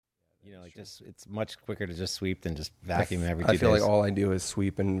just it's much quicker to just sweep than just vacuum every 2 I days. feel like all I do is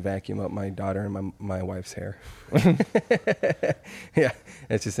sweep and vacuum up my daughter and my wife's hair. Yeah,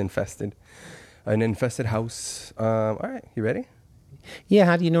 it's just infested. An infested house. All right, you ready? Yeah,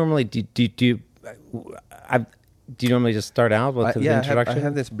 how do you normally do you normally just start out with the introduction? I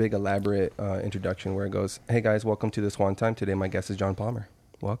have this big elaborate introduction where it goes, "Hey guys, welcome to This One Time. Today my guest is John Palmer.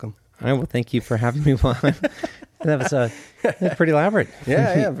 Welcome." All right, well, thank you for having me on. That was pretty elaborate.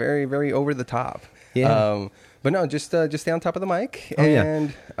 Yeah, very, very over the top. Yeah. But no, just stay on top of the mic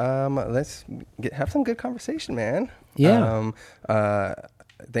and let's have some good conversation, man. Yeah.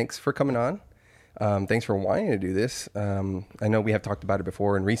 Thanks for coming on. Thanks for wanting to do this. I know we have talked about it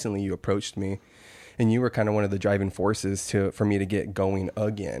before, and recently you approached me, and you were kind of one of the driving forces for me to get going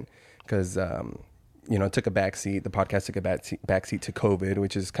again, because it took a backseat. The podcast took a backseat to COVID,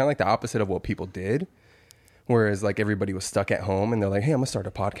 which is kind of like the opposite of what people did. Whereas like everybody was stuck at home and they're like, hey, I'm gonna start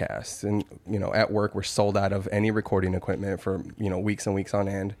a podcast. And, at work, we're sold out of any recording equipment for, weeks and weeks on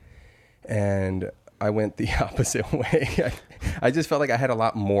end. And I went the opposite way. I just felt like I had a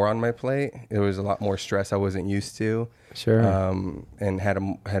lot more on my plate. It was a lot more stress I wasn't used to. Sure. And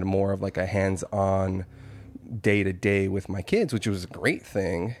had more of like a hands-on day to day with my kids, which was a great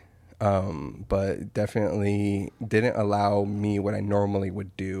thing. But definitely didn't allow me what I normally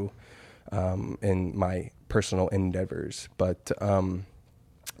would do in my personal endeavors. But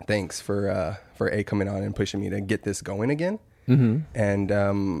thanks for coming on and pushing me to get this going again. Mm-hmm. And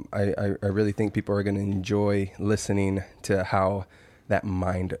I really think people are going to enjoy listening to how that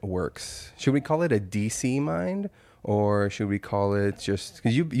mind works. Should we call it a DC mind, or should we call it just,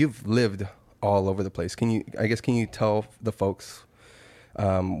 because you've lived all over the place? Can you tell the folks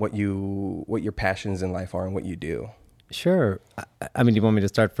what your passions in life are and what you do? Sure. I mean, do you want me to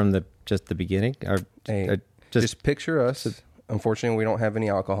start from the beginning, or just picture us? Unfortunately, we don't have any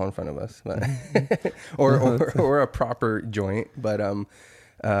alcohol in front of us, but or a proper joint. But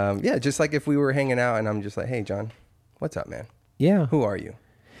just like if we were hanging out and I'm just like, hey, John, what's up, man? Yeah. Who are you?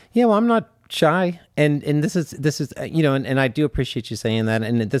 Yeah, well, I'm not shy, and this is and I do appreciate you saying that,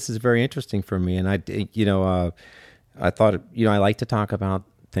 and this is very interesting for me. And I thought I like to talk about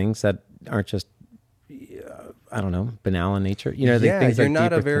things that aren't just banal in nature. Things you're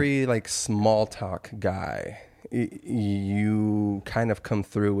not a very like small talk guy. You kind of come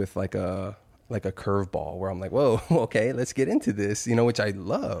through with like a curveball where I'm like, whoa, okay, let's get into this, which I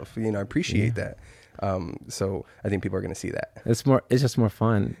love, I appreciate that. So I think people are going to see that. It's just more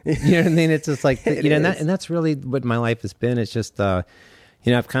fun. You know what I mean? It's just like, and that's really what my life has been. It's just, I've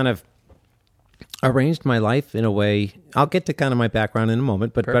kind of arranged my life in a way. I'll get to kind of my background in a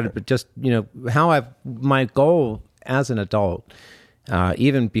moment, but just, how my goal as an adult,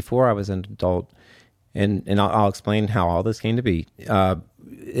 even before I was an adult, and I'll explain how all this came to be,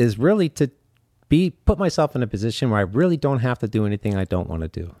 is really to put myself in a position where I really don't have to do anything I don't want to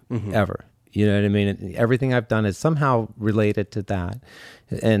do, ever. You know what I mean? And everything I've done is somehow related to that.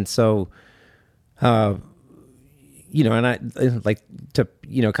 And so, and I like to,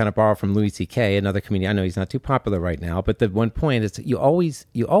 kind of borrow from Louis C.K., another comedian. I know he's not too popular right now, but the one point is that you always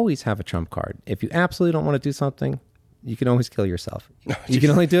have a trump card. If you absolutely don't want to do something, you can always kill yourself. You can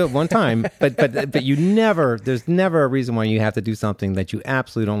only do it one time, but there's never a reason why you have to do something that you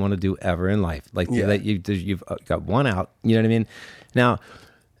absolutely don't want to do ever in life. Like that you've got one out, you know what I mean? Now,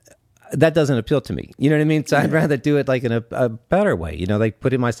 that doesn't appeal to me. You know what I mean? So I'd rather do it like in a better way, like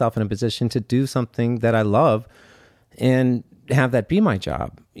putting myself in a position to do something that I love and have that be my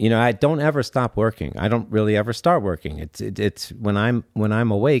job. I don't ever stop working. I don't really ever start working. It's when I'm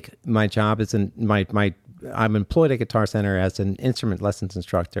awake, my job is I'm employed at Guitar Center as an instrument lessons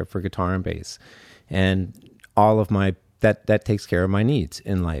instructor for guitar and bass, and all of my that takes care of my needs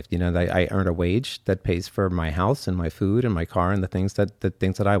in life. I earn a wage that pays for my house and my food and my car and the things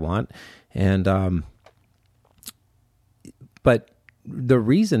that I want. And but the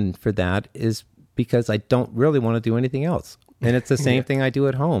reason for that is because I don't really want to do anything else. And it's the same thing I do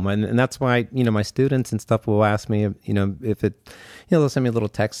at home. And that's why, my students and stuff will ask me, if it, they'll send me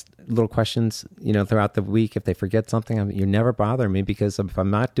little questions, throughout the week. If they forget something, you never bother me, because if I'm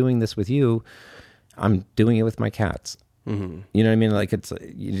not doing this with you, I'm doing it with my cats. Mm-hmm. You know what I mean? Like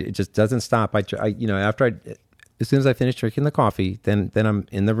it just doesn't stop. As soon as I finish drinking the coffee, then I'm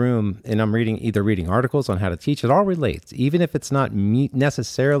in the room and I'm either reading articles on how to teach. It all relates, even if it's not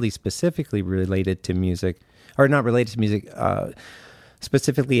necessarily specifically related to music, or not related to music,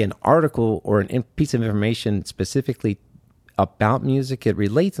 specifically an article or a piece of information specifically about music. It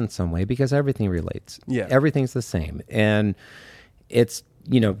relates in some way, because everything relates. Yeah, everything's the same, and it's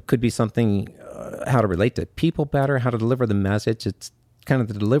could be something how to relate to people better, how to deliver the message. It's kind of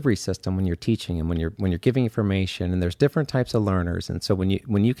the delivery system when you're teaching and when you're giving information, and there's different types of learners. And so when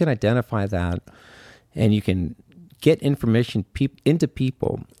you can identify that and you can get information into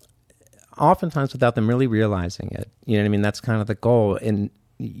people, oftentimes without them really realizing it, you know what I mean? That's kind of the goal. And,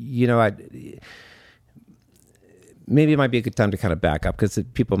 you know, maybe it might be a good time to kind of back up, because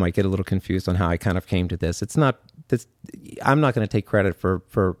people might get a little confused on how I kind of came to this. I'm not going to take credit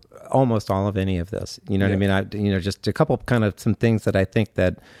for almost all of any of this. You know what I mean? Just a couple kind of some things that I think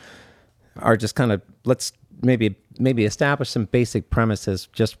that are just kind of, let's maybe establish some basic premises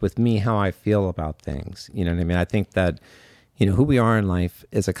just with me, how I feel about things. You know what I mean? I think that, you know, who we are in life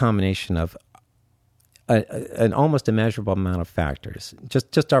is a combination of an almost immeasurable amount of factors.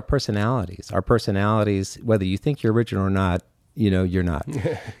 Just our personalities, whether you think you're original or not, you know, you're not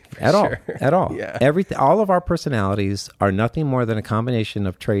at all. Yeah. All of our personalities are nothing more than a combination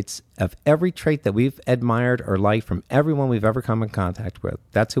of traits, of every trait that we've admired or liked from everyone we've ever come in contact with.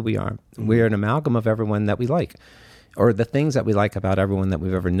 That's who we are. Mm-hmm. We're an amalgam of everyone that we like, or the things that we like about everyone that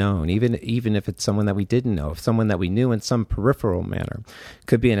we've ever known, even if it's someone that we didn't know, if someone that we knew in some peripheral manner.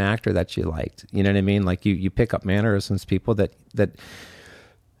 Could be an actor that you liked. You know what I mean? Like you pick up mannerisms, people that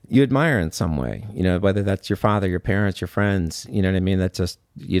you admire in some way, you know, whether that's your father, your parents, your friends, you know what I mean? That's just,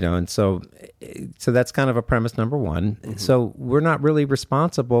 you know, and so that's kind of a premise number one. Mm-hmm. So we're not really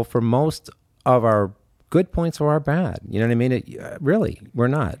responsible for most of our good points or our bad. You know what I mean? Really, we're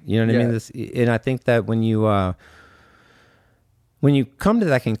not. You know what I mean? And I think that when you come to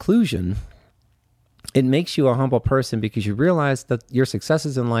that conclusion, it makes you a humble person, because you realize that your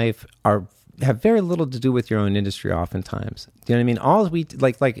successes in life have very little to do with your own industry oftentimes. You know what I mean? All we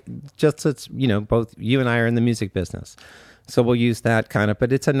like just, it's, you know, both you and I are in the music business. So we'll use that kind of,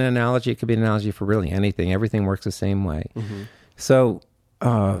 but it's an analogy. It could be an analogy for really anything. Everything works the same way. Mm-hmm. So,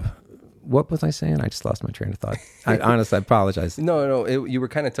 what was I saying? I just lost my train of thought. Honestly, I apologize. No. You were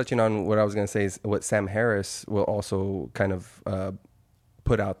kind of touching on what I was going to say, is what Sam Harris will also kind of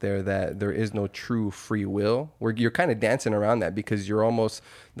put out there, that there is no true free will, where you're kind of dancing around that, because you're almost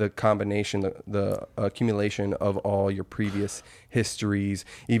the combination, the accumulation of all your previous histories,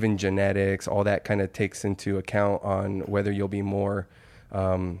 even genetics, all that kind of takes into account on whether you'll be more,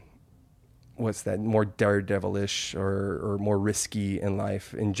 more daredevilish or more risky in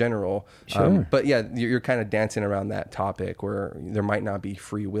life in general. Sure. But yeah, you're kind of dancing around that topic where there might not be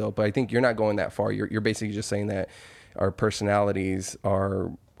free will, but I think you're not going that far. You're basically just saying that our personalities are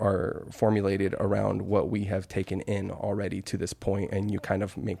formulated around what we have taken in already to this point, and you kind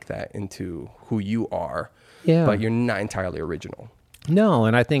of make that into who you are. Yeah. But you're not entirely original. No,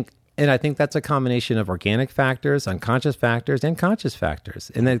 and I think that's a combination of organic factors, unconscious factors, and conscious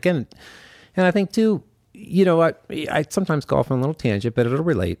factors. And then again, and I think too, you know, I sometimes go off on a little tangent, but it'll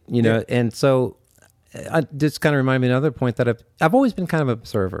relate, you know, and so this kind of reminded me of another point that I've always been kind of an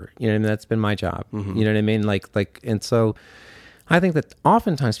observer, you know what I mean? That's been my job, mm-hmm. You know what I mean? Like, and so I think that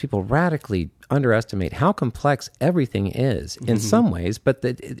oftentimes people radically underestimate how complex everything is in mm-hmm. some ways, but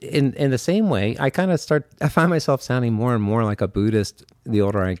in the same way, I find myself sounding more and more like a Buddhist the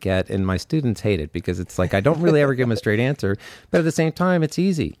older I get, and my students hate it, because it's like, I don't really ever give them a straight answer, but at the same time, it's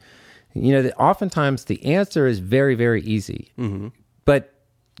easy. You know, oftentimes the answer is very, very easy, mm-hmm. but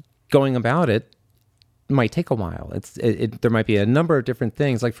going about it might take a while. There might be a number of different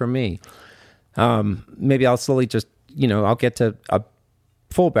things. Like for me, maybe I'll slowly just, you know, I'll get to a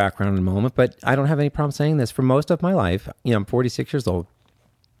full background in a moment, but I don't have any problem saying this. For most of my life, you know, I'm 46 years old.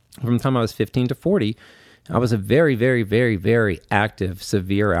 From the time I was 15 to 40, I was a very, very, very, very active,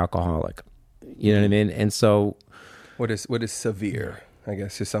 severe alcoholic. You know what I mean? And so, what is severe? I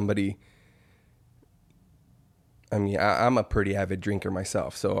guess to somebody. I mean, I'm a pretty avid drinker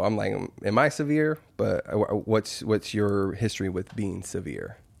myself, so I'm like, am I severe? But what's your history with being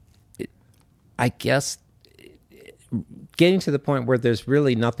severe? I guess getting to the point where there's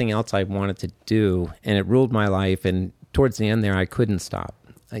really nothing else I wanted to do, and it ruled my life. And towards the end there, I couldn't stop.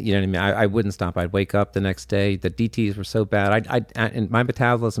 You know what I mean? I wouldn't stop. I'd wake up the next day. The DTs were so bad. And my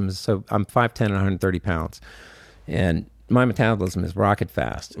metabolism is so. I'm 5'10" and 130 pounds, and my metabolism is rocket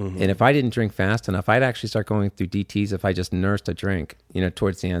fast. Mm-hmm. And if I didn't drink fast enough, I'd actually start going through DTs if I just nursed a drink, you know,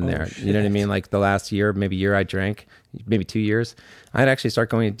 towards the end there. Shit. You know what I mean? Like the last year I drank, maybe 2 years, I'd actually start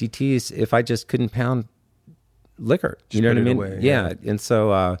going to DTs if I just couldn't pound liquor. You know what I mean? Away, yeah. And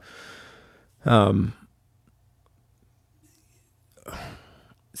so,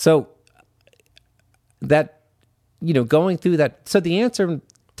 so that, you know, going through that, so the answer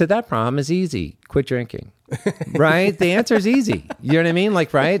to that problem is easy. Quit drinking. Right? The answer is easy. You know what I mean?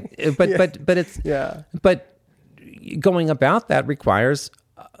 Like, right? But going about that requires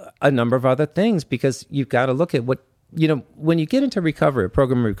a number of other things, because you've got to look at when you get into recovery, a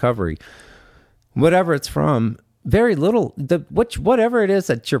program of recovery, whatever it's from, very little, whatever it is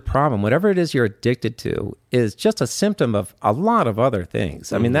that's your problem, whatever it is you're addicted to, is just a symptom of a lot of other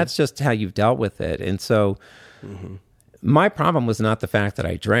things. I mean, that's just how you've dealt with it. And so my problem was not the fact that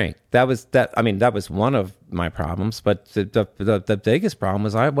I drank. That was one of my problems, but the biggest problem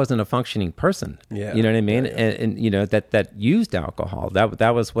was I wasn't a functioning person. Yeah. You know what I mean? Yeah, yeah. And that used alcohol.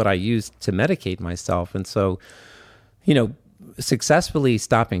 That was what I used to medicate myself. And so, successfully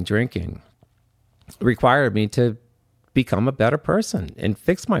stopping drinking required me to become a better person and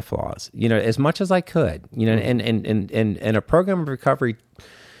fix my flaws, as much as I could, and a program of recovery,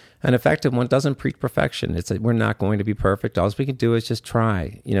 an effective one, doesn't preach perfection. It's we're not going to be perfect. All we can do is just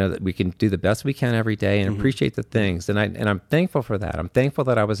try, that we can do the best we can every day and appreciate the things. And I'm thankful for that. I'm thankful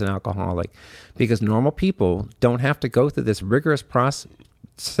that I was an alcoholic, because normal people don't have to go through this rigorous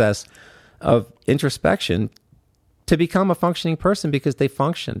process of introspection to become a functioning person, because they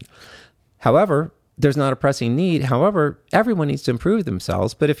function. However, there's not a pressing need. However, everyone needs to improve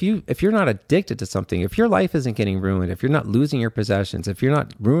themselves. But if you're not addicted to something, if your life isn't getting ruined, if you're not losing your possessions, if you're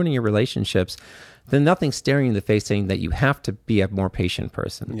not ruining your relationships, then nothing's staring you in the face saying that you have to be a more patient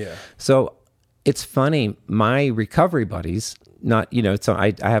person. Yeah. So it's funny, my recovery buddies, so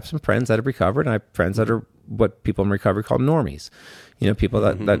I have some friends that have recovered, and I have friends that are what people in recovery call normies. People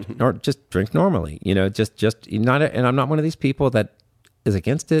that just drink normally, just not, and I'm not one of these people that is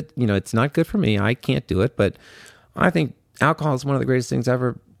against it. It's not good for me. I can't do it. But I think alcohol is one of the greatest things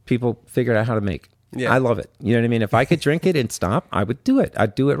ever people figured out how to make. Yeah. I love it. You know what I mean? If I could drink it and stop, I would do it.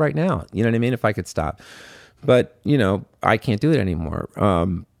 I'd do it right now. You know what I mean? If I could stop. But, I can't do it anymore.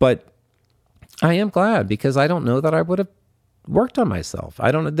 But I am glad, because I don't know that I would have worked on myself.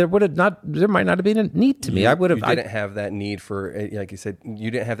 I don't know. There might not have been a need to me. I would have. You didn't have that need for, like you said, you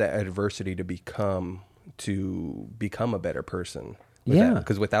didn't have that adversity to become a better person.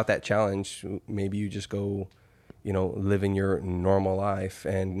 Because without that challenge, maybe you just go, living your normal life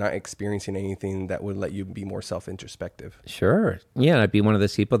and not experiencing anything that would let you be more self-introspective. Sure. Yeah, I'd be one of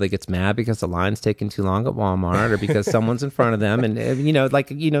those people that gets mad because the line's taking too long at Walmart, or because someone's in front of them. And,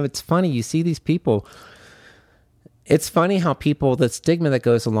 it's funny. You see these people. It's funny how the stigma that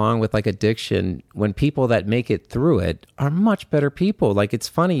goes along with addiction, when people that make it through it are much better people. It's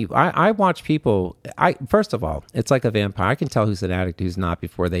funny. I watch people. First of all, it's like a vampire. I can tell who's an addict, who's not,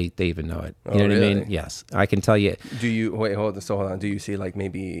 before they even know it. You know what I mean? Yes. I can tell you. Do you, hold on. Do you see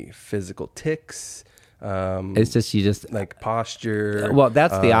maybe physical tics? It's just, you just like posture. Well,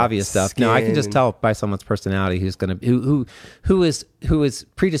 that's the obvious stuff. Skin. No, I can just tell by someone's personality who is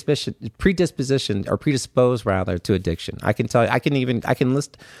predispositioned or predisposed rather to addiction. I can tell you.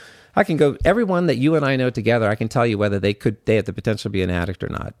 I can go everyone that you and I know together. I can tell you whether they have the potential to be an addict or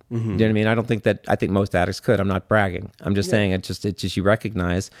not. You know what I mean? I think most addicts could. I'm not bragging. I'm just saying it's just you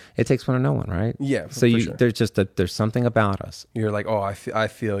recognize it takes one to know one, right? Yeah. So sure. There's something about us. You're like, oh, I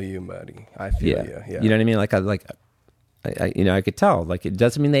feel you, buddy. I feel you. Yeah. You know what I mean? I could tell. It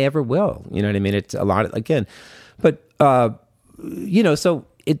doesn't mean they ever will. You know what I mean? It's a lot again, but so.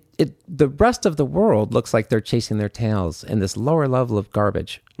 The rest of the world looks like they're chasing their tails in this lower level of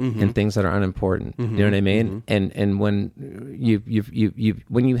garbage and things that are unimportant. You know what I mean? And when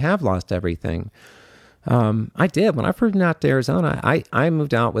when you have lost everything, I did. When I first moved out to Arizona, I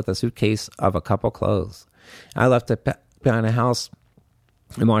moved out with a suitcase of a couple clothes. I left it behind a house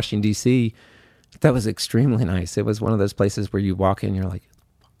in Washington, D.C. that was extremely nice. It was one of those places where you walk in, you're like,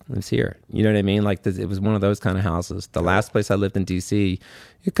 it's here. You know what I mean? It was one of those kind of houses. The last place I lived in D.C.,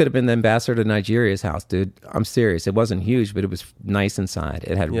 it could have been the ambassador to Nigeria's house, dude. I'm serious. It wasn't huge, but it was nice inside.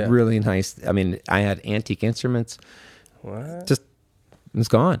 It had really nice, I had antique instruments. What? Just, it was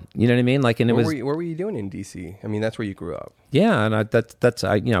gone. You know what I mean? What were you doing in D.C.? That's where you grew up. Yeah, and I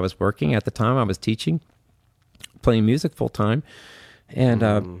was working at the time. I was teaching, playing music full time. And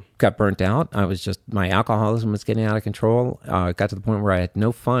got burnt out. My alcoholism was getting out of control. Got to the point where I had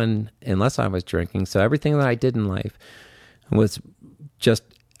no fun unless I was drinking. So everything that I did in life I was just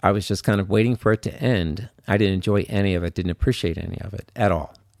kind of waiting for it to end. I didn't enjoy any of it, didn't appreciate any of it at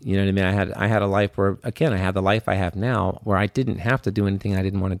all. You know what I mean? I had a life where, again, I had the life I have now where I didn't have to do anything I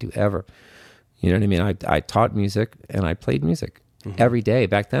didn't want to do ever. You know what I mean? I taught music and I played music every day.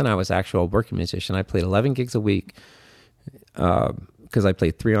 Back then I was actual working musician. I played 11 gigs a week. Because I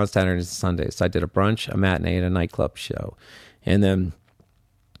played 3 on Saturdays and Sundays. So I did a brunch, a matinee, and a nightclub show. And then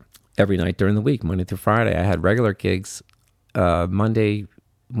every night during the week, Monday through Friday, I had regular gigs, Monday,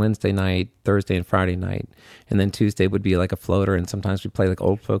 Wednesday night, Thursday, and Friday night. And then Tuesday would be like a floater, and sometimes we'd play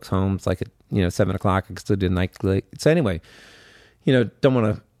old folks' homes, at 7 o'clock. I could still do a night. So anyway, don't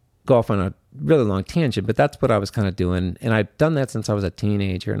want to go off on a really long tangent, but that's what I was kind of doing. And I've done that since I was a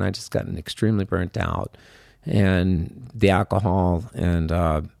teenager, and I just gotten extremely burnt out. And the alcohol, and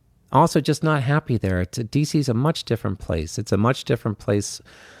also just not happy there. DC is a much different place. It's a much different place.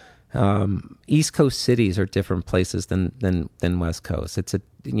 East Coast cities are different places than West Coast. It's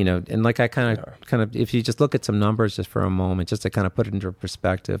and like I kind of, if you just look at some numbers just for a moment, just to kind of put it into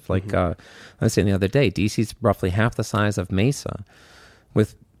perspective, like I was saying the other day, DC's roughly half the size of Mesa,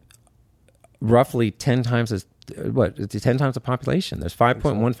 with roughly 10 times the population. There's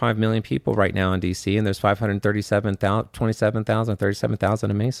 5.15 million people right now in DC, and there's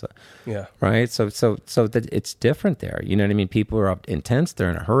 37,000 in Mesa. Yeah. Right. So that it's different there. You know what I mean? People are intense. They're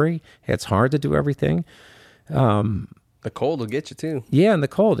in a hurry. It's hard to do everything. The cold will get you too. Yeah, and the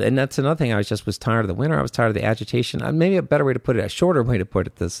cold. And that's another thing. I was tired of the winter. I was tired of the agitation. Maybe a better way to put it, a shorter way to put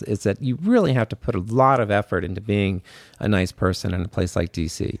it, this is that you really have to put a lot of effort into being a nice person in a place like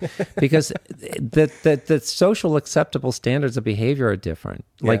DC, because the social acceptable standards of behavior are different.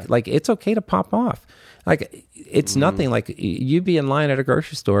 Like it's okay to pop off. Like it's nothing like you'd be in line at a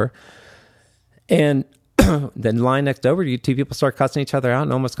grocery store, and then line next over to you, two people start cussing each other out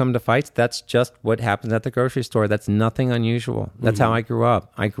and almost come to fights. That's just what happens at the grocery store. That's nothing unusual. That's how I grew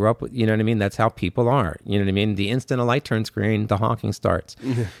up. I grew up with, you know what I mean? That's how people are. You know what I mean? The instant a light turns green, the honking starts.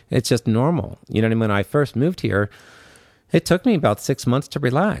 It's just normal. You know what I mean? When I first moved here, it took me about 6 months to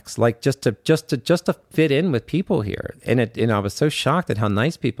relax, like just to fit in with people here. And I was so shocked at how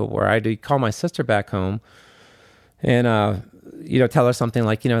nice people were. I'd call my sister back home and tell her something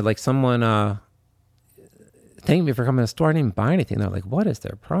like, like someone thank me for coming to the store. I didn't even buy anything. They're like, what is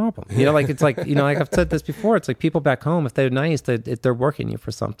their problem? It's like, like I've said this before, it's like people back home, if they're nice, they're working you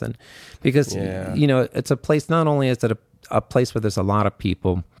for something, because, it's a place, not only is it a place where there's a lot of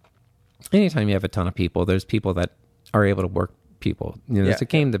people, anytime you have a ton of people, there's people that are able to work people, there's a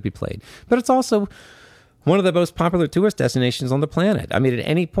game to be played, but it's also one of the most popular tourist destinations on the planet. I mean, at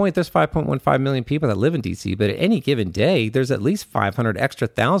any point, there's 5.15 million people that live in DC, but at any given day, there's at least 500 extra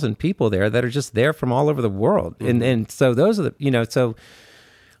thousand people there that are just there from all over the world. And so those are the, so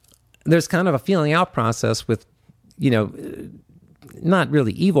there's kind of a feeling out process with, not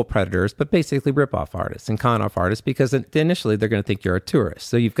really evil predators, but basically rip-off artists and con-off artists, because initially they're going to think you're a tourist.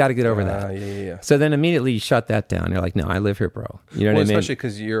 So you've got to get over that. Yeah. So then immediately you shut that down. You're like, no, I live here, bro. You know what I mean? Especially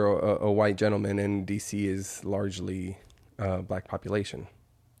because you're a white gentleman, and DC is largely black population.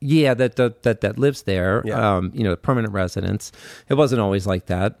 Yeah, that lives there. Yeah. Permanent residents. It wasn't always like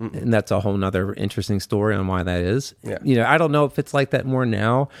that, and that's a whole nother interesting story on why that is. Yeah. I don't know if it's like that more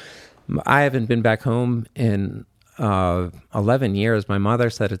now. I haven't been back home in 11 years. My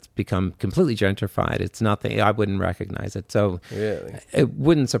mother said it's become completely gentrified. It's nothing. I wouldn't recognize it. So really? It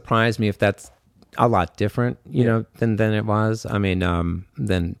wouldn't surprise me if that's a lot different, than it was. I mean, than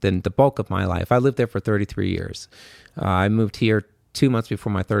the bulk of my life. I lived there for 33 years. I moved here 2 months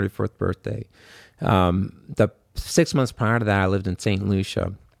before my 34th birthday. The 6 months prior to that, I lived in St.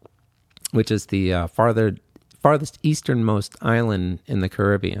 Lucia, which is the farthest easternmost island in the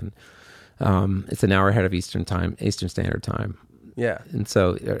Caribbean. It's an hour ahead of Eastern Standard Time. Yeah, and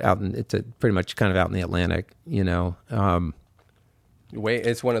so it's pretty much kind of out in the Atlantic. It's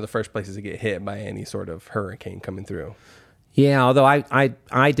one of the first places to get hit by any sort of hurricane coming through. Yeah, although I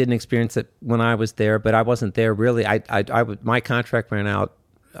didn't experience it when I was there, but I wasn't there really. My contract ran out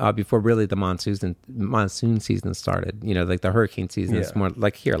before really the monsoon season started. Like the hurricane season is more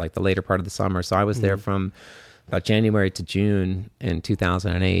like here, like the later part of the summer. So I was there from about January to June in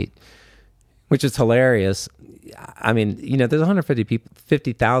 2008. Which is hilarious. I mean, there's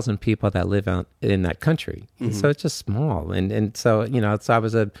 150,000 people that live out in that country. So it's just small. And so, so I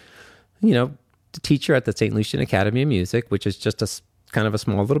was a teacher at the St. Lucian Academy of Music, which is just a kind of a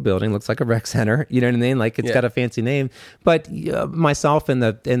small little building, looks like a rec center. You know what I mean? Like it's got a fancy name. But myself and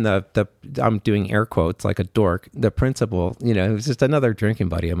the I'm doing air quotes like a dork, the principal, it was just another drinking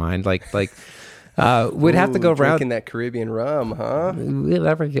buddy of mine. Like would have to go around drinking that Caribbean rum, huh? We'll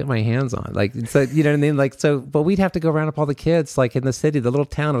never get my hands on. Like, so you know what I mean? Like, so, but we'd have to go round up all the kids, like in the city, the little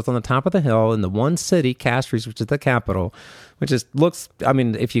town. It was on the top of the hill in the one city, Castries, which is the capital, which is looks. I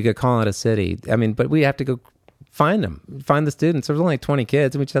mean, if you could call it a city, I mean, but we have to go find the students. There was only like 20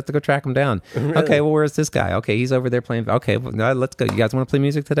 kids, and we just have to go track them down. Really? Okay, well, where's this guy? Okay, he's over there playing. Okay, well, no, let's go. You guys want to play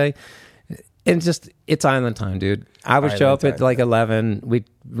music today? And it's island time, dude. I would show up at like 11. We'd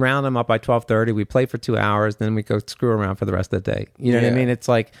round them up by 12:30. We play for 2 hours. Then we go screw around for the rest of the day. You know what I mean? It's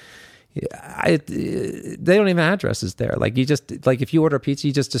like, they don't even have addresses there. Like you just, like if you order pizza,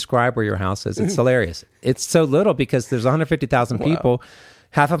 you just describe where your house is. It's hilarious. It's so little because there's 150,000 people.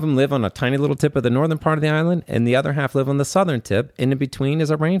 Half of them live on a tiny little tip of the northern part of the island, and the other half live on the southern tip, and in between is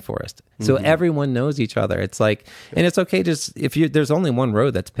a rainforest. So everyone knows each other. It's like, and it's okay there's only one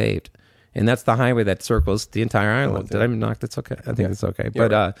road that's paved, and that's the highway that circles the entire island. Did I knock? That's okay. I think it's okay.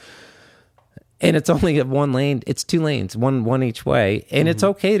 But, right. And it's only one lane. It's 2 lanes, one each way. And it's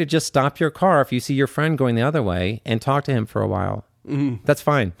okay to just stop your car if you see your friend going the other way and talk to him for a while. That's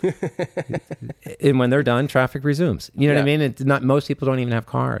fine. And when they're done, traffic resumes. You know what I mean? It's not, most people don't even have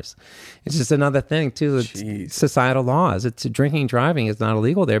cars. It's just another thing too. It's societal laws. It's drinking, driving is not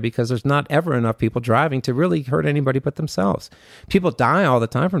illegal there because there's not ever enough people driving to really hurt anybody but themselves. People die all the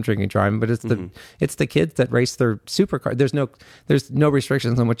time from drinking, driving, but it's the kids that race their supercar. There's no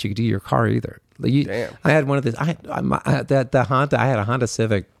restrictions on what you can do to your car either. Damn. I had one of these. I had a Honda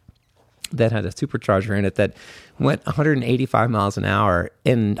Civic that had a supercharger in it that went 185 miles an hour,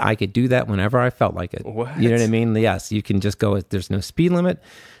 and I could do that whenever I felt like it. What? You know what I mean? Yes, you can just go. There's no speed limit.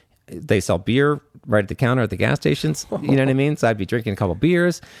 They sell beer right at the counter at the gas stations. You know what I mean? So I'd be drinking a couple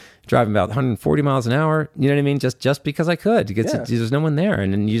beers, driving about 140 miles an hour. You know what I mean? Just because I could. Because there's no one there,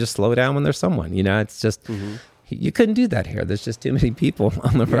 and then you just slow down when there's someone. You know, it's just you couldn't do that here. There's just too many people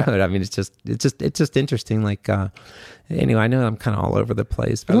on the road. I mean, it's just interesting. Like anyway, I know I'm kind of all over the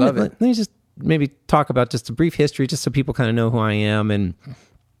place, but I love it. Let me just maybe talk about just a brief history, just so people kind of know who I am and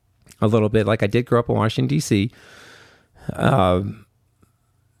a little bit. Like I did grow up in Washington, D.C.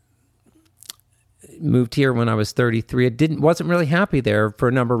 Moved here when I was 33. I wasn't really happy there for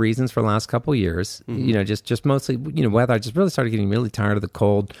a number of reasons for the last couple of years. You know, just mostly, weather. I just really started getting really tired of the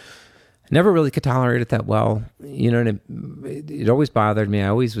cold. Never really could tolerate it that well. You know, and it always bothered me. I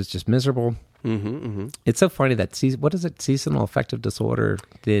always was just miserable. It's so funny that what is it? Seasonal affective disorder.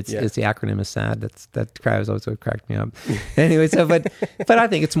 It's the acronym is SAD. That has always cracked me up. Anyway, so but I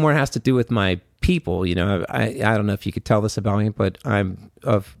think it's more has to do with my people. You know, I don't know if you could tell this about me, but I'm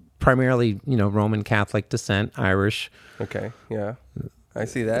of primarily Roman Catholic descent, Irish. Okay, yeah, I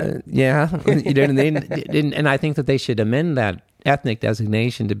see that. And I think that they should amend that ethnic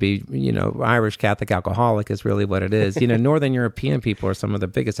designation to be, Irish Catholic alcoholic is really what it is. Northern European people are some of the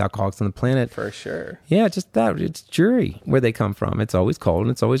biggest alcoholics on the planet. For sure. Yeah, just that. It's Jewry where they come from. It's always cold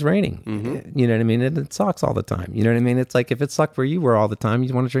and it's always raining. You know what I mean? And it sucks all the time. You know what I mean? It's like if it sucked where you were all the time,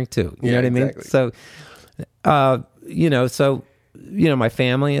 you'd want to drink too. You know what I mean? Exactly. So, my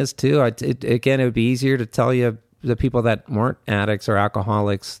family is too. Again, it would be easier to tell you the people that weren't addicts or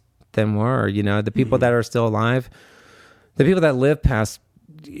alcoholics than were. The people that are still alive. The people that live past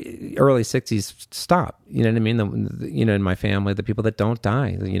early 60s stop. You know what I mean? In my family, the people that don't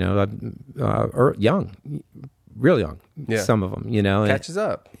die, are young, real young. Yeah. Some of them, catches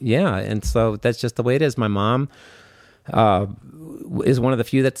up. Yeah, and so that's just the way it is. My mom is one of the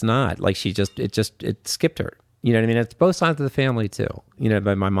few that's not. Like it skipped her. You know what I mean? It's both sides of the family too.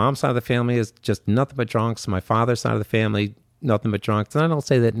 But my mom's side of the family is just nothing but drunks. My father's side of the family, nothing but drunks. And I don't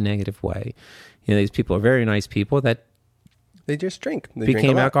say that in a negative way. These people are very nice people that they just drink. They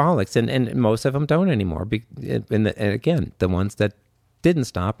became alcoholics, and most of them don't anymore. And again, the ones that didn't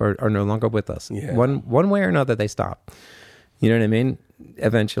stop are no longer with us. Yeah. One way or another, they stop. You know what I mean?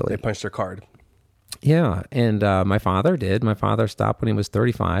 Eventually. They punched their card. Yeah, and my father did. My father stopped when he was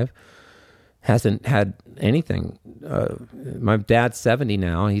 35. Hasn't had anything. My dad's 70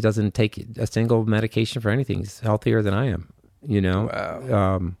 now. He doesn't take a single medication for anything. He's healthier than I am,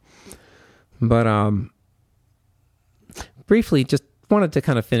 Wow. Briefly, just wanted to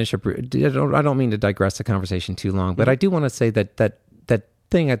kind of finish up. I don't mean to digress the conversation too long, but I do want to say that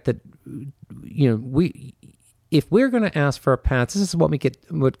thing that if we're going to ask for a pass, this is what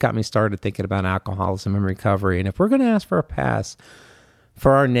got me started thinking about alcoholism and recovery. And if we're going to ask for a pass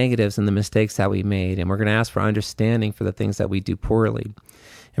for our negatives and the mistakes that we made, and we're going to ask for understanding for the things that we do poorly,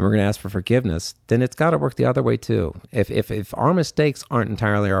 and we're going to ask for forgiveness, then it's got to work the other way too. If our mistakes aren't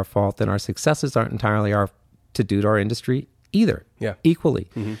entirely our fault, then our successes aren't entirely to do to our industry either. Yeah. Equally.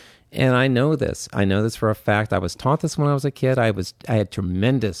 And I know this. I know this for a fact. I was taught this when I was a kid. I had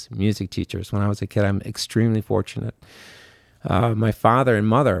tremendous music teachers when I was a kid. I'm extremely fortunate. My father and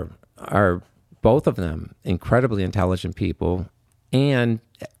mother are both of them incredibly intelligent people and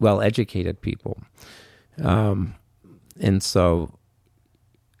well-educated people. And so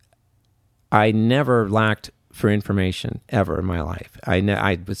I never lacked for information ever in my life.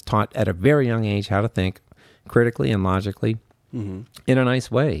 I was taught at a very young age how to think critically and logically in a nice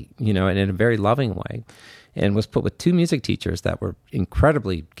way, and in a very loving way, and was put with 2 music teachers that were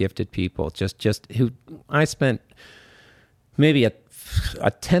incredibly gifted people, just who I spent maybe a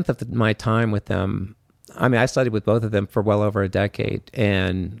tenth of my time with them. I mean, I studied with both of them for well over a decade,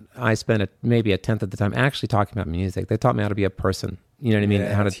 and I spent maybe a tenth of the time actually talking about music. They taught me how to be a person, You know what I mean?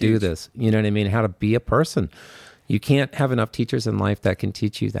 Yeah, How to that's do huge. this. You know what I mean? How to be a person. You can't have enough teachers in life that can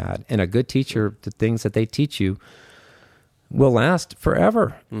teach you that. And a good teacher, the things that they teach you will last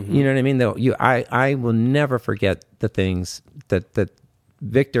forever. You know what I mean? I will never forget the things that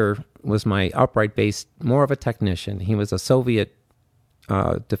Victor was my upright bass, more of a technician. He was a Soviet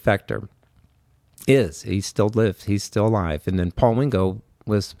defector. He still lives. He's still alive. And then Paul Wingo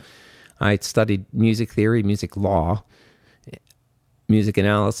I studied music theory, music law, music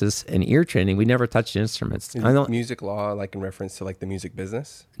analysis, and ear training. We never touched instruments. Music law, like in reference to like the music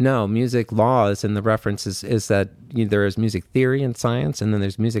business? No, music law is in the references is that there is music theory in science, and then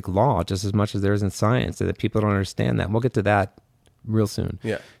there's music law just as much as there is in science, and that people don't understand that. We'll get to that real soon.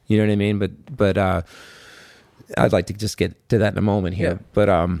 Yeah. You know what I mean? But I'd like to just get to that in a moment here.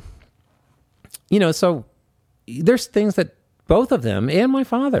 Yeah. But, so there's things that both of them and my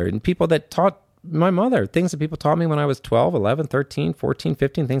father and people that taught my mother, things that people taught me when I was 12, 11, 13, 14,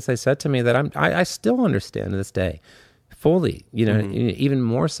 15, things they said to me that I still understand to this day fully, even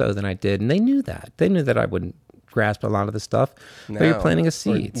more so than I did. And they knew that. They knew that I wouldn't grasp a lot of the stuff. But you're planting a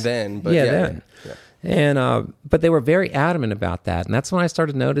seed. Then, but then. Yeah. And, but they were very adamant about that. And that's when I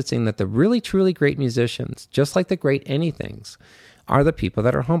started noticing that the really, truly great musicians, just like the great anythings, are the people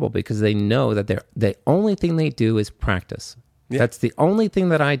that are humble because they know that the only thing they do is practice. Yeah. That's the only thing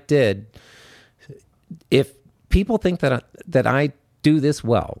that I did. If people think that I do this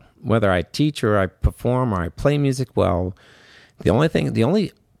well, whether I teach or I perform or I play music well, the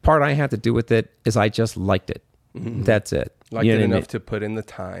only part I had to do with it is I just liked it. Mm-hmm. That's it. Liked it enough to put in the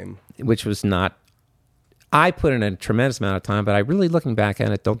time. Which was not... I put in a tremendous amount of time, but I really, looking back at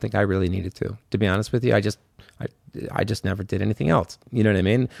it, don't think I really needed to be honest with you. I just never did anything else. You know what I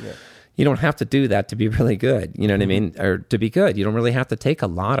mean? Yeah. You don't have to do that to be really good. You know what I mean? Or to be good. You don't really have to take a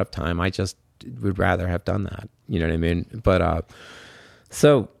lot of time. I just would rather have done that. You know what I mean? But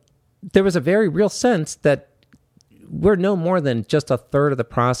so there was a very real sense that we're no more than just a third of the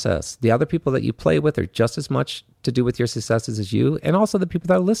process. The other people that you play with are just as much to do with your successes as you, and also the people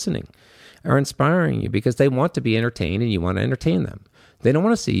that are listening are inspiring you because they want to be entertained and you want to entertain them. They don't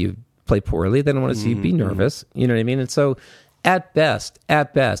want to see you play poorly. They don't want to see you be nervous. You know what I mean? And so at best,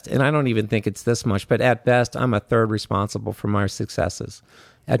 and I don't even think it's this much, but at best, I'm a third responsible for my successes.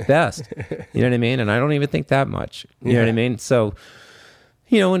 At best. You know what I mean? And I don't even think that much. You know what I mean? So,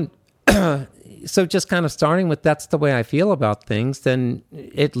 and so just kind of starting with that's the way I feel about things, then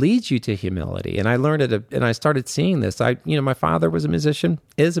it leads you to humility. And I learned it, and I started seeing this. My father was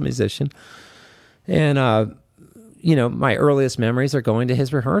is a musician. And, my earliest memories are going to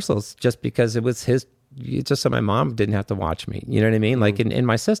his rehearsals just because it was just so my mom didn't have to watch me. You know what I mean? Like, and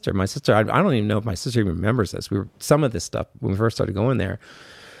my sister, I don't even know if my sister even remembers this. Some of this stuff when we first started going there.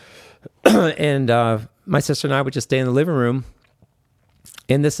 And my sister and I would just stay in the living room.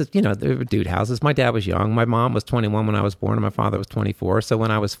 And this is, there were dude houses. My dad was young. My mom was 21 when I was born, and my father was 24. So when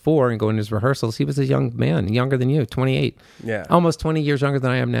I was 4 and going to his rehearsals, he was a young man, younger than you, 28. Yeah. Almost 20 years younger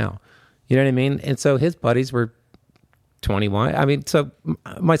than I am now. You know what I mean? And so his buddies were 21. I mean, so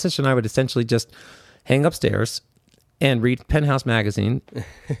my sister and I would essentially just hang upstairs and read Penthouse magazine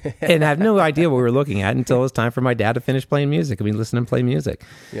and have no idea what we were looking at until it was time for my dad to finish playing music. I mean, listen and play music.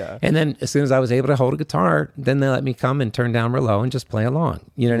 Yeah. And then as soon as I was able to hold a guitar, then they let me come and turn down real low and just play along.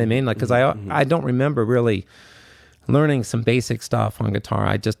 You know what I mean? Like, because I don't remember really learning some basic stuff on guitar.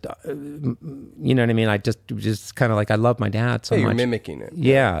 I just, you know what I mean? I just kind of like, I love my dad so much. You're mimicking it.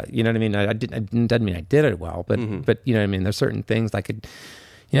 Yeah. You know what I mean? It doesn't mean I did it well, but you know what I mean? There's certain things I could...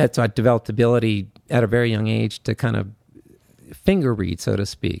 so I developed the ability at a very young age to kind of finger read, so to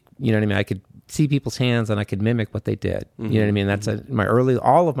speak. You know what I mean? I could see people's hands and I could mimic what they did. You know what I mean? That's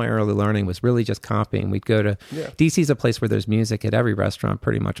all of my early learning was really just copying. We'd go to DC's a place where there's music at every restaurant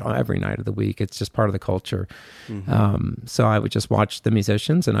pretty much every night of the week. It's just part of the culture. So I would just watch the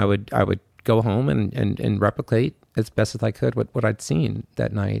musicians and I would go home and replicate as best as I could what I'd seen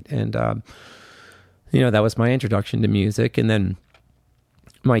that night. And, that was my introduction to music. And then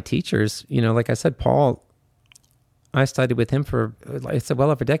my teachers, like I said, Paul, I studied with him for, well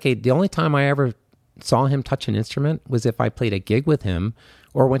over a decade. The only time I ever saw him touch an instrument was if I played a gig with him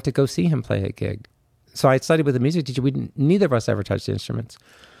or went to go see him play a gig. So I studied with a music teacher. Neither of us ever touched instruments.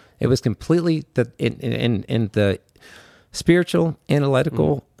 It was completely in the spiritual,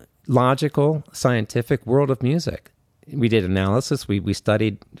 analytical, logical, scientific world of music. We did analysis. We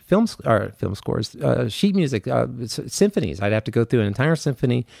studied film scores, sheet music, symphonies. I'd have to go through an entire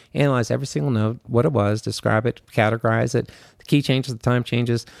symphony, analyze every single note, what it was, describe it, categorize it. The key changes, the time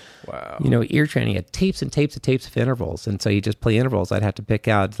changes. Wow. Ear training had tapes and tapes and tapes of intervals. And so you just play intervals. I'd have to pick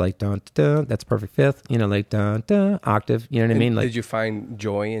out like, dun, dun, dun, that's perfect fifth, like, dun, dun, octave. You know what I mean? Like, did you find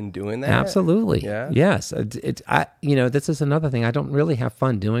joy in doing that? Absolutely. Yeah. Yes. This is another thing. I don't really have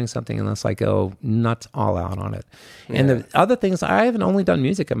fun doing something unless I go nuts all out on it. Yeah. And the other things, I haven't only done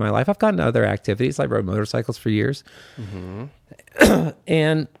music in my life. I've gotten other activities. I rode motorcycles for years. Mm-hmm.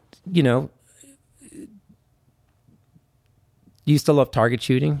 And, used to love target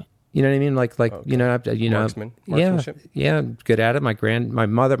shooting. You know what I mean? Like, Marksman. Yeah, good at it. My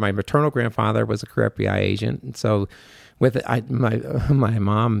maternal grandfather was a career FBI agent. And so with it, my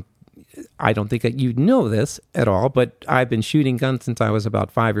mom, I don't think you know this at all, but I've been shooting guns since I was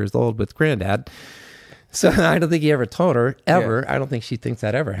about 5 years old with granddad. So I don't think he ever told her ever. Yeah. I don't think she thinks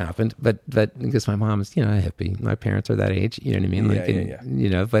that ever happened. But because my mom's, a hippie. My parents are that age. You know what I mean?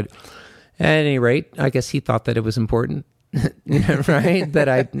 But at any rate, I guess he thought that it was important. Right? That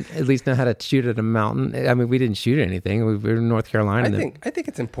I at least know how to shoot at a mountain. I mean, we didn't shoot anything. We were in North Carolina. I think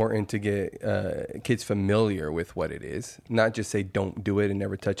it's important to get kids familiar with what it is, not just say don't do it and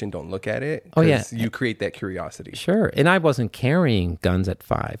never touch it and don't look at it. Oh yeah, you create that curiosity. Sure. And I wasn't carrying guns at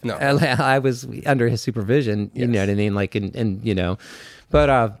 5. No, I was under his supervision. You know what I mean? Like, and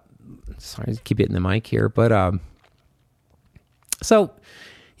but sorry, keep hitting the mic here. But so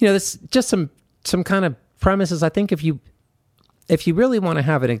this just some kind of premises. I think if you really want to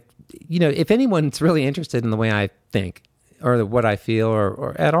have it, if anyone's really interested in the way I think or what I feel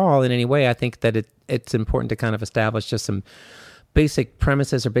or at all in any way, I think that it's important to kind of establish just some basic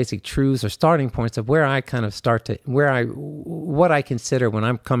premises or basic truths or starting points of where I kind of what I consider when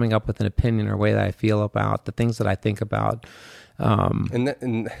I'm coming up with an opinion or way that I feel about the things that I think about.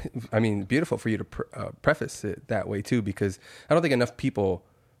 And I mean, beautiful for you to preface it that way too, because I don't think enough people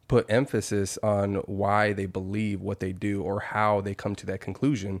put emphasis on why they believe what they do or how they come to that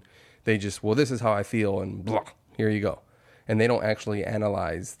conclusion. They just, this is how I feel and blah, here you go. And they don't actually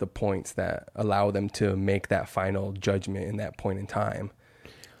analyze the points that allow them to make that final judgment in that point in time.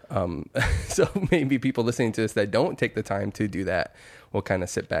 So maybe people listening to this that don't take the time to do that will kind of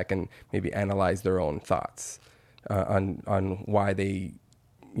sit back and maybe analyze their own thoughts on why they,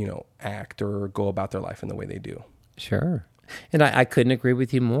 act or go about their life in the way they do. Sure. And I couldn't agree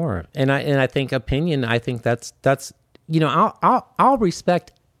with you more. And I think opinion. I think that's I'll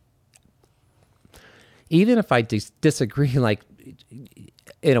respect even if I disagree, like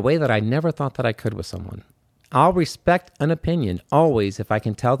in a way that I never thought that I could with someone. I'll respect an opinion always if I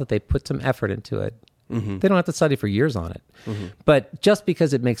can tell that they put some effort into it. Mm-hmm. They don't have to study for years on it. Mm-hmm. But just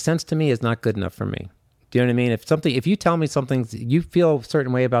because it makes sense to me is not good enough for me. Do you know what I mean? If you tell me something, you feel a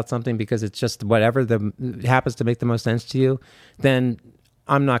certain way about something because it's just whatever happens to make the most sense to you, then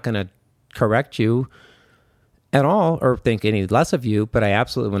I'm not going to correct you at all or think any less of you, but I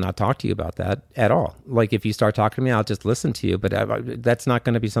absolutely will not talk to you about that at all. Like if you start talking to me, I'll just listen to you, but that's not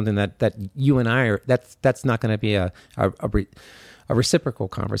going to be something that you and I are, that's not going to be a reciprocal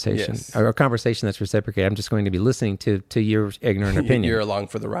conversation, yes. Or a conversation that's reciprocated. I'm just going to be listening to your ignorant opinion. You're along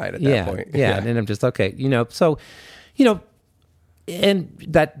for the ride at that point. Yeah. And I'm just, okay, so, and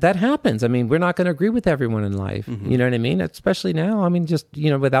that happens. I mean, we're not going to agree with everyone in life. Mm-hmm. You know what I mean? Especially now. I mean, just,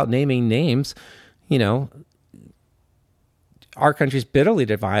 without naming names, our country's bitterly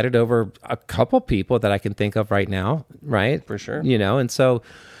divided over a couple people that I can think of right now, right? For sure. And so,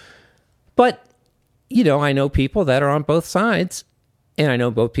 but, I know people that are on both sides. And I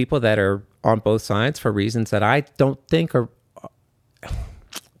know both people that are on both sides for reasons that I don't think are...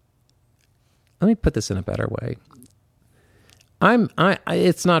 Let me put this in a better way.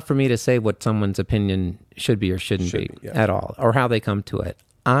 It's not for me to say what someone's opinion should be or shouldn't be at all, or how they come to it.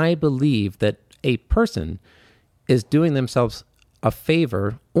 I believe that a person is doing themselves a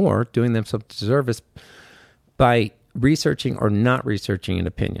favor or doing themselves a service by researching or not researching an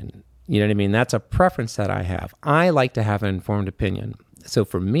opinion. You know what I mean? That's a preference that I have. I like to have an informed opinion. So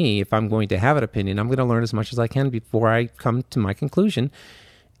for me, if I'm going to have an opinion, I'm going to learn as much as I can before I come to my conclusion.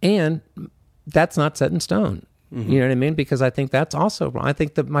 And that's not set in stone. Mm-hmm. You know what I mean? Because I think that's also wrong. I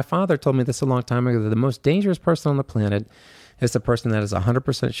think that my father told me this a long time ago, that the most dangerous person on the planet is the person that is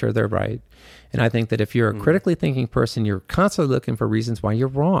 100% sure they're right. And I think that if you're a critically thinking person, you're constantly looking for reasons why you're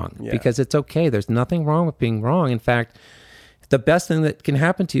wrong. Yeah. Because it's okay. There's nothing wrong with being wrong. In fact, the best thing that can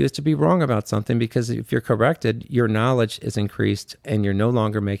happen to you is to be wrong about something, because if you're corrected, your knowledge is increased and you're no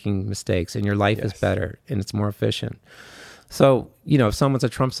longer making mistakes and your life is better and it's more efficient. So, if someone's a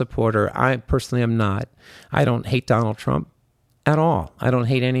Trump supporter, I personally am not. I don't hate Donald Trump at all. I don't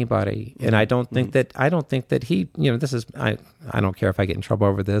hate anybody. And I don't think that he, this is, I don't care if I get in trouble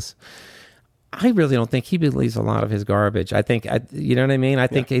over this. I really don't think he believes a lot of his garbage. I think, you know what I mean? I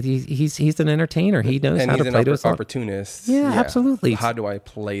think he's an entertainer. He knows how to play to his opportunist. Yeah, absolutely. How do I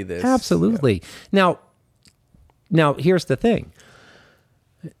play this? Absolutely. Yeah. Now, here's the thing.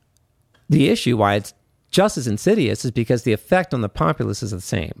 The issue why it's just as insidious is because the effect on the populace is the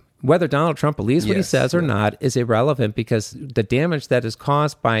same. Whether Donald Trump believes what he says or not is irrelevant, because the damage that is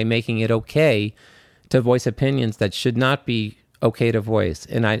caused by making it okay to voice opinions that should not be okay to voice.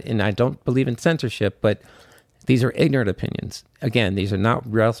 And I don't believe in censorship, but these are ignorant opinions. Again, these are not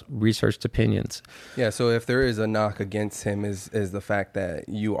researched opinions. Yeah, so if there is a knock against him is the fact that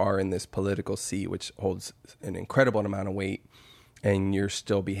you are in this political seat, which holds an incredible amount of weight, and you're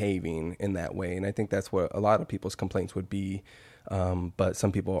still behaving in that way. And I think that's what a lot of people's complaints would be. But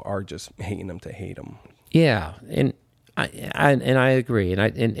some people are just hating him to hate him. Yeah, and I agree. And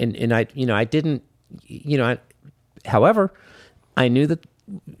I I didn't, however, I knew that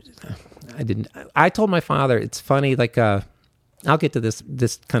I didn't. I told my father, it's funny, like, I'll get to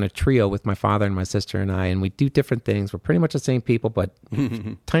this kind of trio with my father and my sister and I, and we do different things. We're pretty much the same people, but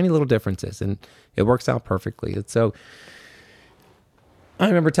tiny little differences, and it works out perfectly. And so I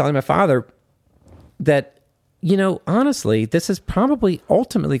remember telling my father that, honestly, this is probably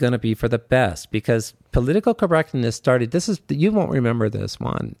ultimately going to be for the best, because political correctness started, you won't remember this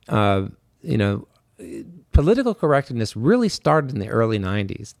one, political correctness really started in the early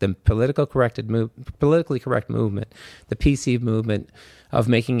 90s. The politically correct movement, the PC movement of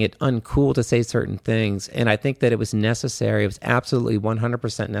making it uncool to say certain things. And I think that it was necessary. It was absolutely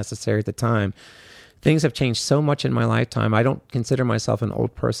 100% necessary at the time. Things have changed so much in my lifetime. I don't consider myself an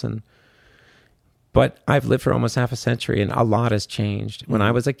old person, but I've lived for almost half a century, and a lot has changed. When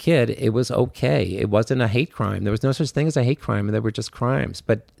I was a kid, it was okay. It wasn't a hate crime. There was no such thing as a hate crime. There were just crimes.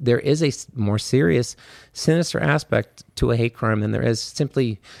 But there is a more serious, sinister aspect to a hate crime than there is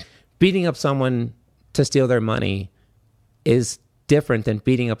simply beating up someone to steal their money is different than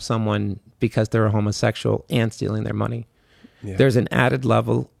beating up someone because they're a homosexual and stealing their money. Yeah. There's an added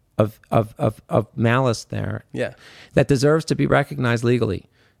level of malice there that deserves to be recognized legally.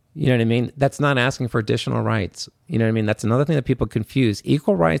 You know what I mean? That's not asking for additional rights. You know what I mean? That's another thing that people confuse.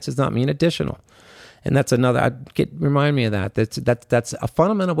 Equal rights does not mean additional. And that's another, remind me of that. That's a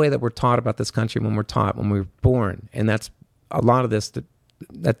fundamental way that we're taught about this country when we're born. And that's a lot of this,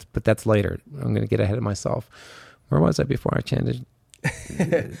 but that's later. I'm going to get ahead of myself. Where was I before I changed?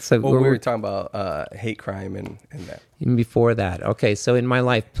 So we were talking about hate crime and that. Even before that. Okay, so in my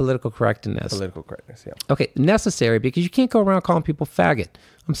life, political correctness. Political correctness, yeah. Okay, necessary, because you can't go around calling people faggot.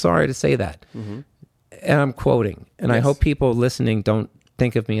 I'm sorry to say that. Mm-hmm. And I'm quoting. And I hope people listening don't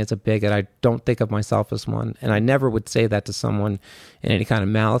think of me as a bigot. I don't think of myself as one. And I never would say that to someone in any kind of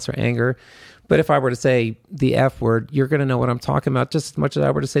malice or anger. But if I were to say the F word, you're going to know what I'm talking about just as much as I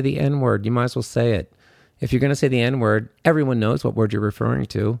were to say the N word. You might as well say it. If you're going to say the N word, everyone knows what word you're referring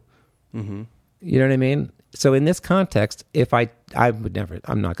to. Mm-hmm. You know what I mean? So in this context, I'm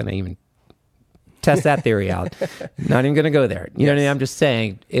not going to even test that theory out. Not even going to go there. You know what I mean? I'm just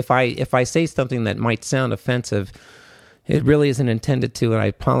saying, if I say something that might sound offensive, it really isn't intended to, and I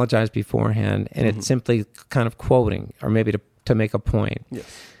apologize beforehand, and it's simply kind of quoting, or maybe to make a point. Yes.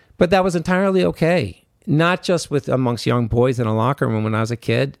 But that was entirely okay. Not just with amongst young boys in a locker room when I was a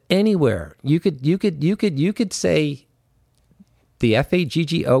kid. Anywhere you could say the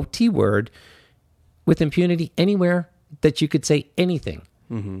FAGGOT word with impunity anywhere that you could say anything.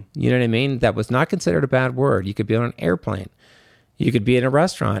 Mm-hmm. You know what I mean? That was not considered a bad word. You could be on an airplane. You could be in a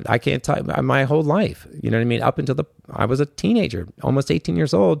restaurant. I can't tell you, my whole life. You know what I mean? Up until I was a teenager, almost 18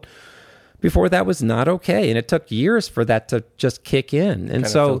 years old. Before that was not okay, and it took years for that to just kick in, and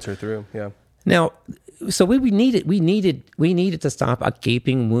so filter through. Yeah. Now. So we needed to stop a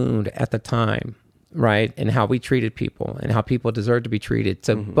gaping wound at the time, right? And how we treated people and how people deserved to be treated.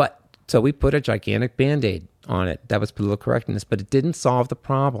 So, so we put a gigantic Band-Aid on it. That was political correctness, but it didn't solve the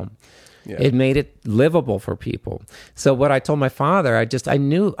problem. Yeah. It made it livable for people. So what I told my father, I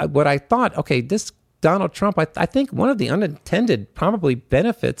knew what I thought. Okay, this Donald Trump. I think one of the unintended probably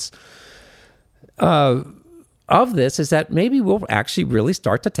benefits of this is that maybe we'll actually really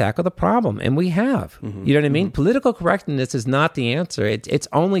start to tackle the problem, and we have. Mm-hmm. You know what I mean? Mm-hmm. Political correctness is not the answer. It's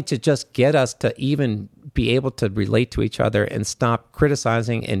only to just get us to even be able to relate to each other and stop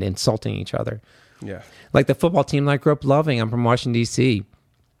criticizing and insulting each other. Yeah, like the football team that I grew up loving. I'm from Washington, D.C.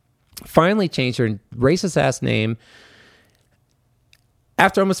 Finally changed their racist ass name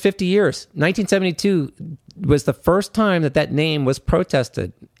after almost 50 years. 1972 was the first time that name was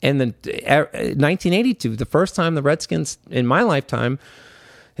protested. And then 1982, the first time the Redskins, in my lifetime,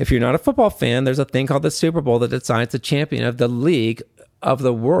 if you're not a football fan, there's a thing called the Super Bowl that decides the champion of the league of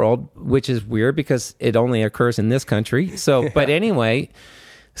the world, which is weird because it only occurs in this country. So, but anyway,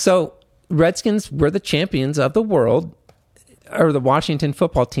 so Redskins were the champions of the world, or the Washington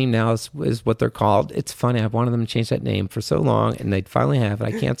football team now is what they're called. It's funny. I've wanted them to change that name for so long, and they finally have.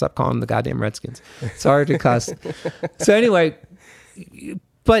 And I can't stop calling them the goddamn Redskins. Sorry to cuss. So anyway,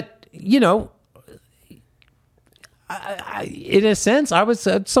 but, you know, I, in a sense, I was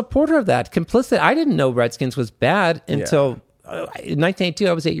a supporter of that. Complicit. I didn't know Redskins was bad until in 1982.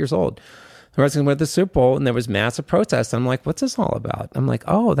 I was 8 years old. The Redskins went to the Super Bowl, and there was massive protests. I'm like, what's this all about? I'm like,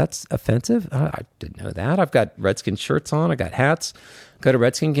 oh, that's offensive? I didn't know that. I've got Redskin shirts on. I got hats. Go to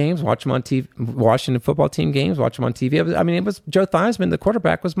Redskin games, watch them on TV, Washington football team games, watch them on TV. It was Joe Theismann, the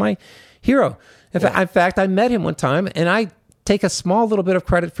quarterback, was my hero. In fact, I met him one time, and I take a small little bit of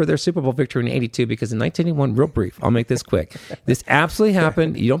credit for their Super Bowl victory in 82, because in 1981, real brief, I'll make this quick. This absolutely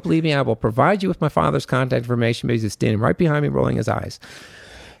happened. You don't believe me? I will provide you with my father's contact information, because he's standing right behind me rolling his eyes.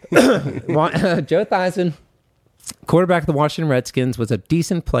 Joe Theismann, quarterback of the Washington Redskins, was a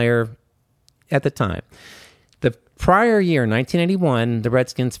decent player at the time. The prior year, 1981, the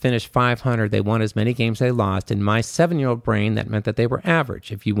Redskins finished 500. They won as many games as they lost. In my 7-year-old brain, that meant that they were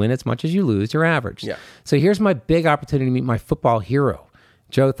average. If you win as much as you lose, you're average. Yeah. So here's my big opportunity to meet my football hero,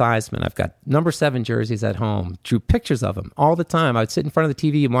 Joe Theismann. I've got number 7 jerseys at home, drew pictures of him all the time. I would sit in front of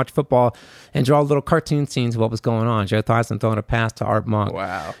the TV and watch football and draw little cartoon scenes of what was going on. Joe Theismann throwing a pass to Art Monk.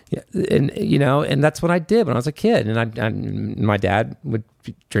 Wow. Yeah, and, you know, and that's what I did when I was a kid. And my dad would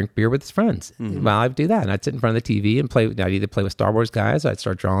drink beer with his friends. Mm-hmm. Well, I'd do that. And I'd sit in front of the TV and play. I'd either play with Star Wars guys, or I'd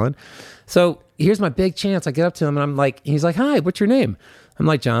start drawing. So here's my big chance. I get up to him and I'm like, he's like, hi, what's your name? I'm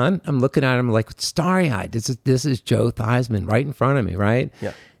like, John. I'm looking at him like starry-eyed. This is Joe Theismann right in front of me, right?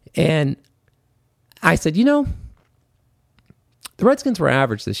 Yeah. And I said, you know, the Redskins were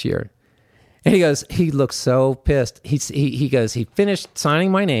average this year. And he goes, he looks so pissed. He goes, he finished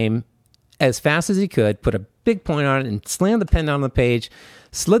signing my name as fast as he could, put a big point on it, and slammed the pen down on the page,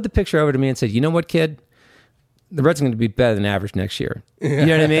 slid the picture over to me and said, you know what, kid? The Redskins are going to be better than average next year. You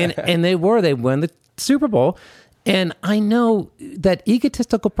know what I mean? And they were. They won the Super Bowl. And I know that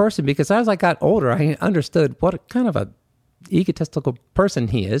egotistical person, because as I got older, I understood what kind of a egotistical person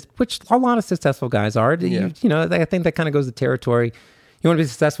he is, which a lot of successful guys are. You know, I think that kind of goes to territory. You want to be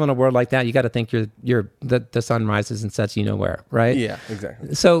successful in a world like that, you got to think the sun rises and sets you know where, right? Yeah,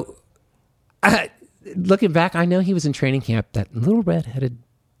 exactly. So looking back, I know he was in training camp, that little red-headed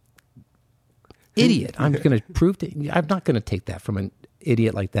idiot. I'm going to prove I'm not going to take that from an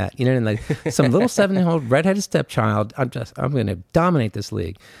idiot like that. You know, and like some little 7-year-old redheaded stepchild, I'm going to dominate this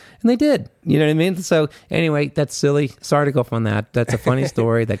league. And they did. You know what I mean? So anyway, that's silly. Sorry to go off on that. That's a funny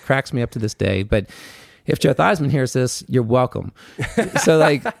story that cracks me up to this day. But if Joe Theismann hears this, you're welcome. So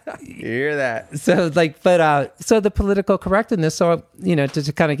like, you hear that? So like, but so the political correctness. So, you know,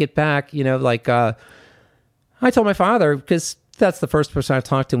 to kind of get back, you know, like I told my father, because that's the first person I've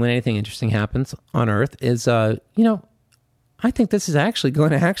talked to when anything interesting happens on Earth, is you know, I think this is actually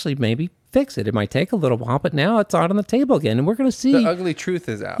going to maybe fix it. It might take a little while, but now it's out on the table again, and we're going to see. The ugly truth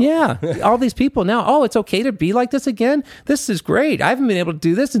is out. Yeah. All these people now, oh, it's okay to be like this again? This is great. I haven't been able to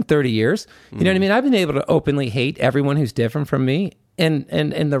do this in 30 years. You know what I mean? I've been able to openly hate everyone who's different from me. And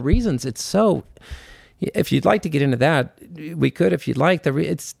the reasons it's so, if you'd like to get into that, we could, if you'd like.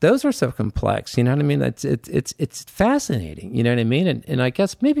 Those are so complex. You know what I mean? It's fascinating. You know what I mean? And I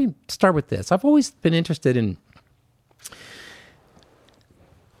guess maybe start with this. I've always been interested in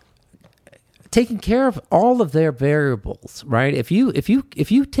taking care of all of their variables, right?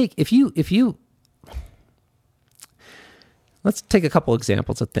 Let's take a couple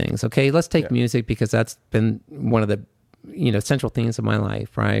examples of things, okay? Let's take music, because that's been one of the, you know, central themes of my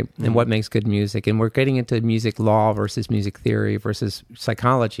life, right? And what makes good music. And we're getting into music law versus music theory versus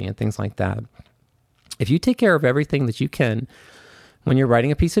psychology and things like that. If you take care of everything that you can when you're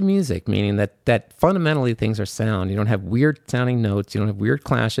writing a piece of music, meaning that fundamentally things are sound, you don't have weird sounding notes, you don't have weird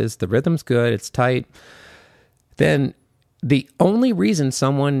clashes, the rhythm's good, it's tight, then the only reason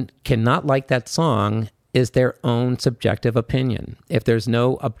someone cannot like that song is their own subjective opinion. If there's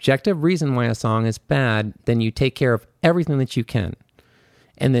no objective reason why a song is bad, then you take care of everything that you can.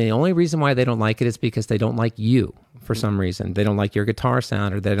 And the only reason why they don't like it is because they don't like you for some reason. They don't like your guitar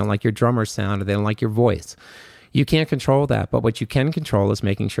sound, or they don't like your drummer sound, or they don't like your voice. You can't control that, but what you can control is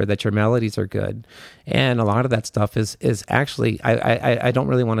making sure that your melodies are good. And a lot of that stuff is actually, I don't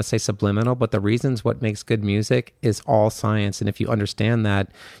really want to say subliminal, but the reasons what makes good music is all science. And if you understand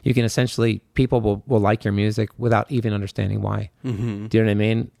that, you can essentially, people will like your music without even understanding why. Mm-hmm. Do you know what I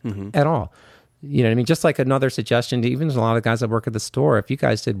mean? Mm-hmm. At all. You know what I mean? Just like another suggestion to even a lot of guys that work at the store, if you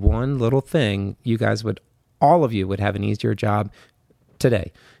guys did one little thing, all of you would have an easier job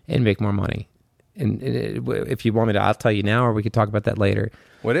today and make more money. And if you want me to, I'll tell you now, or we could talk about that later.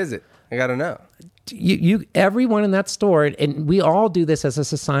 What is it? I got to know. Everyone in that store, and we all do this as a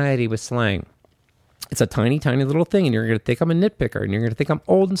society with slang. It's a tiny, tiny little thing, and you're going to think I'm a nitpicker, and you're going to think I'm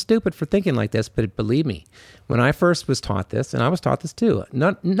old and stupid for thinking like this, but believe me, when I first was taught this, and I was taught this too,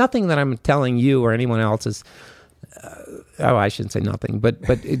 nothing that I'm telling you or anyone else is, I shouldn't say nothing, but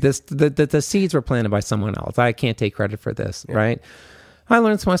the seeds were planted by someone else. I can't take credit for this, right? I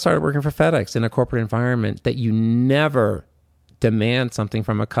learned this when I started working for FedEx in a corporate environment that you never demand something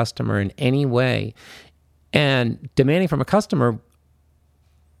from a customer in any way. And demanding from a customer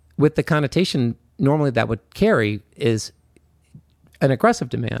with the connotation normally that would carry is an aggressive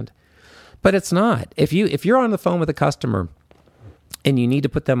demand. But it's not. If you're on the phone with a customer and you need to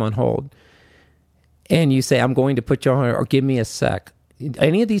put them on hold and you say, I'm going to put you on, or give me a sec,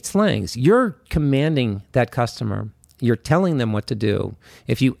 any of these slangs, you're commanding that customer. You're telling them what to do.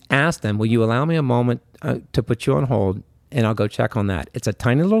 If you ask them, will you allow me a moment to put you on hold, and I'll go check on that. It's a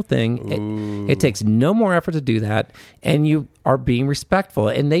tiny little thing. It takes no more effort to do that, and you are being respectful.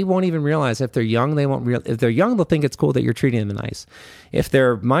 And they won't even realize if they're young. If they're young, they'll think it's cool that you're treating them nice. If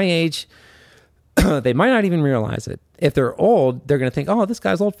they're my age, they might not even realize it. If they're old, they're going to think, "Oh, this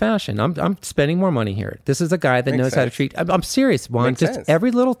guy's old-fashioned. I'm spending more money here. This is a guy that knows how to treat." I'm serious, Juan. Just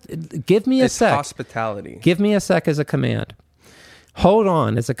every little. Give me a sec. Hospitality. Give me a sec as a command. Hold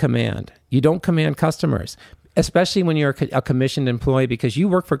on as a command. You don't command customers. Especially when you're a commissioned employee, because you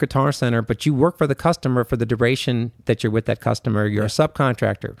work for Guitar Center, but you work for the customer for the duration that you're with that customer. You're a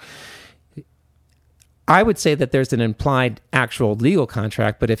subcontractor. I would say that there's an implied actual legal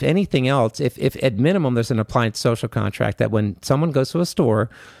contract, but if anything else, if at minimum there's an implied social contract that when someone goes to a store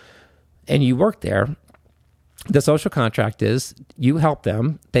and you work there, the social contract is you help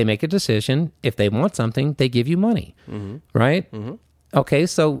them, they make a decision. If they want something, they give you money, right? Mm-hmm. Okay,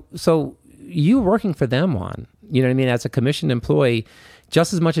 so you working for them on, you know what I mean, as a commissioned employee,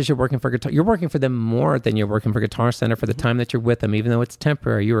 just as much as you're working for Guitar, you're working for them more than you're working for Guitar Center for the time that you're with them, even though it's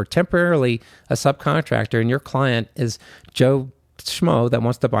temporary. You are temporarily a subcontractor, and your client is Joe Schmo that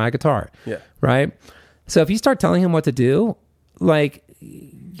wants to buy a guitar, right? So if you start telling him what to do, like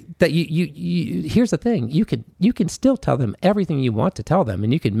that, you here's the thing: you can still tell them everything you want to tell them,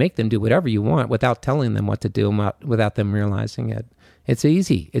 and you can make them do whatever you want without telling them what to do, without them realizing it. It's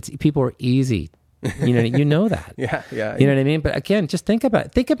easy. People are easy. You know that. Yeah. You know what I mean? But again, just think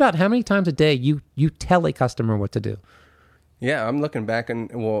about how many times a day you tell a customer what to do. Yeah, I'm looking back, and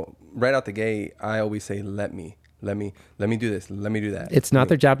right out the gate, I always say, let me do this, let me do that. It's not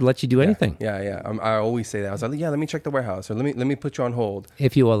their job to let you do anything. Yeah. I always say that. I was like, let me check the warehouse, or let me put you on hold.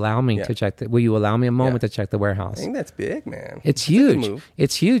 If you allow me to check will you allow me a moment to check the warehouse? I think that's big, man. It's huge.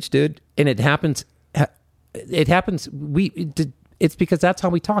 It's huge, dude. And it happens. It's because that's how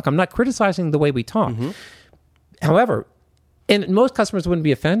we talk. I'm not criticizing the way we talk. Mm-hmm. However, and most customers wouldn't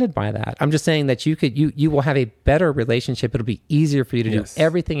be offended by that. I'm just saying that you will have a better relationship. It'll be easier for you to do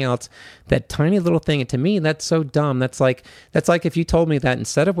everything else. That tiny little thing, and to me, that's so dumb. That's like if you told me that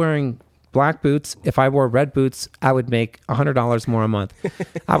instead of wearing black boots, if I wore red boots, I would make $100 more a month.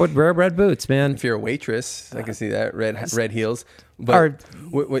 I would wear red boots, man. If you're a waitress, I can see that red heels. But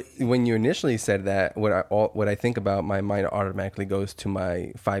when you initially said that, what I think about, my mind automatically goes to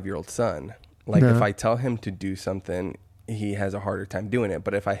my 5-year-old son. Like if I tell him to do something, he has a harder time doing it.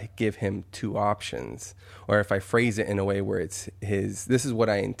 But if I give him 2 options, or if I phrase it in a way where it's this is what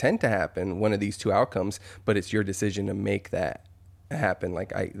I intend to happen, one of these 2 outcomes, but it's your decision to make that happen.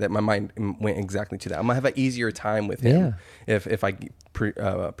 That my mind went exactly to that. I'm gonna have an easier time with him if I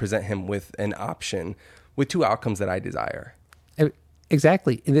present him with an option with 2 outcomes that I desire.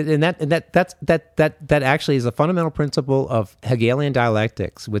 Exactly, and that actually is a fundamental principle of Hegelian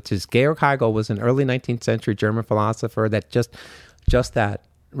dialectics, which is Georg Hegel was an early 19th century German philosopher that just that,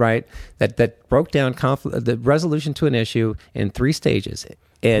 right? That broke down the resolution to an issue in 3 stages,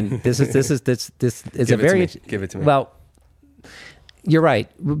 and this is give it to me. Well, you're right.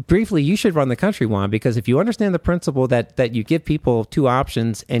 Briefly, you should run the country, Juan, because if you understand the principle that you give people 2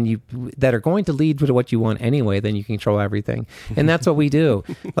 options and that are going to lead to what you want anyway, then you control everything. And that's what we do.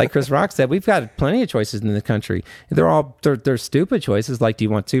 Like Chris Rock said, we've got plenty of choices in the country. They're stupid choices. Like, do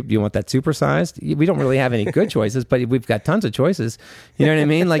you want that supersized? We don't really have any good choices, but we've got tons of choices. You know what I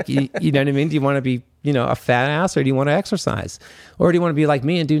mean? Like, you know what I mean? Do you want to be, a fat ass, or do you want to exercise, or do you want to be like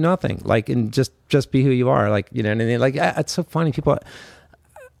me and do nothing, like, and just be who you are, like, you know what I mean? Like, it's so funny. People,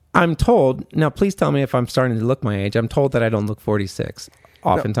 I'm told now. Please tell me if I'm starting to look my age. I'm told that I don't look 46.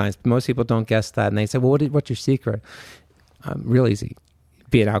 oftentimes. Most people don't guess that, and they say, well, what's your secret? Real easy.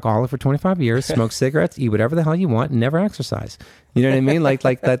 Be an alcoholic for 25 years, smoke cigarettes, eat whatever the hell you want, and never exercise. You know what I mean? Like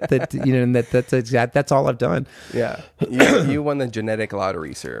that you know, and that's all I've done. Yeah. You won the genetic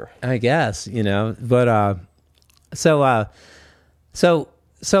lottery, sir. I guess, you know, but so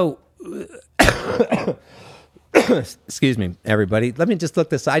excuse me, everybody. Let me just look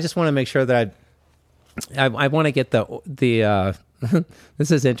this. I just want to make sure that I want to get the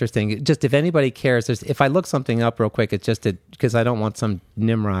this is interesting. Just if anybody cares, if I look something up real quick, it's just because I don't want some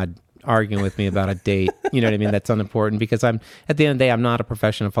Nimrod arguing with me about a date. You know what I mean? That's unimportant, because I'm, at the end of the day, I'm not a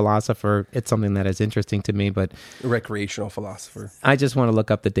professional philosopher. It's something that is interesting to me, but recreational philosopher. I just want to look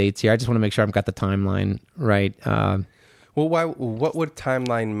up the dates here. I just want to make sure I've got the timeline right. Well, what would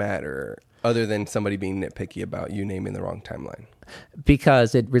timeline matter other than somebody being nitpicky about you naming the wrong timeline?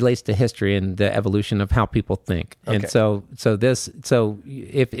 Because it relates to history and the evolution of how people think. Okay. And so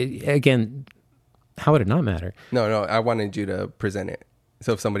if again, how would it not matter? No, I wanted you to present it.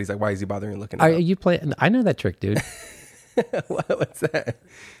 So if somebody's like, why is he bothering looking at it? Are you playing? I know that trick, dude. What's that?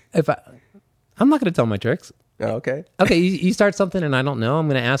 I'm not going to tell my tricks. Oh, okay. Okay, you start something and I don't know. I'm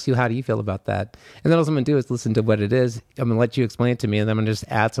going to ask you, how do you feel about that? And then all I'm going to do is listen to what it is. I'm going to let you explain it to me, and then I'm going to just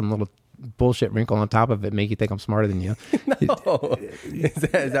add some little bullshit wrinkle on top of it, make you think I'm smarter than you. No.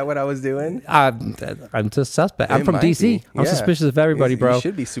 Is that what I was doing? I'm just suspect. I'm from DC. I'm suspicious of everybody, bro. You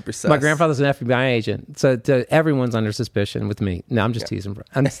should be super sus. My grandfather's an FBI agent, so everyone's under suspicion with me. No, I'm just teasing, bro.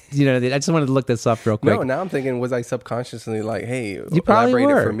 I just wanted to look this up real quick. No, now I'm thinking, was I subconsciously like, hey, you probably elaborate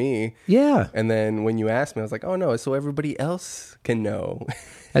were. It for me? Yeah. And then when you asked me, I was like, oh no, so everybody else can know.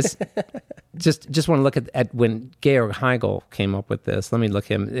 Just want to look at when Georg Heigl came up with this. Let me look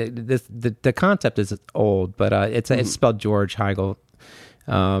him. The concept is old, but it's spelled George Heigl.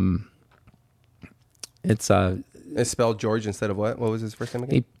 It's spelled George instead of what? What was his first name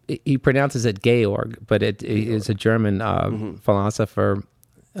again? He pronounces it Georg, but it is a German philosopher.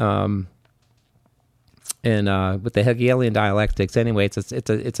 And with the Hegelian dialectics, anyway,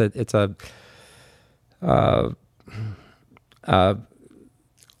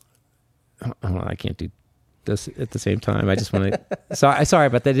 I can't do this at the same time. I just want to. Sorry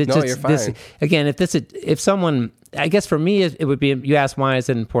about that. You're fine. Again, if someone, I guess for me, it would be. You asked why is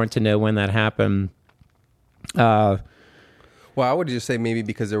it important to know when that happened. Well, I would just say maybe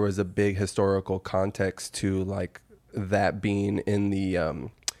because there was a big historical context to like that being in the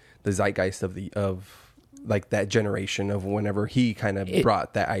zeitgeist of like that generation of whenever he kind of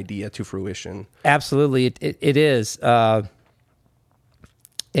brought that idea to fruition. Absolutely, it is.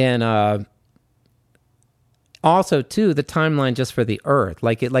 And also too, the timeline just for the Earth,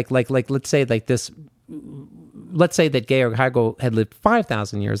 like let's say that Georg Heigl had lived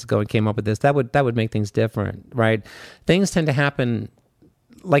 5,000 years ago and came up with this. That would make things different, right? Things tend to happen.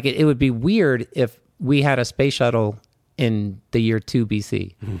 Like it would be weird if we had a space shuttle in the year 2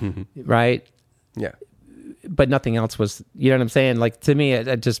 BC, right? Yeah. But nothing else was. You know what I'm saying? Like to me,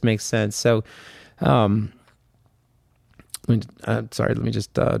 it just makes sense. So. Sorry, let me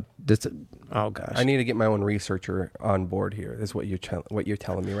just. Oh gosh, I need to get my own researcher on board here. This is what you're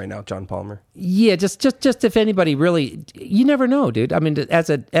telling me right now, John Palmer. Yeah, just if anybody really, you never know, dude. I mean, as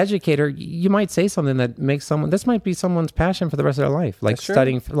an educator, you might say something that makes someone. This might be someone's passion for the rest of their life, like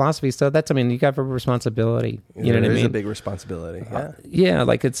studying philosophy. So that's, I mean, you got a responsibility. You know what I mean? There is a big responsibility. Yeah, yeah,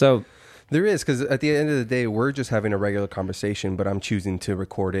 like it's so. There is, because at the end of the day, we're just having a regular conversation, but I'm choosing to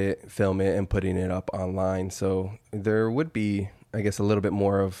record it, film it, and putting it up online. So there would be, I guess, a little bit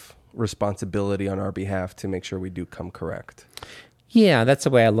more of responsibility on our behalf to make sure we do come correct. Yeah, that's the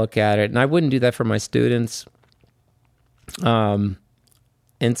way I look at it. And I wouldn't do that for my students. And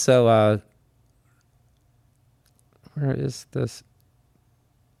so, where is this?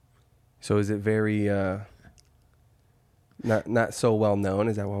 So is it very... Not so well known.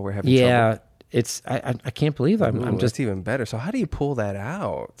 Is that why we're having trouble? Yeah, it's. I can't believe I'm just even better. So how do you pull that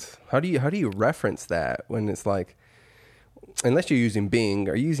out? How do you reference that when it's like, unless you're using Bing?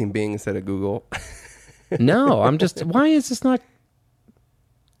 Are you using Bing instead of Google? No, I'm just. Why is this not?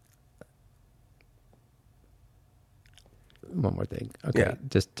 One more thing. Okay, yeah.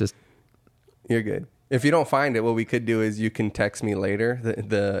 Just. You're good. If you don't find it, what we could do is you can text me later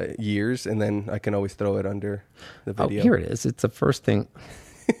the years, and then I can always throw it under the video. Oh, here it is. It's the first thing.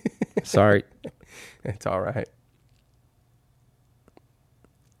 Sorry. It's all right.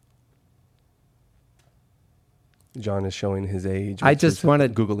 John is showing his age. I just want to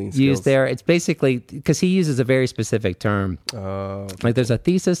Googling skills. use there. It's basically because he uses a very specific term. Oh. Okay. Like there's a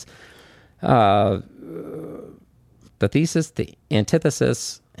thesis, the thesis, the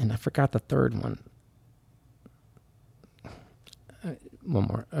antithesis, and I forgot the third one.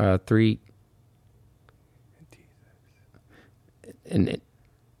 one more. Three. And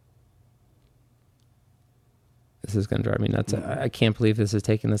this is going to drive me nuts. I can't believe this is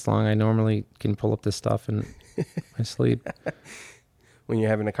taking this long. I normally can pull up this stuff in my sleep. When you're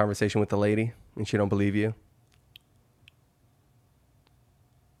having a conversation with the lady and she don't believe you.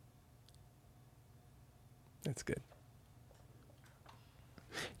 That's good.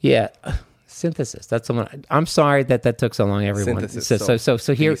 Yeah. Synthesis. That's the one. I'm sorry that took so long, everyone. Synthesis.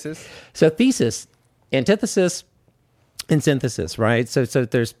 So here. Thesis? So thesis, antithesis, and synthesis, right? So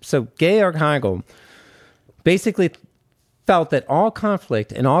Georg Hegel basically felt that all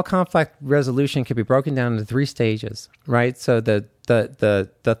conflict and all conflict resolution can be broken down into 3 stages, right? So the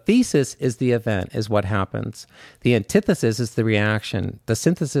thesis is the event, is what happens. The antithesis is the reaction. The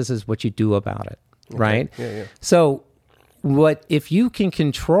synthesis is what you do about it, right? Okay. Yeah. So if you can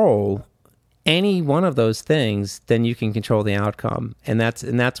control any one of those things, then you can control the outcome. And that's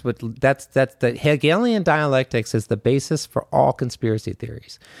the Hegelian dialectics is the basis for all conspiracy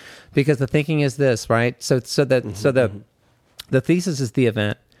theories. Because the thinking is this, right? So the thesis is the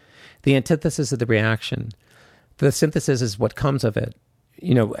event. The antithesis is the reaction. The synthesis is what comes of it.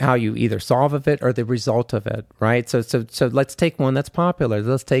 You know, how you either solve of it or the result of it, right? So let's take one that's popular.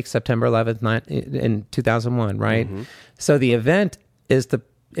 Let's take September 11th in 2001, right? Mm-hmm. So the event is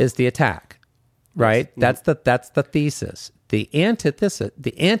the attack, right? Yes. That's the thesis. The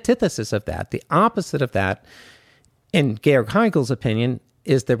antithesis of that, the opposite of that, in Georg Hegel's opinion,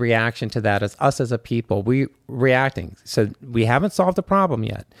 is the reaction to that as us as a people. We reacting. So we haven't solved the problem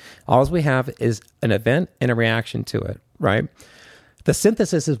yet. All we have is an event and a reaction to it, right? The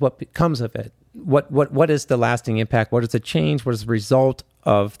synthesis is what becomes of it. What is the lasting impact? What is the change? What is the result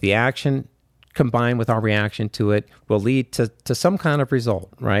of the action combined with our reaction to it will lead to some kind of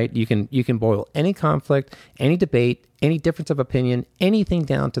result, right? You can boil any conflict, any debate, any difference of opinion, anything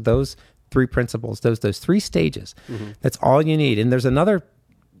down to those 3 principles, those 3 stages. Mm-hmm. That's all you need. And there's another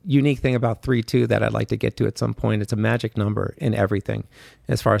unique thing about 3 too that I'd like to get to at some point. It's a magic number in everything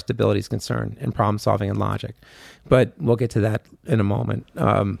as far as stability is concerned and problem solving and logic. But we'll get to that in a moment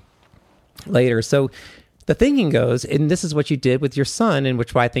later. So the thinking goes, and this is what you did with your son, and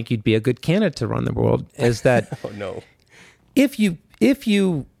which why I think you'd be a good candidate to run the world, is that oh no, if you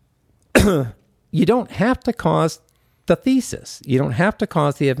you don't have to cause the thesis, you don't have to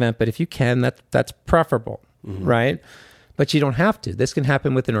cause the event, but if you can, that's preferable, mm-hmm. right? But you don't have to. This can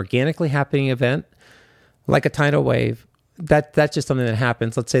happen with an organically happening event, like a tidal wave. That's just something that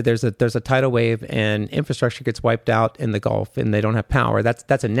happens. Let's say there's a tidal wave and infrastructure gets wiped out in the Gulf and they don't have power.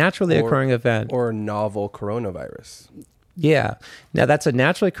 That's a naturally occurring event. Or a novel coronavirus. Yeah. Now that's a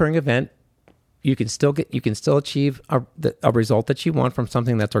naturally occurring event. You can still achieve a result that you want from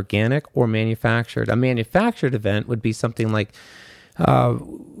something that's organic or manufactured. A manufactured event would be something like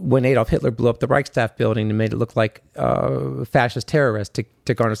when Adolf Hitler blew up the Reichstag building and made it look like fascist terrorists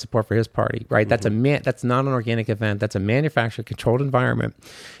to garner support for his party, right? Mm-hmm. That's not an organic event. That's a manufactured, controlled environment.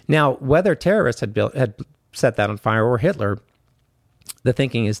 Now, whether terrorists had set that on fire or Hitler, the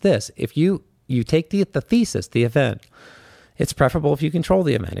thinking is this: if you take the thesis, the event, it's preferable if you control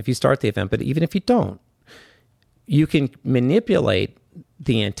the event, if you start the event. But even if you don't, you can manipulate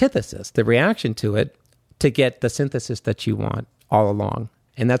the antithesis, the reaction to it, to get the synthesis that you want all along.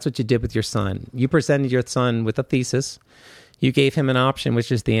 And that's what you did with your son. You presented your son with a thesis. You gave him an option, which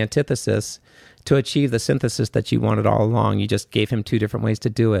is the antithesis, to achieve the synthesis that you wanted all along. You just gave him 2 different ways to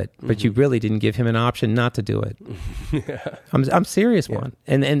do it, but mm-hmm. you really didn't give him an option not to do it. Yeah. I'm serious, one.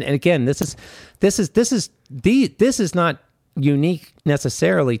 And again, this is not unique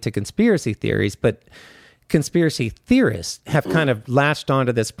necessarily to conspiracy theories, but conspiracy theorists have kind of latched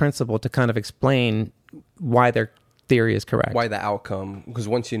onto this principle to kind of explain why their theory is correct. Why the outcome, because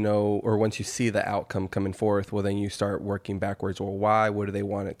once you know, or once you see the outcome coming forth, well, then you start working backwards. Well, why would they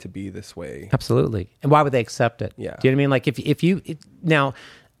want it to be this way? Absolutely. And why would they accept it? Yeah. Do you know what I mean? Like if you now,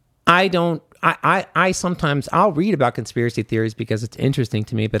 I sometimes I'll read about conspiracy theories because it's interesting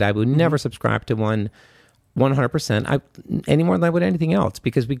to me, but I would never subscribe to one 100% any more than I would anything else,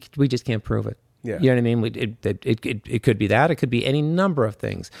 because we just can't prove it. Yeah. You know what I mean? It could be that. It could be any number of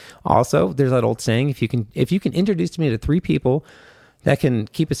things. Also, there's that old saying, if you can introduce me to 3 people that can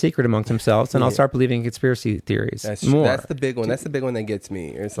keep a secret amongst themselves, then I'll start believing in conspiracy theories. That's the big one. That's the big one that gets me.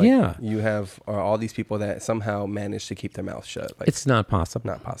 It's like you have all these people that somehow manage to keep their mouth shut. Like, it's not possible.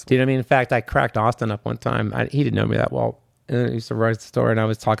 Not possible. Do you know what I mean? In fact, I cracked Austin up one time. He didn't know me that well. And I used to write the story, and I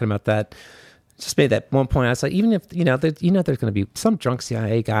was talking about that. just made that one point. I was like, even if, there's going to be some drunk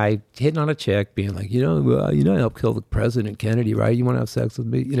CIA guy hitting on a chick being like, I helped kill the President Kennedy, right? You want to have sex with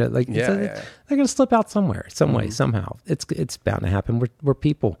me? They're going to slip out somewhere, some way, somehow. It's bound to happen. We're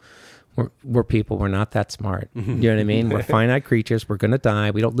people. We're people. We're not that smart. You know what I mean? We're finite creatures. We're going to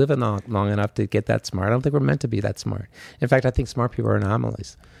die. We don't live long enough to get that smart. I don't think we're meant to be that smart. In fact, I think smart people are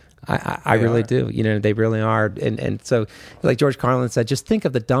anomalies. I really do. They really are. And so, like George Carlin said, just think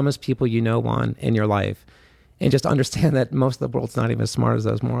of the dumbest people Juan, in your life, and just understand that most of the world's not even as smart as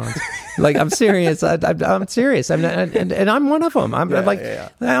those morons. Like, I'm serious. I'm serious. And I'm one of them.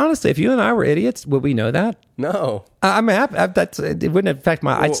 Honestly, if you and I were idiots, would we know that? No. I'm happy. It wouldn't affect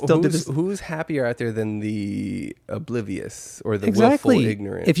my. I'd still do this. Who's happier out there than the oblivious or the willful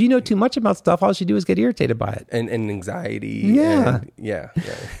ignorant? If you know too much about stuff, all you do is get irritated by it and anxiety. Yeah. Yeah.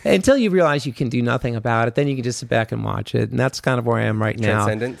 Until you realize you can do nothing about it, then you can just sit back and watch it, and that's kind of where I am right now.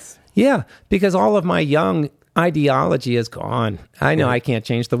 Transcendence. Yeah, because all of my young ideology is gone. I know I can't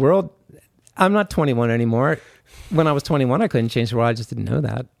change the world. I'm not 21 anymore. When I was 21, I couldn't change the world. I just didn't know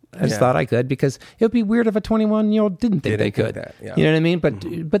that. I just thought I could, because it would be weird if a 21-year-old didn't think they could. You know what I mean?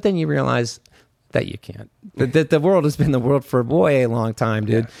 But then you realize that you can't. The world has been the world for a long time,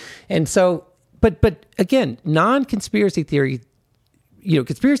 dude. Yeah. And so, but again, non-conspiracy theory,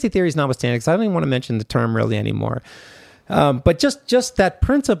 conspiracy theories notwithstanding, because I don't even want to mention the term really anymore. But just that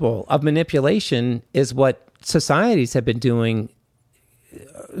principle of manipulation is what societies have been doing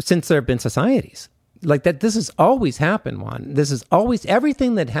since there have been societies. Like that, this has always happened, Juan. This is always,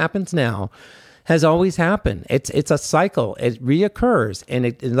 everything that happens now has always happened. It's a cycle. It reoccurs. And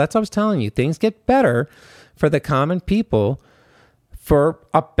that's what I was telling you. Things get better for the common people for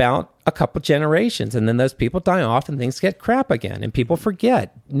about a couple generations. And then those people die off and things get crap again. And people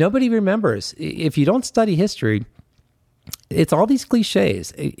forget. Nobody remembers. If you don't study history, it's all these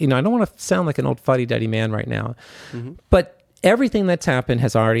cliches. I don't want to sound like an old fuddy-duddy man right now, but everything that's happened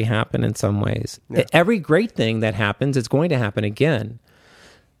has already happened in some ways. Yeah. Every great thing that happens is going to happen again.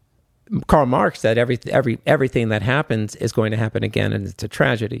 Karl Marx said everything that happens is going to happen again, and it's a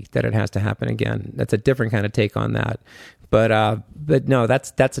tragedy that it has to happen again. That's a different kind of take on that. But no,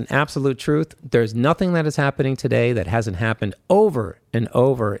 that's an absolute truth. There's nothing that is happening today that hasn't happened over and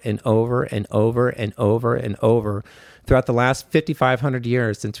over and over and over and over and over throughout the last 5,500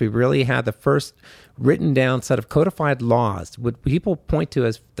 years, since we really had the first written down set of codified laws, what people point to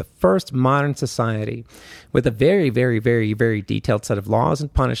as the first modern society, with a very, very, very, very detailed set of laws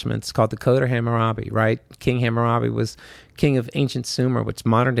and punishments called the Code of Hammurabi, right? King Hammurabi was king of ancient Sumer, which is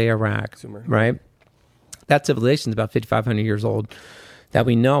modern-day Iraq, right? That civilization is about 5,500 years old that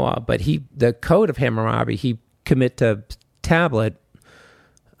we know of, but the Code of Hammurabi, he commit to tablet,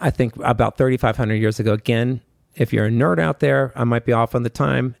 I think about 3,500 years ago. Again, if you're a nerd out there, I might be off on the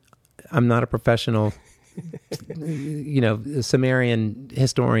time. I'm not a professional, Sumerian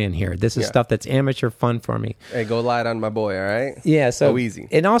historian here. This is stuff that's amateur fun for me. Hey, go light on my boy, all right? Yeah, so easy.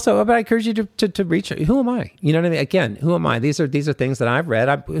 And also, but I encourage you to reach. Who am I? You know what I mean? Again, who am I? These are things that I've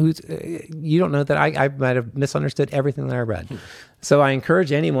read. You don't know that I might have misunderstood everything that I read. So I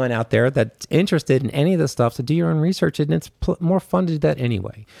encourage anyone out there that's interested in any of this stuff to do your own research, and it's more fun to do that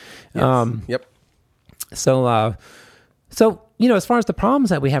anyway. Yes. Yep. So, as far as the problems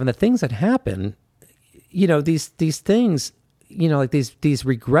that we have and the things that happen, these things, like these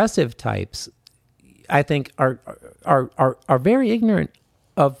regressive types, I think are very ignorant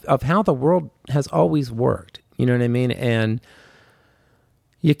of how the world has always worked. You know what I mean? And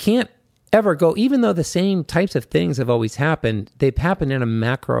you can't ever go, even though the same types of things have always happened, they've happened in a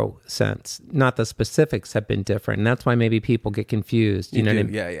macro sense, not the specifics have been different. And that's why maybe people get confused. You know what I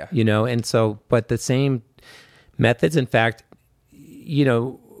mean? Yeah. And so, but the same methods, in fact,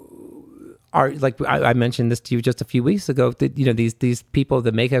 are like I mentioned this to you just a few weeks ago. That these people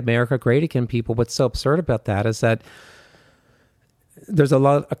that make America great again, people. What's so absurd about that is that there's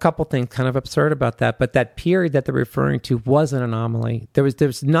a couple things kind of absurd about that. But that period that they're referring to was an anomaly. There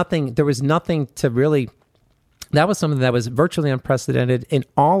was nothing to really. That was something that was virtually unprecedented in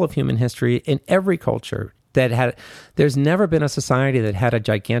all of human history, in every culture. There's never been a society that had a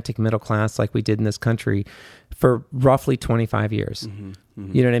gigantic middle class like we did in this country for roughly 25 years.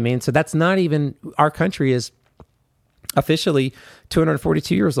 You know what I mean? So that's not even, our country is officially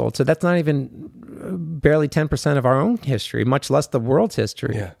 242 years old. So that's not even barely 10% of our own history, much less the world's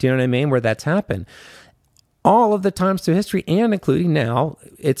history. Yeah. Do you know what I mean? Where that's happened. All of the times through history, and including now,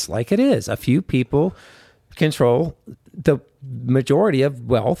 it's like it is. A few people control the majority of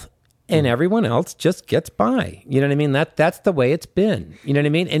wealth and everyone else just gets by. You know what I mean? That's the way it's been. You know what I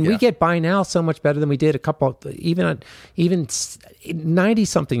mean? And we get by now so much better than we did even 90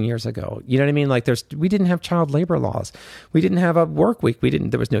 something years ago. You know what I mean? Like we didn't have child labor laws. We didn't have a work week.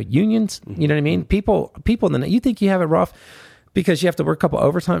 There was no unions. You know what I mean? People you think you have it rough because you have to work a couple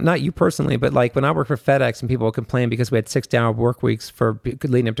overtime, not you personally, but like when I worked for FedEx and people would complain because we had 6-hour work weeks for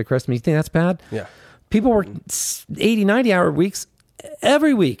leading up to Christmas. You think that's bad? Yeah. People work 80, 90-hour weeks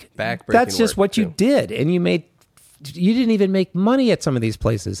every week. That's just what you did. And you didn't even make money at some of these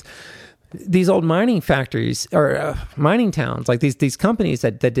places. These old mining factories or mining towns, like these companies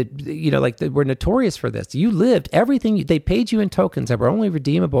that did, that were notorious for this. You lived everything. They paid you in tokens that were only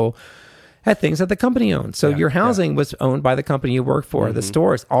redeemable at things that the company owned. So your housing was owned by the company you worked for, the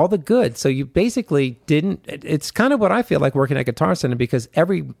stores, all the goods. So you basically didn't. It's kind of what I feel like working at Guitar Center because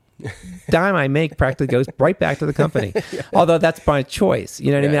every dime I make practically goes right back to the company. Although that's by choice.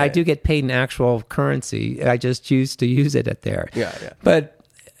 You know what I mean? I do get paid in actual currency. I just choose to use it at there. Yeah. But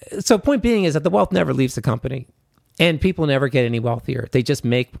so point being is that the wealth never leaves the company. And people never get any wealthier. They just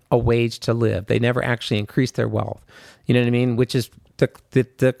make a wage to live. They never actually increase their wealth. You know what I mean? Which is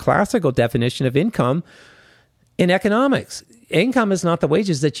the classical definition of income in economics. Income is not the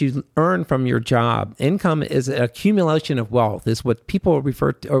wages that you earn from your job. Income is an accumulation of wealth, is what people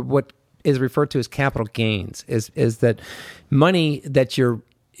refer to, or what is referred to as capital gains, is that money that your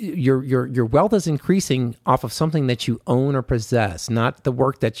wealth is increasing off of something that you own or possess, not the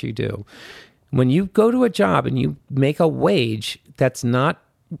work that you do. When you go to a job and you make a wage, that's not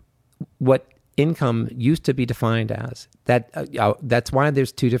what income used to be defined as. That's why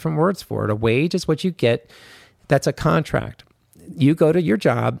there's two different words for it. A wage is what you get. That's a contract. You go to your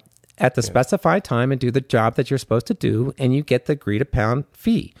job at the specified time and do the job that you're supposed to do, and you get the agreed upon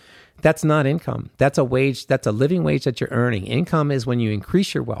fee. That's not income. That's a wage. That's a living wage that you're earning. Income is when you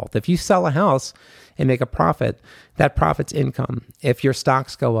increase your wealth. If you sell a house and make a profit, that profit's income. If your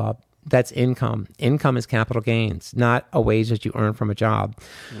stocks go up, that's income. Income is capital gains, not a wage that you earn from a job.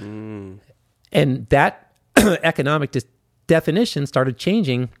 And that economic definition started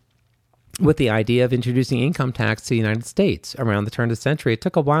changing with the idea of introducing income tax to the United States around the turn of the century. It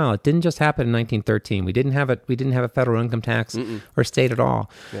took a while. It didn't just happen in 1913. We didn't have a federal income tax or state at all.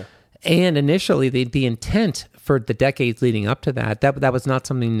 Yeah. And initially, the intent for the decades leading up to that was not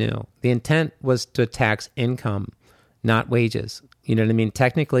something new. The intent was to tax income, not wages. You know what I mean?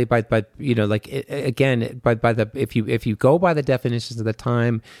 Technically, if you go by the definitions of the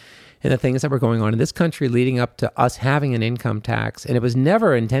time and the things that were going on in this country leading up to us having an income tax, and it was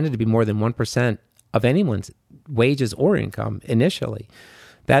never intended to be more than 1% of anyone's wages or income initially.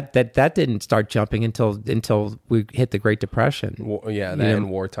 That didn't start jumping until we hit the Great Depression. And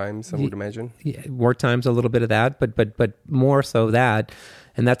war times, I would imagine. Yeah, war times, a little bit of that, but more so that,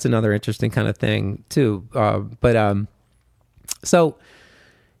 and that's another interesting kind of thing too. So,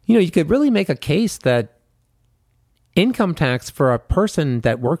 you could really make a case that income tax for a person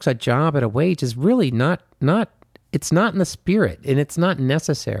that works a job at a wage is really not it's not in the spirit, and it's not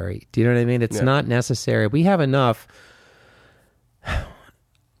necessary. Do you know what I mean? It's not necessary. We have enough.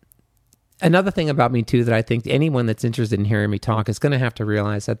 Another thing about me too that I think anyone that's interested in hearing me talk is going to have to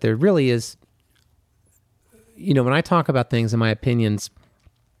realize that there really is, when I talk about things and my opinions,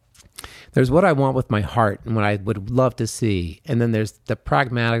 there's what I want with my heart and what I would love to see. And then there's the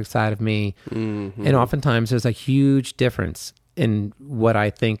pragmatic side of me. Mm-hmm. And oftentimes there's a huge difference in what I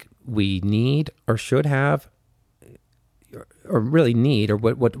think we need or should have or really need, or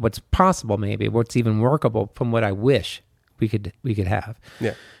what's possible maybe, what's even workable from what I wish we could have.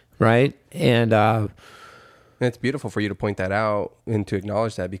 Yeah. Right. And it's beautiful for you to point that out and to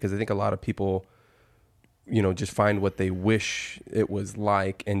acknowledge that, because I think a lot of people, just find what they wish it was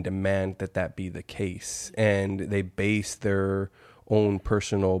like and demand that be the case. And they base their own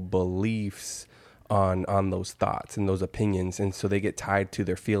personal beliefs on those thoughts and those opinions. And so they get tied to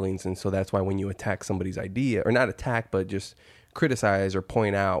their feelings. And so that's why when you attack somebody's idea, or not attack, but just criticize or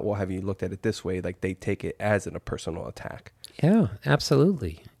point out, well, have you looked at it this way? Like they take it as a personal attack. Yeah,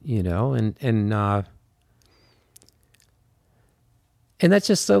 absolutely. And that's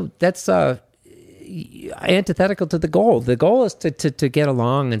just that's antithetical to the goal. The goal is to get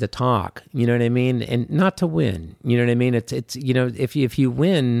along and to talk, you know what I mean? And not to win, you know what I mean? It's if you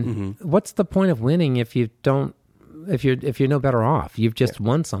win, what's the point of winning if you don't, if you're no better off? You've just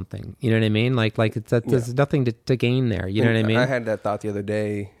won something, you know what I mean? Like there's nothing to gain there, you know what I mean? I had that thought the other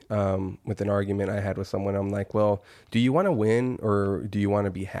day with an argument I had with someone. I'm like, well, do you want to win or do you want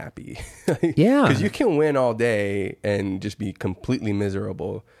to be happy? Yeah. Because you can win all day and just be completely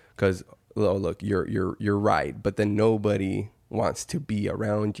miserable because, oh, look, you're right. But then nobody wants to be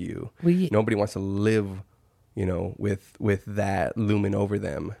around you. Nobody wants to live, with that looming over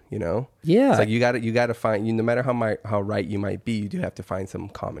them, Yeah. It's like you got to find, no matter how right you might be, you do have to find some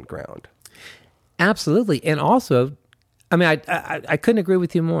common ground. Absolutely. And also, I mean, I couldn't agree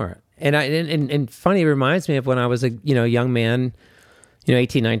with you more. And funny, it reminds me of when I was a, young man,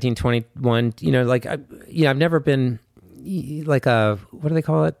 18, 19, 21, I've never been like what do they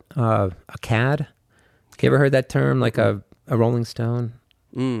call it? A cad. You ever heard that term? Like a Rolling Stone?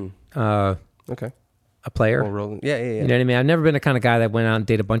 Okay. A player? Yeah. You know what I mean? I've never been the kind of guy that went out and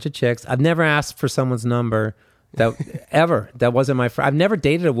dated a bunch of chicks. I've never asked for someone's number that wasn't my friend. I've never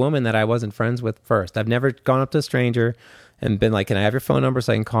dated a woman that I wasn't friends with first. I've never gone up to a stranger and been like, can I have your phone number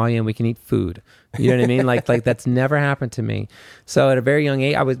so I can call you and we can eat food? You know what I mean? Like that's never happened to me. So at a very young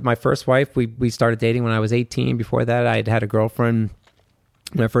age, my first wife, we started dating when I was 18. Before that, I had a girlfriend,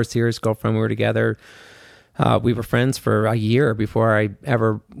 my first serious girlfriend. We were together. We were friends for a year before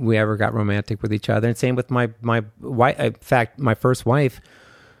we ever got romantic with each other. And same with my wife. In fact, my first wife,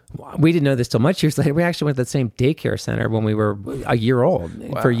 we didn't know this till much years later. We actually went to the same daycare center when we were a year old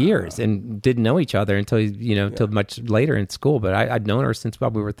for years and didn't know each other until, till much later in school. But I'd known her since we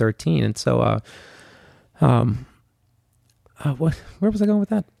were 13. And so, where was I going with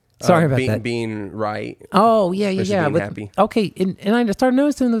that? Sorry about that. Being right. Oh, yeah. Being happy. Okay. And I started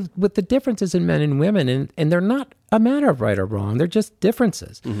noticing with the differences in men and women, and they're not a matter of right or wrong. They're just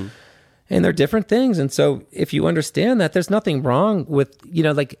differences. Mm-hmm. And they're different things. And so if you understand that, there's nothing wrong with,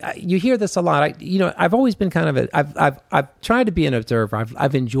 you hear this a lot. I've always been kind of I've tried to be an observer.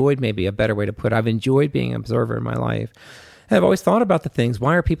 I've enjoyed, maybe a better way to put it, I've enjoyed being an observer in my life. And I've always thought about the things.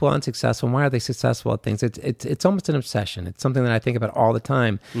 Why are people unsuccessful? Why are they successful at things? It's almost an obsession. It's something that I think about all the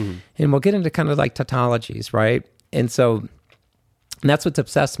time. Mm-hmm. And we'll get into kind of like tautologies, right? And that's what's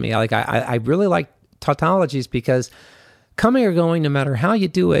obsessed me. I really like tautologies because coming or going, no matter how you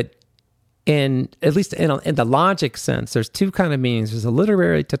do it, and at least in the logic sense, there's two kind of meanings. There's a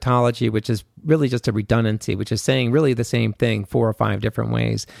literary tautology, which is really just a redundancy, which is saying really the same thing 4 or 5 different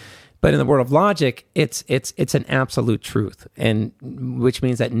ways. But in the world of logic, it's an absolute truth, and which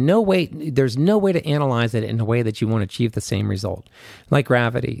means that there's no way to analyze it in a way that you won't achieve the same result. Like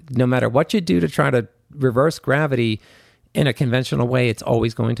gravity, no matter what you do to try to reverse gravity in a conventional way, it's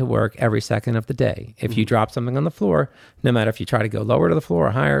always going to work every second of the day. If you drop something on the floor, no matter if you try to go lower to the floor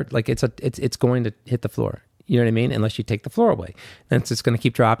or higher, like it's going to hit the floor. You know what I mean? Unless you take the floor away. Then it's just going to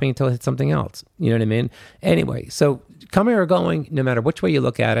keep dropping until it hits something else. You know what I mean? Anyway, so coming or going, no matter which way you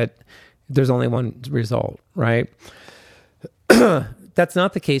look at it, there's only one result, right? That's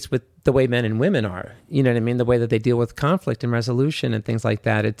not the case with the way men and women are. You know what I mean? The way that they deal with conflict and resolution and things like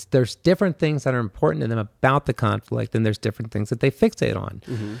that. There's different things that are important to them about the conflict, and there's different things that they fixate on.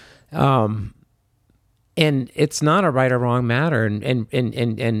 Mm-hmm. And it's not a right or wrong matter.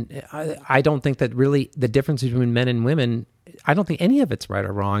 And I don't think that really the difference between men and women, I don't think any of it's right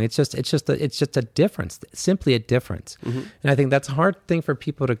or wrong. It's just a difference, simply a difference. Mm-hmm. And I think that's a hard thing for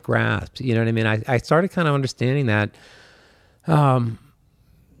people to grasp. You know what I mean? I started kind of understanding that, kind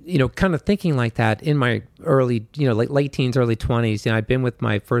of thinking like that in my early, late teens, early 20s. I'd been with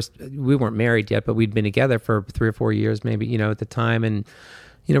my first, we weren't married yet, but we'd been together for 3 or 4 years maybe, at the time. And,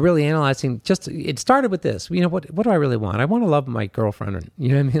 really analyzing, it started with this, what do I really want? I want to love my girlfriend. You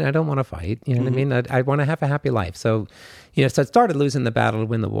know what I mean? I don't want to fight. You know what I mean? I want to have a happy life. So, so I started losing the battle to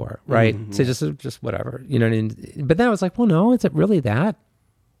win the war, right? Mm-hmm. So just whatever, what I mean? But then I was like, well, no, is it really that?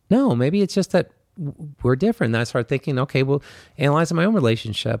 No, maybe it's just that we're different. Then I started thinking, okay, well, analyzing my own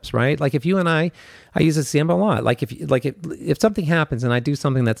relationships, right? Like if you and I use this example a lot. Like if something happens and I do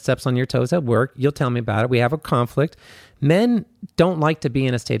something that steps on your toes at work, you'll tell me about it. We have a conflict. Men don't like to be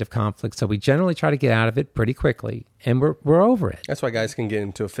in a state of conflict, so we generally try to get out of it pretty quickly, and we're over it. That's why guys can get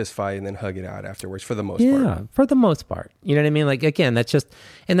into a fist fight and then hug it out afterwards, for the most part. Yeah, for the most part. You know what I mean? Like, again, that's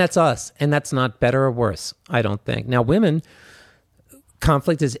us, and that's not better or worse, I don't think. Now, women,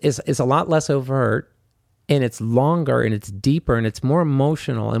 conflict is a lot less overt, and it's longer, and it's deeper, and it's more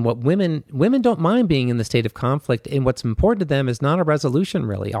emotional. And what women don't mind being in the state of conflict, and what's important to them is not a resolution,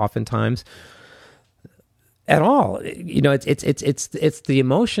 really, oftentimes, at all. It's the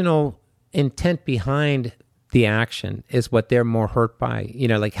emotional intent behind the action is what they're more hurt by.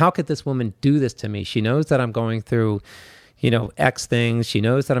 Like, how could this woman do this to me? She knows that I'm going through, X things. She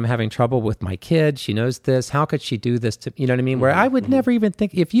knows that I'm having trouble with my kid. She knows this. How could she do this to, you know what I mean? Where I would never even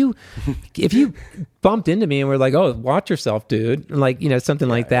think, if you bumped into me and were like, oh, watch yourself, dude. Like, something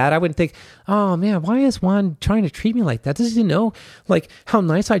like that. I wouldn't think, oh man, why is Juan trying to treat me like that? Does he know like how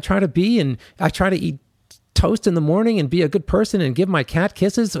nice I try to be? And I try to eat toast in the morning and be a good person and give my cat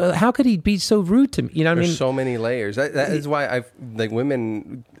kisses. How could he be so rude to me? You know what I mean? There's so many layers. That is why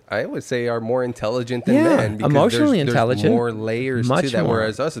women, I would say, are more intelligent than men. Because emotionally intelligent. There's more layers much to that. more.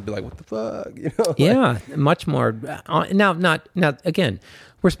 Whereas us would be like, what the fuck? You know? Yeah, much more. Now, again,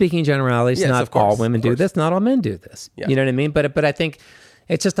 we're speaking generalities. Yes, not of course, all women do this. Not all men do this. Yeah. You know what I mean? But I think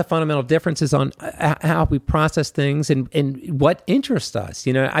it's just the fundamental differences on how we process things and what interests us.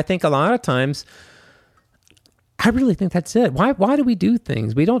 You know, I think a lot of times, I really think that's it. Why do we do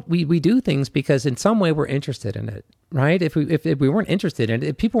things? We do things because in some way we're interested in it, right? If we weren't interested in it,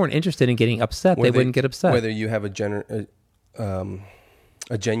 if people weren't interested in getting upset, they wouldn't get upset. Whether you have a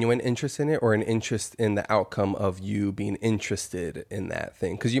genuine interest in it or an interest in the outcome of you being interested in that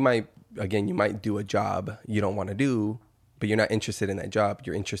thing. Because you might do a job you don't want to do, but you're not interested in that job.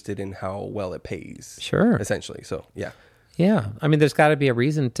 You're interested in how well it pays. Sure. Essentially. So, yeah. Yeah. I mean, there's got to be a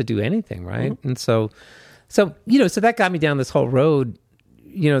reason to do anything, right? Mm-hmm. And so that got me down this whole road,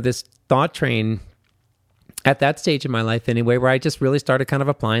 this thought train at that stage in my life anyway, where I just really started kind of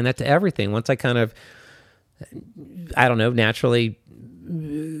applying that to everything. Once I kind of, I don't know, naturally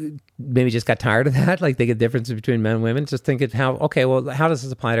maybe just got tired of that, like the difference between men and women, just thinking how does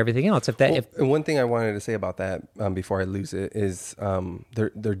this apply to everything else? And one thing I wanted to say about that before I lose it is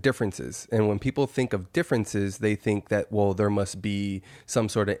there are differences. And when people think of differences, they think that, well, there must be some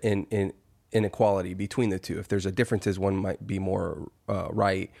sort of inequality between the two. If there's a differences, one might be more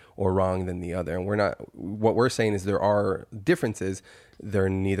right or wrong than the other. And what we're saying is there are differences. They're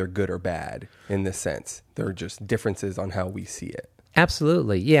neither good or bad in this sense. They're just differences on how we see it.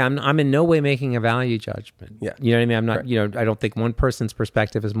 Absolutely. Yeah. I'm in no way making a value judgment. Yeah. You know what I mean? I'm not, I don't think one person's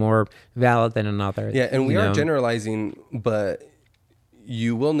perspective is more valid than another. Yeah. And we are generalizing, but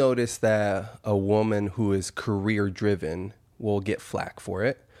you will notice that a woman who is career driven will get flack for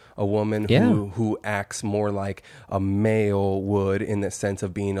it. A woman who acts more like a male would, in the sense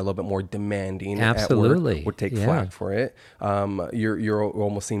of being a little bit more demanding, absolutely, at work, would take flack for it. You're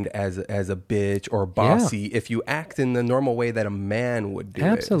almost seen as a bitch or bossy if you act in the normal way that a man would do.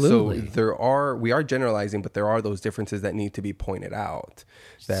 Absolutely. It. So we are generalizing, but there are those differences that need to be pointed out.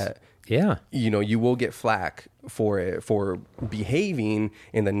 That you will get flack for it, for behaving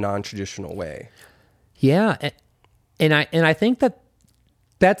in the non-traditional way. Yeah, and I think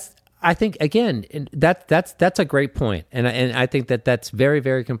that's a great point. And I think that's very,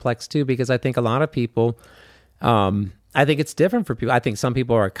 very complex too, because I think a lot of people, I think it's different for people. I think some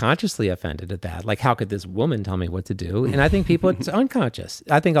people are consciously offended at that. Like, how could this woman tell me what to do? And I think it's unconscious.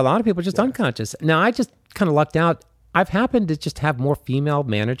 I think a lot of people are just unconscious. Now, I just kind of lucked out. I've happened to just have more female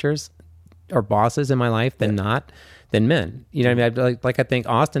managers or bosses in my life than men. You know what I mean? I think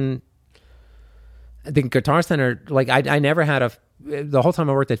Austin, I think Guitar Center, like I never had the whole time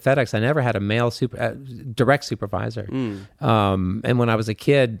I worked at FedEx, I never had a male direct supervisor. And when I was a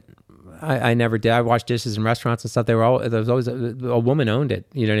kid, I never did. I washed dishes in restaurants and stuff. There was always a woman owned it.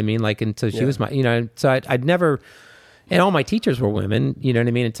 You know what I mean? Like, and so she was my, so I'd never, and all my teachers were women, you know what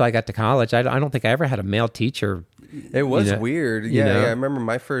I mean? Until I got to college. I don't think I ever had a male teacher. It was weird. Yeah. I remember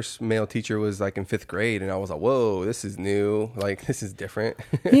my first male teacher was like in 5th grade, and I was like, whoa, this is new. Like, this is different.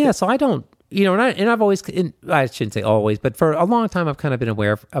 Yeah. So I don't, I've always, I shouldn't say always, but for a long time, I've kind of been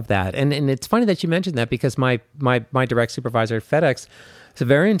aware of that. And it's funny that you mentioned that, because my direct supervisor at FedEx is a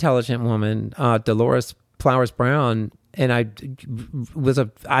very intelligent woman, Dolores Flowers Brown, and I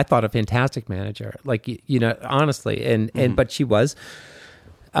thought a fantastic manager, like, honestly. And but she was,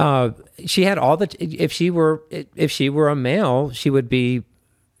 she had all the, if she were a male, she would be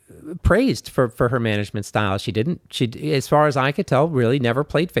praised for her management style. She, as far as I could tell, really never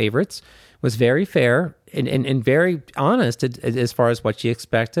played favorites, was very fair and very honest as far as what she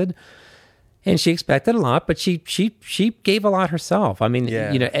expected. And she expected a lot, but she gave a lot herself. I mean,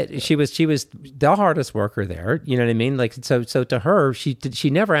 she was the hardest worker there. You know what I mean? Like, so to her, she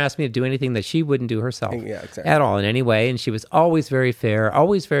never asked me to do anything that she wouldn't do herself at all in any way. And she was always very fair,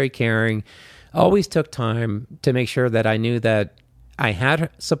 always very caring, always took time to make sure that I knew that I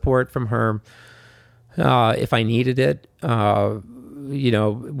had support from her if I needed it.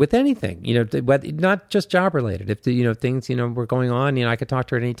 With anything, not just job related. If things were going on, I could talk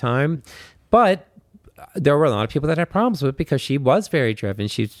to her at any time. But there were a lot of people that had problems with it, because she was very driven.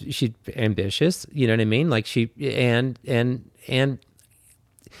 She's ambitious. You know what I mean? Like, and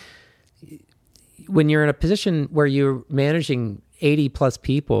when you're in a position where you're managing 80 plus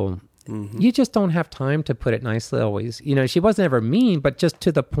people, you just don't have time to put it nicely always. You know, she wasn't ever mean, but just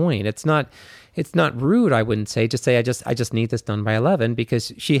to the point. It's not rude, I wouldn't say. Just say, I just need this done by 11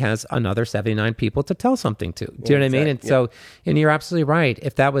 because she has another 79 people to tell something to. Do you know what I mean? And so, and you're absolutely right.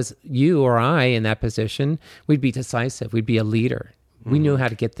 If that was you or I in that position, we'd be decisive. We'd be a leader. We knew how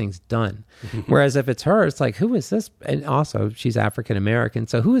to get things done. Whereas if it's her, it's like, who is this? And also, she's African American.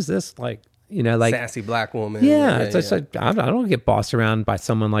 So who is this? Like, you know, like sassy black woman. Yeah, it's just like, I don't get bossed around by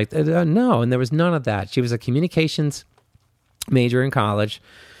someone like that. No, and there was none of that. She was a communications major in college.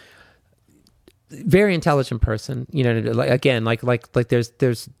 Very intelligent person. You know, like again, like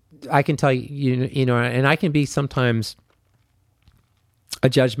there's I can tell you know, and I can be sometimes a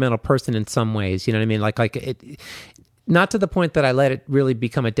judgmental person in some ways. You know what I mean? Like it. Not to the point that I let it really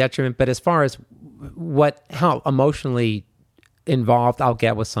become a detriment, but as far as how emotionally involved I'll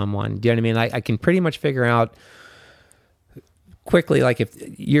get with someone, do you know what I mean? I can pretty much figure out quickly, like if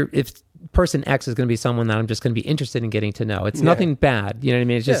person X is going to be someone that I'm just going to be interested in getting to know. It's nothing bad, you know what I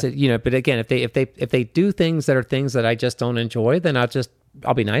mean? It's just you know. But again, if they do things that I just don't enjoy, then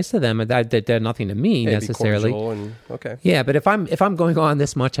I'll be nice to them, and they're nothing to me necessarily. Yeah, but if I'm going on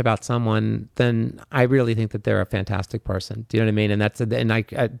this much about someone, then I really think that they're a fantastic person. Do you know what I mean?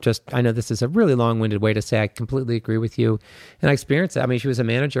 And I know this is a really long-winded way to say I completely agree with you, and I experienced it. I mean, she was a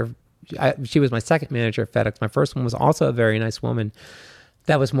manager. She was my second manager at FedEx. My first one was also a very nice woman.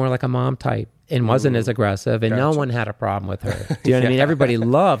 That was more like a mom type and wasn't as aggressive, and no one had a problem with her. Do you know what I mean? Everybody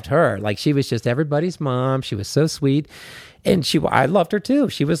loved her. Like, she was just everybody's mom. She was so sweet. And I loved her too.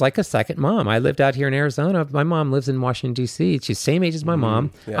 She was like a second mom. I lived out here in Arizona. My mom lives in Washington, D.C. She's the same age as my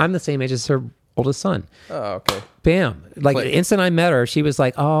mom. Yeah. I'm the same age as her oldest son. Oh, okay. Bam. Like, the instant I met her, she was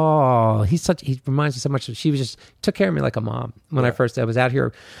like, oh, he reminds me so much. She was just took care of me like a mom when I was out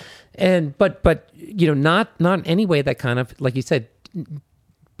here. And, but, you know, not in any way that kind of, like you said,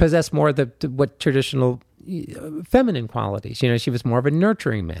 possessed more of what traditional feminine qualities. You know, she was more of a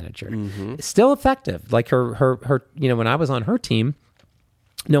nurturing manager. Still effective. Like her, you know, when I was on her team,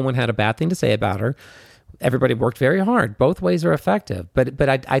 no one had a bad thing to say about her. Everybody worked very hard. Both ways are effective. But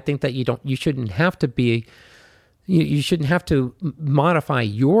I think that you shouldn't have to be, you shouldn't have to modify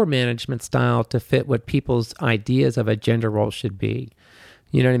your management style to fit what people's ideas of a gender role should be.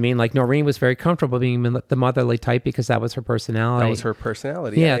 You know what I mean? Like, Noreen was very comfortable being the motherly type because that was her personality. That was her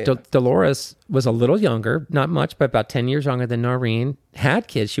personality. Yeah. Dolores was a little younger, not much, but about 10 years younger than Noreen. Had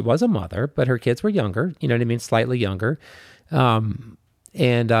kids. She was a mother, but her kids were younger. You know what I mean? Slightly younger. You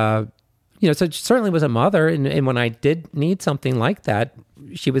know, so she certainly was a mother. And when I did need something like that,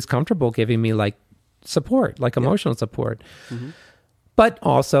 she was comfortable giving me like support, like emotional support. But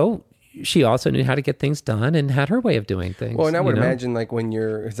also, she also knew how to get things done and had her way of doing things. Well, and I would imagine, like,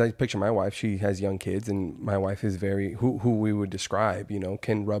 because I picture my wife, she has young kids, and my wife is very, who we would describe, you know,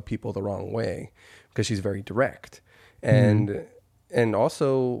 can rub people the wrong way because she's very direct. And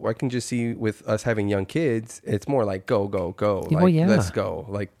also, I can just see with us having young kids, it's more like go. Like, let's go,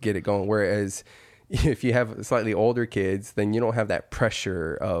 like, get it going. Whereas if you have slightly older kids, then you don't have that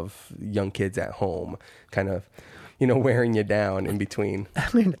pressure of young kids at home kind of, you know, wearing you down in between. I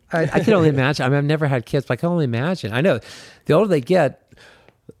mean, I can only imagine. I mean, I've never had kids, but I can only imagine. I know the older they get,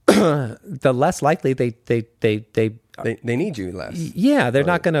 the less likely they need you less. Yeah, they're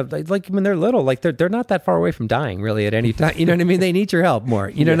not going to, like, when they're little, like, they're not that far away from dying really at any time. You know what I mean? They need your help more.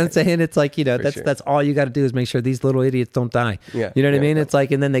 You know what I'm saying? It's like, you know, that's all you got to do is make sure these little idiots don't die. Yeah. You know what I mean? It's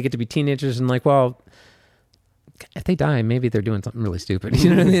like, and then they get to be teenagers and like, well, if they die, maybe they're doing something really stupid. You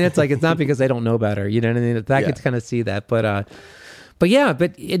know what I mean? It's like, it's not because they don't know better. You know what I mean? I could kind of see that. But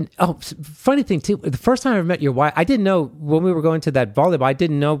funny thing too, the first time I met your wife, I didn't know when we were going to that volleyball, I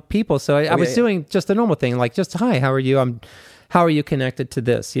didn't know people. So I was doing just a normal thing, like, just, hi, how are you? How are you connected to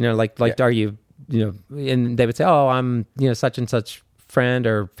this? You know, like, are you, you know, and they would say, oh, I'm, you know, such and such friend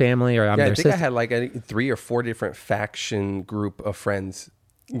or family, or I'm their sister. I had like 3 or 4 different faction group of friends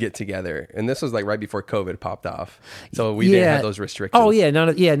get together, and this was like right before COVID popped off, so we didn't have those restrictions. Oh yeah, none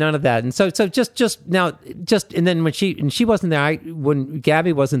of that. And so and then when she wasn't there, when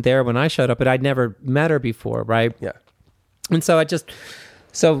Gabby wasn't there when I showed up, but I'd never met her before, right? Yeah. And so it just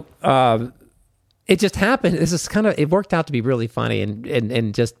happened. This is it worked out to be really funny,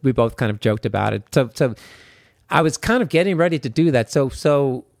 and just we both kind of joked about it. So I was kind of getting ready to do that.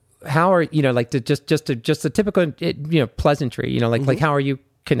 So how are, you know, like, just a typical, you know, pleasantry, you know, like how are you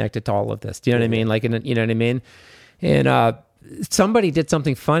connected to all of this? Do you know what I mean? Like, you know what I mean? And somebody did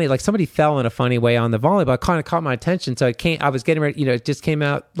something funny, like somebody fell in a funny way on the volleyball. It kind of caught my attention, so I was getting ready, you know, it just came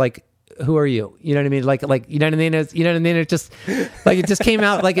out like who are you? You know what I mean? Like, you know what I mean? You know what I mean? It just, like, it just came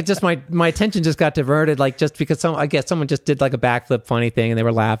out, like, it just, my attention just got diverted, like, just because I guess someone just did like a backflip funny thing and they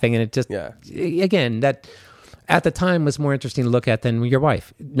were laughing, and it just, again, that at the time was more interesting to look at than your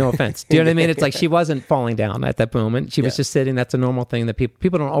wife. No offense. Do you know what I mean? It's like she wasn't falling down at that moment. She was just sitting. That's a normal thing that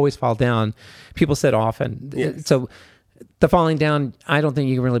people don't always fall down. People sit often. So the falling down, I don't think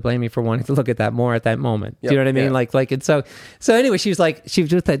you can really blame me for wanting to look at that more at that moment. Do you know what I mean? Like, and so anyway, she was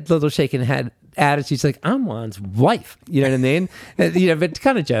with that little shaking head attitude. She's like, I'm Juan's wife. You know what I mean? But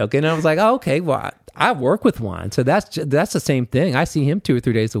kind of joking. And I was like, oh, okay, well, I work with Juan, so that's the same thing. I see him 2 or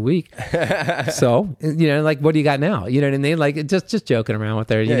 3 days a week. So, like, what do you got now? You know what I mean? Like, just joking around with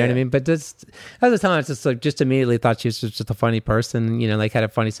her. You know what I mean? But just at the time, it's just like, just immediately thought she was just a funny person. Like, had a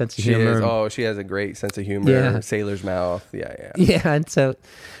funny sense of humor. She has a great sense of humor. Sailor's mouth. Yeah, and so,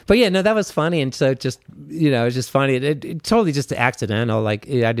 but yeah, no, that was funny, and so just it was just funny. It totally just accidental. Like,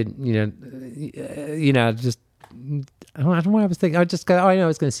 I didn't, just. I don't know what I was thinking. I just got, I know I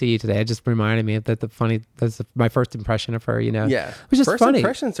was going to see you today. It just reminded me that that's my first impression of her, Yeah. It was just first funny.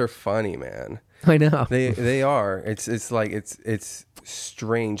 Impressions are funny, man. I know. They are. It's like, it's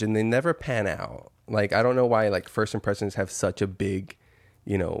strange, and they never pan out. Like, I don't know why, like, first impressions have such a big,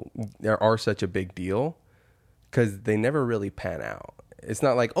 there are such a big deal, because they never really pan out. It's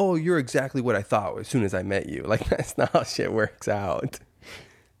not like, oh, you're exactly what I thought as soon as I met you. Like, that's not how shit works out.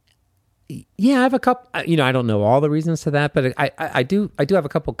 Yeah, I have a couple. I don't know all the reasons to that, but I do have a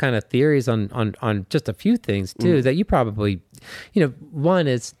couple kind of theories on just a few things too that you probably, one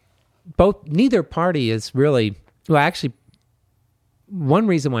is neither party is really, well, actually, one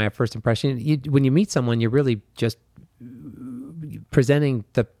reason why a first impression, when you meet someone, you're really just presenting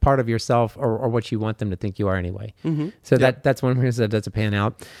the part of yourself or what you want them to think you are anyway. So that's one reason that doesn't pan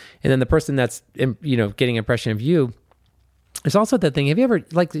out. And then the person that's getting an impression of you. There's also that thing. Have you ever,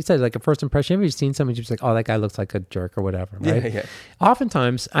 like you said, like a first impression, have you seen someone you're just like, oh, that guy looks like a jerk or whatever, right? Yeah.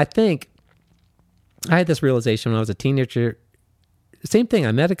 Oftentimes, I think I had this realization when I was a teenager. Same thing.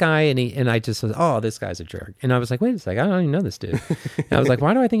 I met a guy and I just was, oh, this guy's a jerk. And I was like, wait a second, I don't even know this dude. And I was like,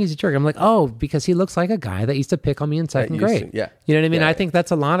 why do I think he's a jerk? I'm like, oh, because he looks like a guy that used to pick on me in second grade. You know what I mean? I think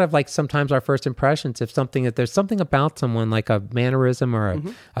that's a lot of, like, sometimes our first impressions, if there's something about someone, like a mannerism or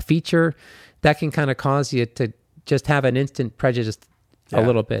a feature that can kind of cause you to just have an instant prejudice a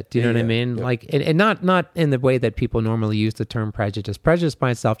little bit. Do you know what I mean? Yeah. Like, and not in the way that people normally use the term prejudice. Prejudice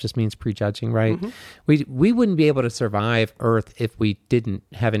by itself just means prejudging, right? We wouldn't be able to survive Earth if we didn't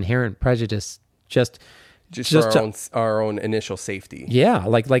have inherent prejudice just for our own initial safety. Yeah,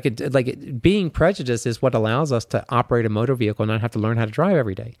 being prejudiced is what allows us to operate a motor vehicle and not have to learn how to drive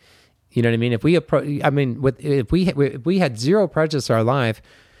every day. You know what I mean? If we had zero prejudice in our life,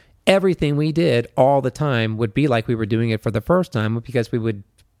 everything we did all the time would be like we were doing it for the first time, because we would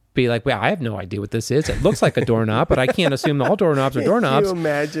be like, well, I have no idea what this is. It looks like a doorknob, but I can't assume all doorknobs are doorknobs. Can you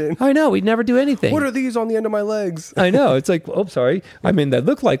imagine? I know. We'd never do anything. What are these on the end of my legs? I know. It's like, oh, sorry. I mean, they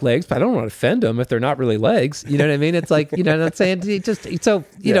look like legs, but I don't want to offend them if they're not really legs. You know what I mean? It's like, I'm saying,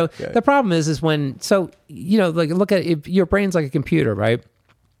 the problem is when, like, look at it, your brain's like a computer, right?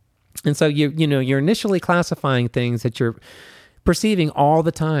 And so you're initially classifying things that you're perceiving all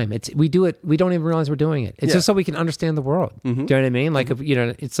the time. We do it. We don't even realize we're doing it. It's just so we can understand the world. Do you know what I mean? Like,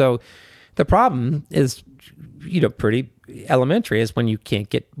 so the problem is, pretty elementary, is when you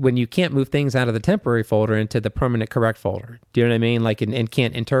can't move things out of the temporary folder into the permanent correct folder. Do you know what I mean? Like, and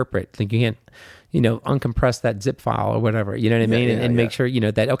can't interpret. Like, you can't, uncompress that zip file or whatever. You know what I mean? And make sure,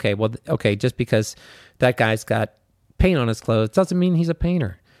 that, just because that guy's got paint on his clothes doesn't mean he's a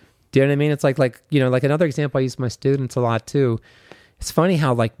painter. Do you know what I mean? It's like another example I use my students a lot too. It's funny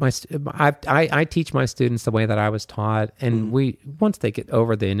how, like, I teach my students the way that I was taught, and once they get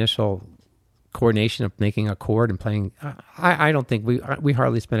over the initial coordination of making a chord and playing, I don't think we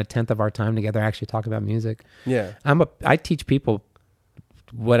hardly spend a tenth of our time together actually talking about music. Yeah, I teach people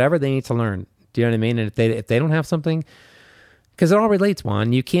whatever they need to learn. Do you know what I mean? And if they don't have something, because it all relates,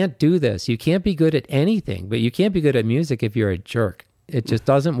 Juan. You can't do this. You can't be good at anything, but you can't be good at music if you're a jerk. It just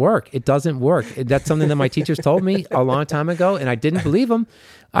doesn't work. It doesn't work. That's something that my teachers told me a long time ago, and I didn't believe them.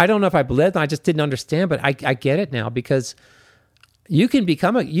 I don't know if I believed them. I just didn't understand, but I get it now, because you can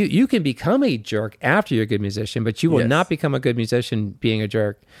become a jerk after you're a good musician, but you will not become a good musician being a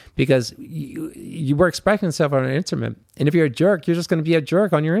jerk, because you were expecting yourself on an instrument, and if you're a jerk, you're just going to be a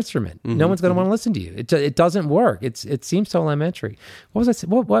jerk on your instrument. No one's going to want to listen to you. It doesn't work. It seems so elementary. What was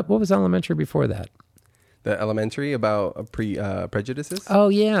what was elementary before that? The elementary about prejudices? Oh,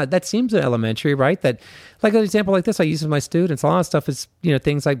 yeah. That seems elementary, right? That, like, an example like this I use with my students. A lot of stuff is,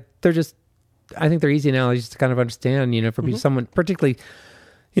 things like, I think they're easy analogies to kind of understand, for someone, particularly,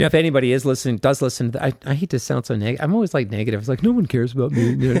 if anybody does listen, I hate to sound so negative. I'm always like negative. It's like, no one cares about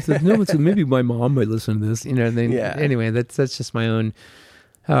me. It's like, no one's, maybe my mom might listen to this, and then, anyway, that's just my own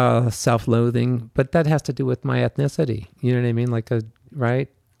self-loathing, but that has to do with my ethnicity. You know what I mean? Right?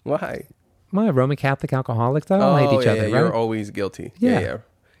 Why? My Roman Catholic alcoholics, they all hate each other, right? You're always guilty. Yeah.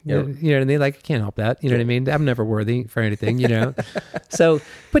 You know what I mean? Like, I can't help that. You know what I mean? I'm never worthy for anything, So,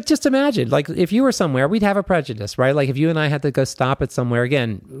 but just imagine, like, if you were somewhere, we'd have a prejudice, right? Like, if you and I had to go stop at somewhere,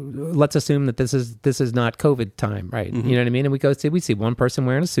 again, let's assume that this is not COVID time, right? Mm-hmm. You know what I mean? And we see one person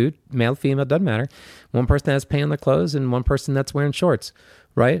wearing a suit, male, female, doesn't matter. One person that has paint on their clothes and one person that's wearing shorts,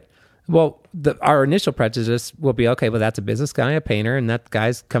 right? Well, our initial prejudice will be, okay, well, that's a business guy, a painter, and that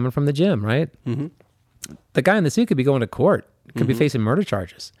guy's coming from the gym, right? Mm-hmm. The guy in the suit could be going to court, could be facing murder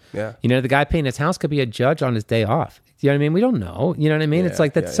charges. Yeah. The guy painting his house could be a judge on his day off. You know what I mean? We don't know. You know what I mean? It's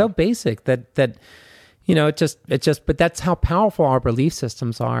like, that's so basic that it just, but that's how powerful our belief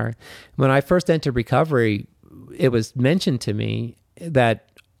systems are. When I first entered recovery, it was mentioned to me that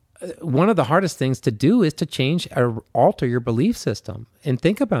one of the hardest things to do is to change or alter your belief system. And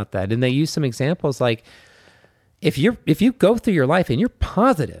think about that. And they use some examples like, if you go through your life and you're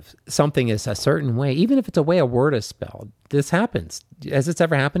positive something is a certain way, even if it's a way a word is spelled, this happens. Has this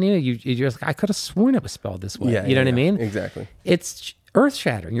ever happened to you? You're just like, I could have sworn it was spelled this way. You know what I mean? Exactly. It's earth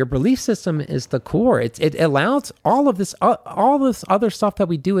shattering. Your belief system is the core. It allows all this other stuff that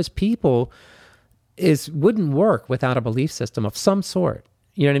we do as people wouldn't work without a belief system of some sort.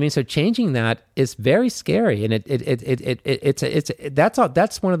 You know what I mean? So changing that is very scary, and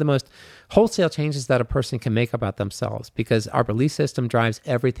that's one of the most wholesale changes that a person can make about themselves, because our belief system drives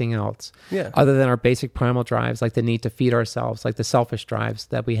everything else. Yeah. Other than our basic primal drives, like the need to feed ourselves, like the selfish drives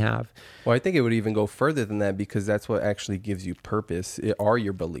that we have. Well, I think it would even go further than that, because that's what actually gives you purpose. It are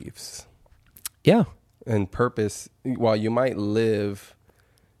your beliefs. Yeah. And purpose, while you might live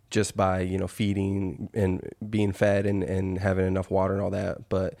just by, feeding and being fed and having enough water and all that,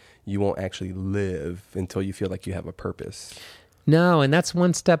 but you won't actually live until you feel like you have a purpose. No, and that's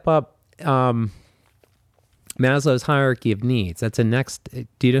one step up. Maslow's hierarchy of needs. That's the next.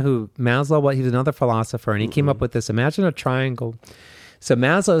 Do you know who Maslow was? He's another philosopher, and he came up with this. Imagine a triangle. So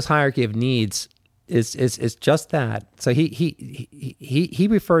Maslow's hierarchy of needs is just that. So he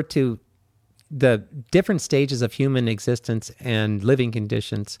referred to the different stages of human existence and living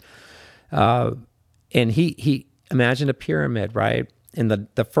conditions. And he imagined a pyramid, right? And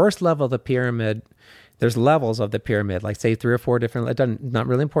the first level of the pyramid, there's levels of the pyramid, like say 3 or 4 different, not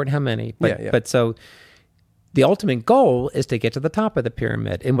really important how many, but so the ultimate goal is to get to the top of the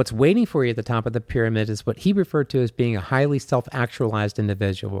pyramid. And what's waiting for you at the top of the pyramid is what he referred to as being a highly self-actualized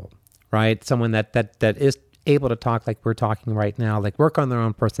individual, right? Someone that is able to talk like we're talking right now, like work on their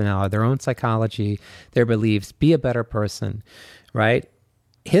own personality, their own psychology, their beliefs, be a better person, right?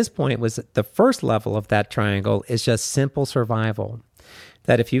 His point was that the first level of that triangle is just simple survival.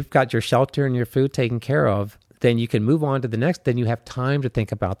 That if you've got your shelter and your food taken care of, then you can move on to the next. Then you have time to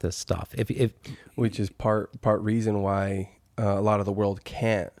think about this stuff. Which is part reason why a lot of the world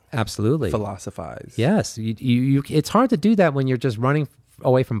can't absolutely philosophize. Yes, you it's hard to do that when you're just running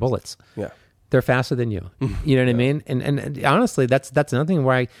away from bullets. Yeah. They're faster than you. You know what I mean? And honestly, that's another thing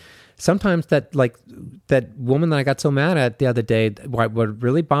where sometimes that woman that I got so mad at the other day, what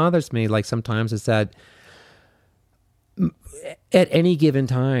really bothers me, like sometimes, is that at any given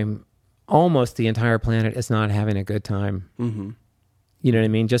time, almost the entire planet is not having a good time. Mm-hmm. You know what I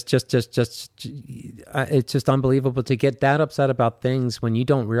mean? Just it's just unbelievable to get that upset about things when you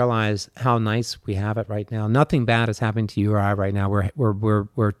don't realize how nice we have it right now. Nothing bad is happening to you or I right now.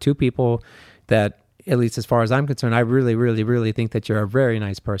 We're two people that, at least as far as I'm concerned, I really, really, really think that you're a very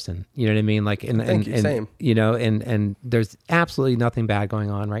nice person. You know what I mean? Like, Thank you. Same. And there's absolutely nothing bad going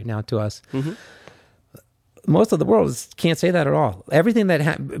on right now to us. Mm-hmm. Most of the world can't say that at all.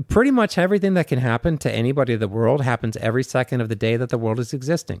 Pretty much everything that can happen to anybody in the world happens every second of the day that the world is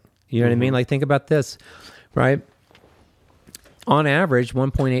existing. You know what I mean? Like, think about this, right? On average,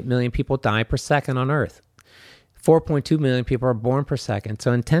 1.8 million people die per second on Earth. 4.2 million people are born per second.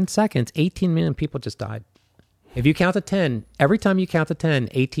 So in 10 seconds, 18 million people just died. If you count to 10, every time you count to 10,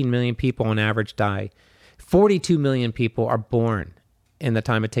 18 million people on average die. 42 million people are born in the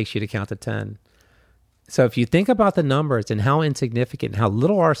time it takes you to count to 10. So if you think about the numbers and how insignificant, how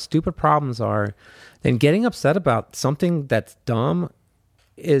little our stupid problems are, then getting upset about something that's dumb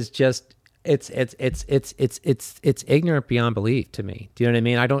is just it's ignorant beyond belief to me. Do you know what I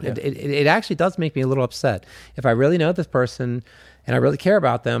mean? I don't. Yeah. It actually does make me a little upset. If I really know this person and I really care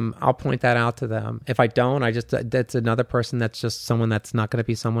about them, I'll point that out to them. If I don't, that's another person that's just someone that's not going to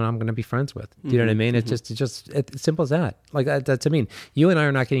be someone I'm going to be friends with. Do you know what I mean? It's it's simple as that. Like that's, I mean, you and I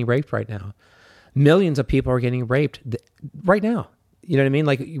are not getting raped right now. Millions of people are getting raped right now. You know what I mean?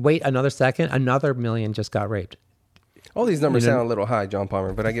 Like, wait another second, another million just got raped. All these numbers sound a little high, John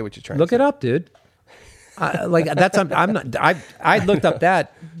Palmer, but I get what you're trying to say. Look it up, dude. I'm not. I looked up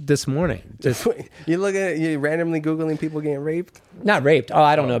that this morning. You randomly Googling people getting raped? Not raped. Oh,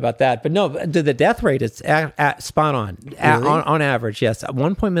 I don't know about that, but no, the death rate is spot on. Really? On average, yes,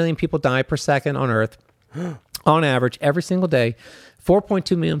 1 million people die per second on Earth. On average, every single day,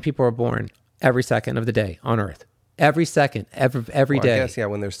 4.2 million people are born every second of the day on Earth. Every second, every day. I guess, yeah,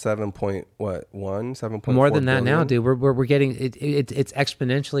 when there's 7.4 more than that billion? now, dude. We're getting it's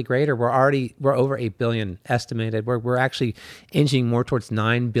exponentially greater. We're over 8 billion estimated. We're actually inching more towards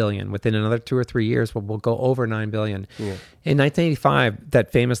 9 billion. Within another 2 or 3 years, we'll go over 9 billion. Yeah. In 1985,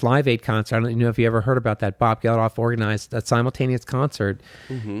 that famous Live Aid concert, I don't know if you ever heard about that. Bob Geldof organized that simultaneous concert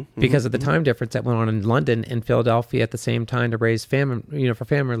because of the time difference that went on in London and Philadelphia at the same time to raise famine, for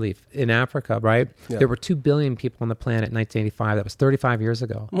famine relief in Africa, right? Yeah. There were 2 billion people on the planet in 1985. That was 35 years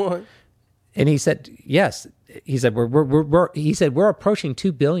ago. What? And he said, yes. He said, we're approaching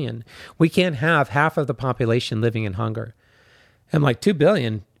 2 billion. We can't have half of the population living in hunger. I'm like, 2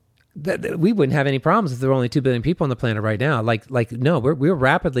 billion? We wouldn't have any problems if there were only 2 billion people on the planet right now. Like no, we're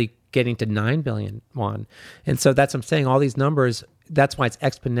rapidly getting to 9 billion, Juan. And so that's what I'm saying. All these numbers, that's why it's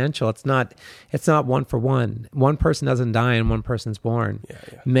exponential. It's not 1 for 1. One person doesn't die and one person's born. Yeah.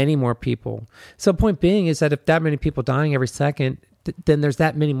 Many more people. So point being is that if that many people dying every second, then there's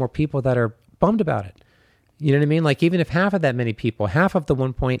that many more people that are bummed about it. You know what I mean? Like, even if half of that many people, half of the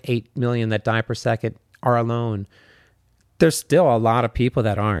 1.8 million that die per second are alone, there's still a lot of people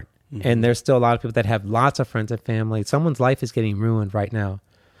that aren't. And there's still a lot of people that have lots of friends and family. Someone's life is getting ruined right now.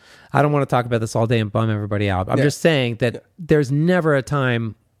 I don't want to talk about this all day and bum everybody out. I'm just saying that there's never a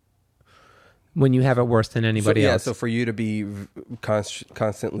time when you have it worse than anybody else. So for you to be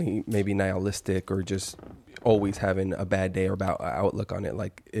constantly maybe nihilistic or just always having a bad day or bad outlook on it,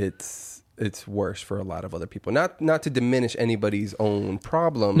 like it's worse for a lot of other people. Not to diminish anybody's own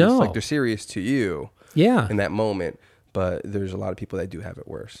problems. No. Like, they're serious to you. Yeah. In that moment. But there's a lot of people that do have it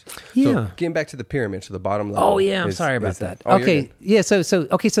worse. Yeah. So getting back to the pyramid, so the bottom level. Oh yeah, I'm sorry about that. Okay, yeah. So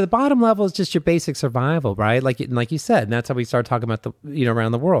the bottom level is just your basic survival, right? Like you said, and that's how we start talking about the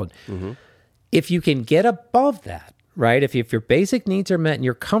around the world. Mm-hmm. If you can get above that, right? If your basic needs are met and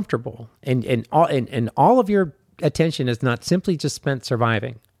you're comfortable, and all of your attention is not simply just spent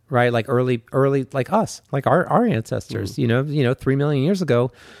surviving, right? Like early like us, like our ancestors. Mm-hmm. 3 million years ago.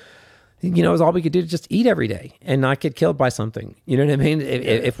 It was all we could do to just eat every day and not get killed by something. You know what I mean?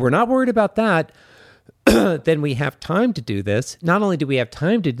 If we're not worried about that, then we have time to do this. Not only do we have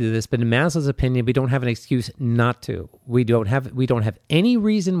time to do this, but in Maslow's opinion, we don't have an excuse not to. We don't have any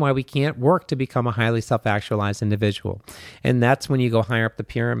reason why we can't work to become a highly self-actualized individual. And that's when you go higher up the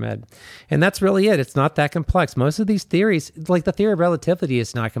pyramid. And that's really it. It's not that complex. Most of these theories, like the theory of relativity,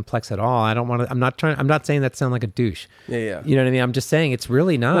 is not complex at all. I'm not saying that sound like a douche. Yeah. You know what I mean? I'm just saying it's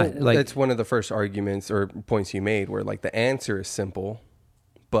really not. Well, that's one of the first arguments or points you made where, like, the answer is simple,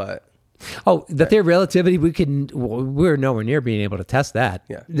 but... Oh, the theory of relativity, we're nowhere near being able to test that.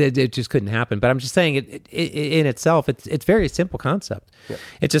 Yeah. It just couldn't happen. But I'm just saying it in itself, it's very simple concept. Yeah.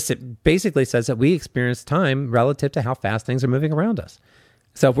 It basically says that we experience time relative to how fast things are moving around us.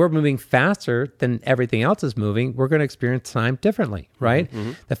 So if we're moving faster than everything else is moving, we're going to experience time differently, right?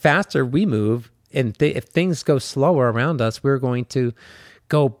 Mm-hmm. The faster we move, and if things go slower around us, we're going to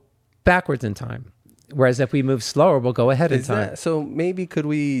go backwards in time. Whereas if we move slower, we'll go ahead in time. So maybe could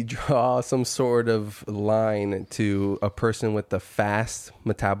we draw some sort of line to a person with the fast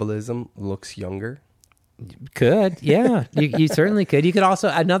metabolism looks younger? Could, yeah. you certainly could. You could also,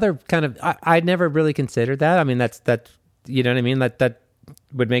 another kind of, I'd never really considered that. I mean, that you know what I mean? That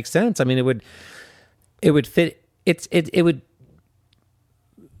would make sense. I mean, it would fit, it would,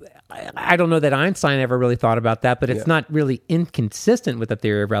 I don't know that Einstein ever really thought about that, but it's not really inconsistent with the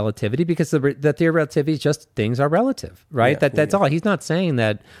theory of relativity, because the theory of relativity is just things are relative, right? That's all. He's not saying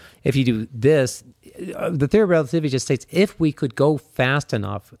that if you do this, the theory of relativity just states if we could go fast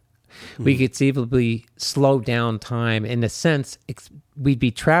enough, we could conceivably slow down time. In a sense, we'd be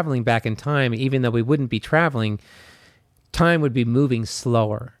traveling back in time, even though we wouldn't be traveling, time would be moving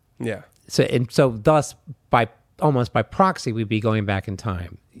slower. Yeah. So thus, by almost by proxy, we'd be going back in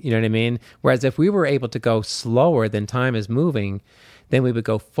time. You know what I mean? Whereas if we were able to go slower than time is moving, then we would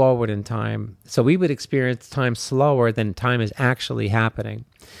go forward in time. So we would experience time slower than time is actually happening.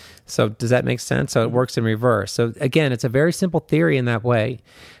 So does that make sense? So it works in reverse. So again, it's a very simple theory in that way.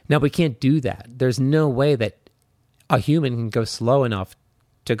 Now, we can't do that. There's no way that a human can go slow enough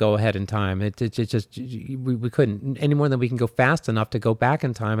to go ahead in time. It just, we couldn't, any more than we can go fast enough to go back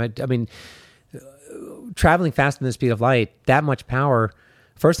in time. I mean, traveling faster than the speed of light, that much power,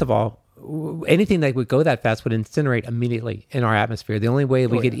 first of all, anything that would go that fast would incinerate immediately in our atmosphere. The only way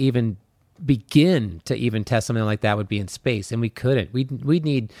we could even begin to even test something like that would be in space, and we couldn't. We'd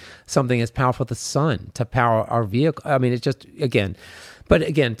need something as powerful as the sun to power our vehicle. I mean, it's just, but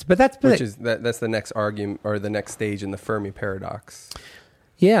that's that's the next argument, or the next stage in the Fermi paradox.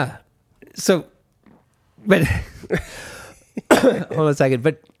 Yeah. So, but hold on a second.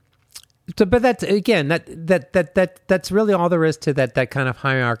 But that's, again, that's really all there is to that kind of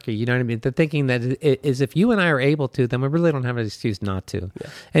hierarchy. You know what I mean? The thinking that is, if you and I are able to, then we really don't have an excuse not to. Yeah.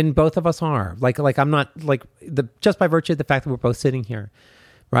 And both of us are. Like I'm not, like, just by virtue of the fact that we're both sitting here,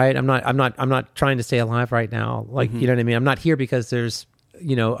 right? I'm not trying to stay alive right now. Like, you know what I mean? I'm not here because there's,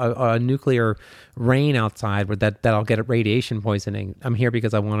 a nuclear rain outside where that I'll get radiation poisoning. I'm here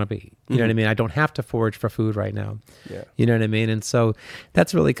because I want to be. You know what I mean? I don't have to forage for food right now. Yeah. You know what I mean? And so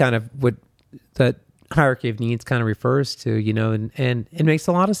that's really kind of what the hierarchy of needs kind of refers to, and it makes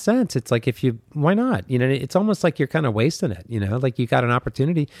a lot of sense. It's like, why not? It's almost like you're kind of wasting it, like you got an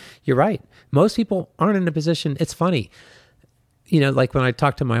opportunity. You're right. Most people aren't in a position. It's funny. Like when I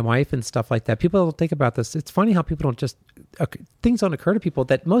talk to my wife and stuff like that, people don't think about this. It's funny how people don't things don't occur to people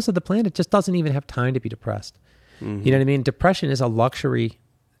that most of the planet just doesn't even have time to be depressed. Mm-hmm. You know what I mean? Depression is a luxury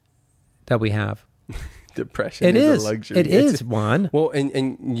that we have. Depression is a luxury. It is, Juan. Well,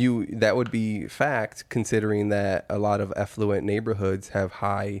 and that would be fact, considering that a lot of affluent neighborhoods have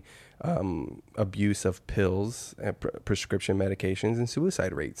high abuse of pills, prescription medications, and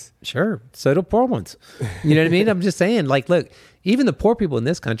suicide rates. Sure. So do poor ones. You know what I mean? I'm just saying, like, look, even the poor people in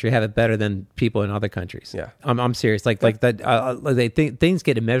this country have it better than people in other countries. Yeah. I'm serious. Like that, they think things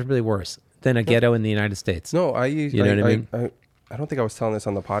get immeasurably worse than a ghetto in the United States. No, I don't think I was telling this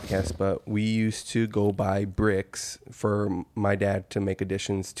on the podcast, but we used to go buy bricks for my dad to make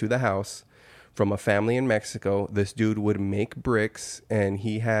additions to the house from a family in Mexico. This dude would make bricks, and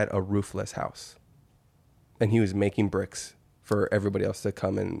he had a roofless house. And he was making bricks for everybody else to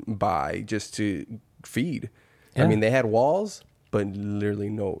come and buy just to feed. Yeah. I mean, they had walls, but literally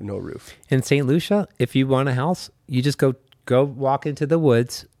no roof. In St. Lucia, if you want a house, you just go walk into the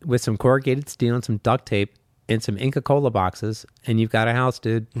woods with some corrugated steel and some duct tape and some Inca Cola boxes, and you've got a house,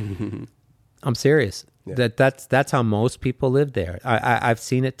 dude. I'm serious. Yeah. That's how most people live there. I've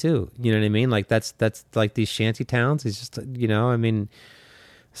seen it too. You know what I mean? Like that's like these shanty towns. It's just, I mean,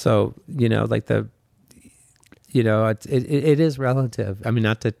 so, like it is relative. I mean,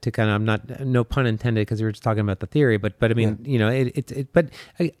 not to kind of, I'm not, no pun intended, because we were just talking about the theory, but I mean, but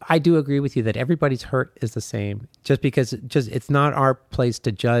I do agree with you that everybody's hurt is the same, just because it's not our place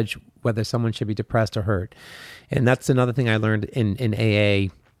to judge whether someone should be depressed or hurt. And that's another thing I learned in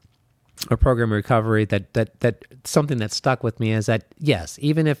AA, or program recovery, that something that stuck with me is that, yes,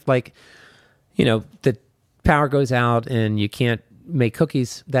 even if, like, the power goes out and you can't make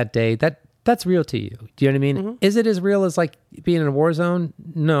cookies that day, that's real to you. Do you know what I mean? Mm-hmm. Is it as real as like being in a war zone?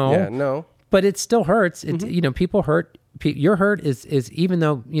 No. Yeah, no. But it still hurts. It's, people hurt. Your hurt is even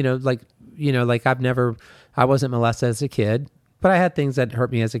though, like I wasn't molested as a kid, but I had things that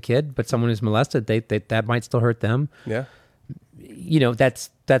hurt me as a kid, but someone who's molested, they that might still hurt them. Yeah.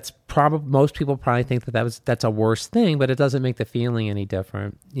 That's probably, most people probably think that's a worse thing, but it doesn't make the feeling any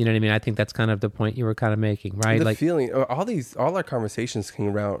different. You know what I mean? I think that's kind of the point you were kind of making, right? The feeling, all our conversations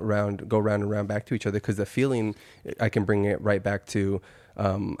can go round and round back to each other, because the feeling, I can bring it right back to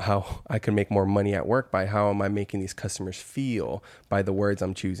how I can make more money at work by how am I making these customers feel by the words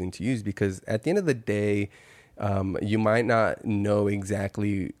I'm choosing to use. Because at the end of the day, you might not know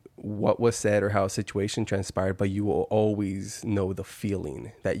exactly what was said or how a situation transpired, but you will always know the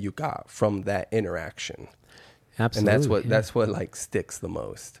feeling that you got from that interaction. Absolutely. And that's what like sticks the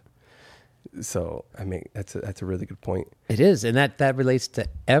most. So I mean, that's a really good point. It is, and that relates to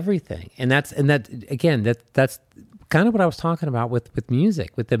everything. And that's kind of what I was talking about with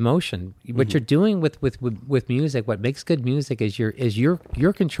music, with emotion. What you're doing with music, what makes good music is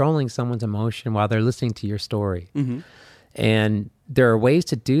you're controlling someone's emotion while they're listening to your story. Mm-hmm. And there are ways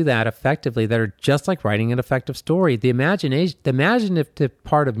to do that effectively that are just like writing an effective story. The imaginative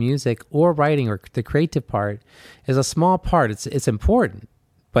part of music or writing, or the creative part, is a small part. It's important,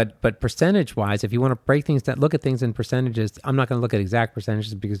 But percentage wise, if you want to break things down, look at things in percentages. I'm not going to look at exact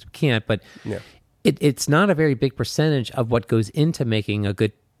percentages because we can't. But it's not a very big percentage of what goes into making a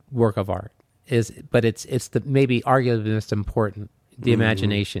good work of art. But it's the maybe arguably the most important. The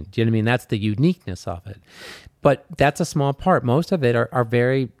imagination. Do you know what I mean? That's the uniqueness of it. But that's a small part. Most of it are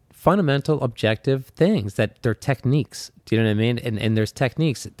very fundamental, objective things that they're techniques. Do you know what I mean? And there's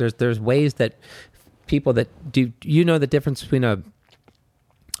techniques. There's ways that people that do. You know the difference between a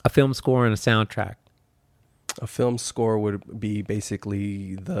film score and a soundtrack. A film score would be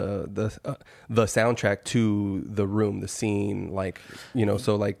basically the soundtrack to the room, the scene, like, you know,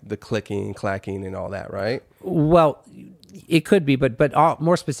 so like the clicking, clacking, and all that, right? Well, it could be, but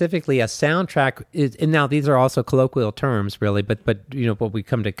more specifically, a soundtrack is. And now these are also colloquial terms, really. But you know, what we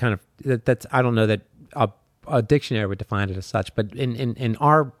come to kind of that's. I don't know that a dictionary would define it as such, but in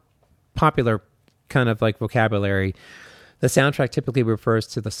our popular kind of like vocabulary, the soundtrack typically refers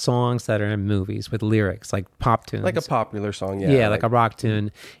to the songs that are in movies with lyrics, like pop tunes. Like a popular song, yeah. Yeah, like a rock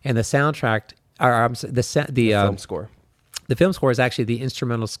tune. And the soundtrack, the film score. The film score is actually the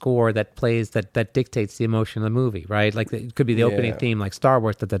instrumental score that plays, that dictates the emotion of the movie, right? Like it could be the opening theme, like Star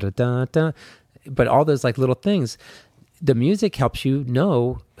Wars, da da da da da. But all those like little things, the music helps you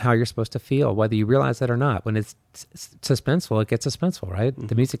know how you're supposed to feel, whether you realize that or not. When it's suspenseful, it gets suspenseful, right?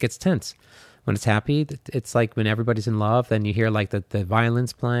 The music gets tense. When it's happy, it's like when everybody's in love, then you hear like the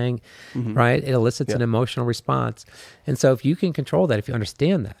violins playing, right? It elicits an emotional response. And so if you can control that, if you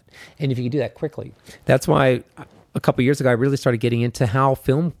understand that, and if you can do that quickly, that's why a couple of years ago, I really started getting into how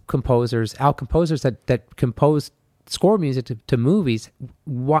composers that compose score music to movies,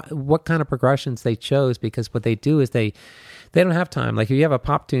 what kind of progressions they chose, because what they do is they don't have time. Like if you have a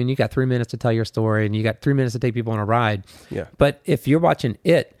pop tune, you got 3 minutes to tell your story and you got 3 minutes to take people on a ride. Yeah. But if you're watching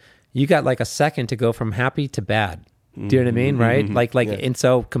it, you got like a second to go from happy to bad. Do you know what I mean? Right? And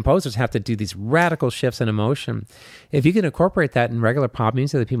so composers have to do these radical shifts in emotion. If you can incorporate that in regular pop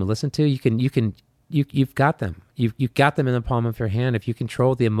music that people listen to, you've got them. You've got them in the palm of your hand. If you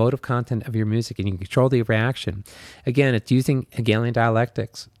control the emotive content of your music and you can control the reaction. Again, it's using Hegelian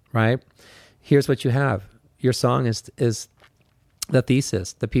dialectics, right? Here's what you have. Your song is the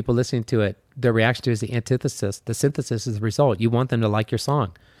thesis. The people listening to it, their reaction to it is the antithesis. The synthesis is the result. You want them to like your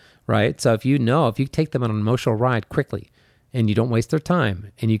song. Right? So if you take them on an emotional ride quickly and you don't waste their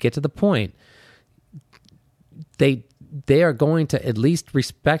time and you get to the point, they are going to at least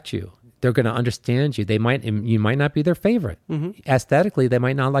respect you. They're going to understand you. You might not be their favorite. Aesthetically, they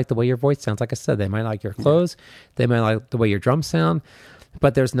might not like the way your voice sounds. Like I said, they might like your clothes. They might like the way your drums sound,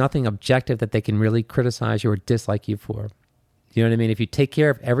 but there's nothing objective that they can really criticize you or dislike you for. You know what I mean? If you take care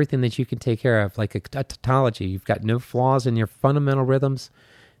of everything that you can take care of, like a tautology, you've got no flaws in your fundamental rhythms.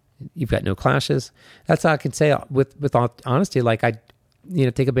 You've got no clashes. That's how I can say with all honesty. Like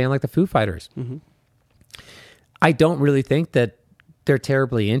take a band like the Foo Fighters. I don't really think that they're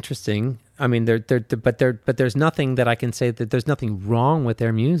terribly interesting. I mean, but there's nothing that I can say that there's nothing wrong with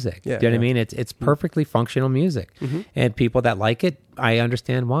their music. Yeah, do you know what I mean? It's perfectly functional music, and people that like it, I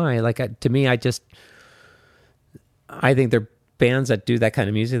understand why. Like to me, I think they're bands that do that kind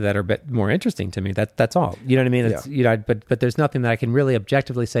of music that are a bit more interesting to me. That's all. You know what I mean? It's, but there's nothing that I can really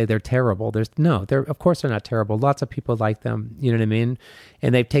objectively say they're terrible. They're of course they're not terrible. Lots of people like them. You know what I mean?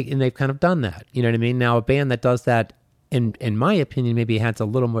 And they've kind of done that. You know what I mean? Now a band that does that, in my opinion, maybe has a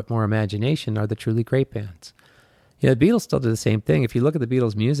little bit more imagination, are the truly great bands. You know, the Beatles still do the same thing. If you look at the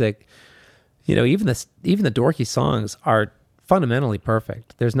Beatles' music, you know, even the dorky songs are fundamentally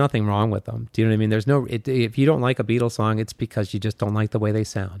perfect. There's nothing wrong with them. Do you know what I mean? If you don't like a Beatles song, it's because you just don't like the way they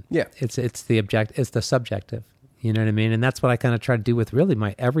sound. Yeah. It's the subjective. You know what I mean? And that's what I kind of try to do with really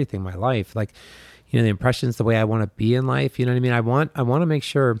my everything, my life. Like, you know, the impressions, the way I want to be in life. You know what I mean? I want to make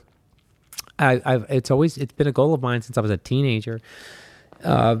sure it's been a goal of mine since I was a teenager,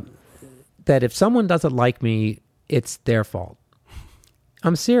 that if someone doesn't like me, it's their fault.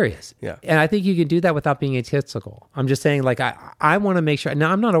 I'm serious. Yeah. And I think you can do that without being egotistical. I'm just saying, like, I want to make sure.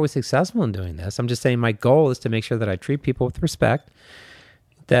 Now, I'm not always successful in doing this. I'm just saying my goal is to make sure that I treat people with respect,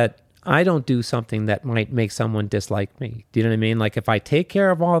 that I don't do something that might make someone dislike me. Do you know what I mean? Like, if I take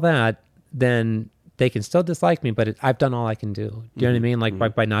care of all that, then they can still dislike me, but I've done all I can do. Do you know what I mean?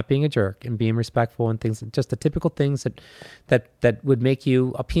 Like, by not being a jerk and being respectful and things, just the typical things that would make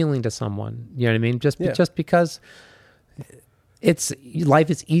you appealing to someone. You know what I mean? Just because life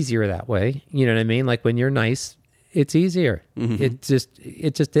is easier that way. You know what I mean? Like when you're nice, it's easier. It just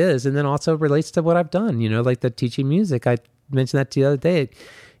is. And then also relates to what I've done, you know, like the teaching music. I mentioned that the other day.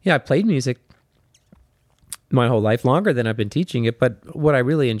 Yeah, I played music my whole life, longer than I've been teaching it. But what I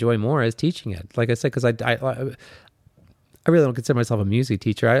really enjoy more is teaching it. Like I said, because I really don't consider myself a music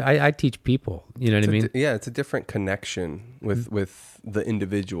teacher. I teach people. You know what I mean? It's a different connection with the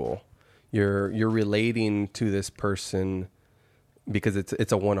individual. You're relating to this person because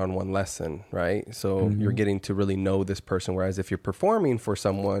it's a one-on-one lesson, right? So you're getting to really know this person. Whereas if you're performing for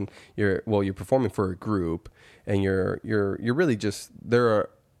someone, you're performing for a group, and you're really just they're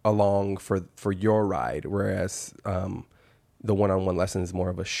along for your ride. Whereas the one-on-one lesson is more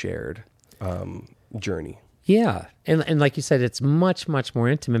of a shared journey. Yeah. And like you said, it's much, much more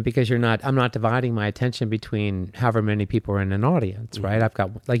intimate because I'm not dividing my attention between however many people are in an audience, right? I've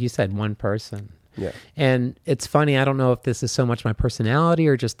got, like you said, one person. Yeah. And it's funny, I don't know if this is so much my personality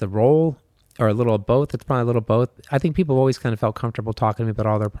or just the role or a little of both. It's probably a little of both. I think people always kind of felt comfortable talking to me about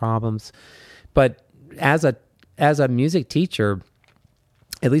all their problems. But as a music teacher,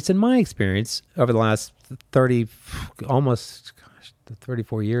 at least in my experience over the last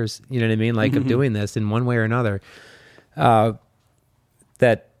 34 years, you know what I mean? Like of doing this in one way or another,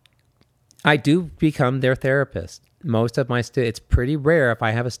 that I do become their therapist. Most of my students, it's pretty rare if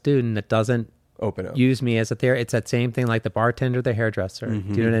I have a student that doesn't open up, use me as a therapist. It's that same thing like the bartender, the hairdresser.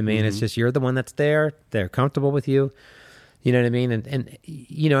 Do you know what I mean? It's just, you're the one that's there. They're comfortable with you. You know what I mean? And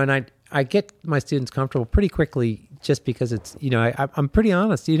you know, and I get my students comfortable pretty quickly just because it's, you know, I'm pretty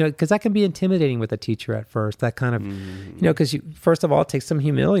honest, you know, because that can be intimidating with a teacher at first, that kind of, you know, because first of all, it takes some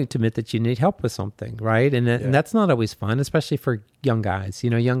humility to admit that you need help with something, right? And that's not always fun, especially for young guys.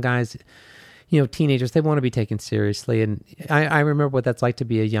 You know, young guys, you know, teenagers, they want to be taken seriously. And I remember what that's like to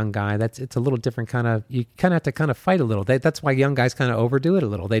be a young guy. It's a little different kind of, you kind of have to kind of fight a little. That's why young guys kind of overdo it a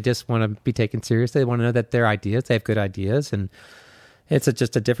little. They just want to be taken seriously. They want to know that their ideas, they have good ideas, and it's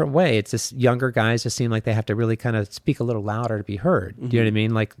just a different way. It's just younger guys just seem like they have to really kind of speak a little louder to be heard. Do you know what I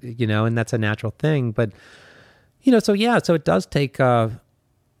mean? Like, you know, and that's a natural thing. But, you know, so yeah, so it does take some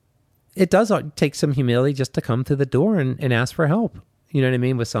humility just to come through the door and ask for help. You know what I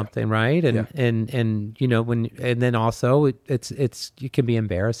mean? With something, right? And you know, and then also it can be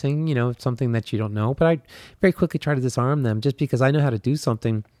embarrassing, you know, something that you don't know. But I very quickly try to disarm them just because I know how to do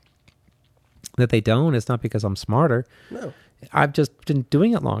something that they don't. It's not because I'm smarter. No. I've just been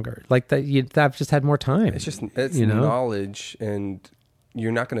doing it longer. Like that, I've just had more time. It's you know? Knowledge, and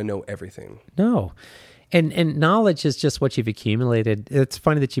you're not going to know everything. No. And knowledge is just what you've accumulated. It's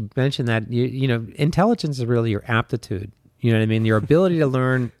funny that you mentioned that. You know, intelligence is really your aptitude. You know what I mean? Your ability to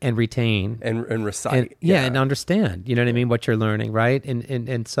learn and retain. And recite. And understand, you know what I mean? What you're learning, right?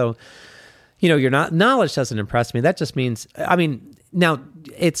 And so, you know, knowledge doesn't impress me. That just means, I mean, now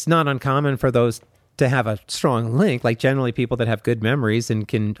it's not uncommon for those to have a strong link. Like generally people that have good memories and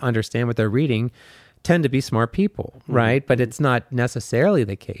can understand what they're reading tend to be smart people, right? But it's not necessarily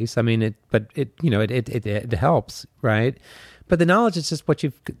the case. I mean, it helps, right? But the knowledge is just what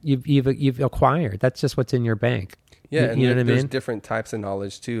you've acquired. That's just what's in your bank. Yeah, and you know there's different types of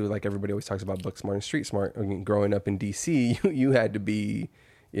knowledge too. Like everybody always talks about book smart and street smart. I mean, growing up in DC, you had to be,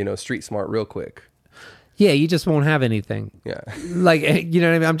 you know, street smart real quick. Yeah, you just won't have anything. Yeah. Like, you know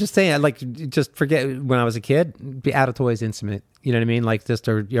what I mean? I'm just saying, like, just forget when I was a kid, be out of toys intimate. You know what I mean? Like, just,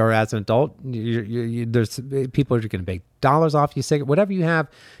 or as an adult, there's people who are going to make dollars off you, cigarette, whatever you have,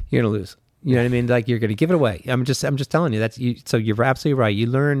 you're going to lose. You know what I mean? Like, you're going to give it away. I'm just telling you, so you're absolutely right. You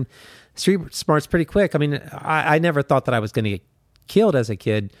learn street smarts pretty quick. I mean, I never thought that I was going to get killed as a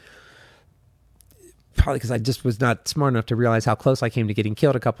kid. Probably because I just was not smart enough to realize how close I came to getting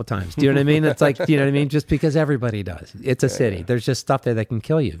killed a couple of times. Do you know what I mean? It's like, you know what I mean? Just because everybody does. It's a city. Yeah. There's just stuff there that can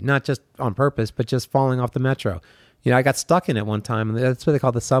kill you. Not just on purpose, but just falling off the metro. You know, I got stuck in it one time, and that's what they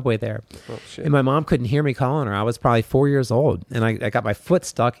call the subway there. Oh, shit. And my mom couldn't hear me calling her. I was probably 4 years old, and I got my foot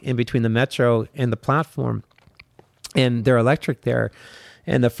stuck in between the metro and the platform, and they're electric there.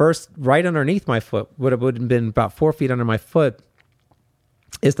 And the first, right underneath my foot, would have been about 4 feet under my foot,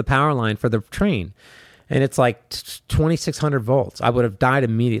 is the power line for the train. And it's like 2,600 volts. I would have died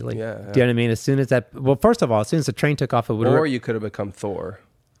immediately. Yeah. Do you know what I mean? As soon as that, well, first of all, as soon as the train took off, it would have. Or you could have become Thor.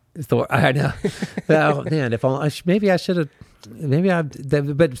 Thor, I know. Oh, man, if maybe I should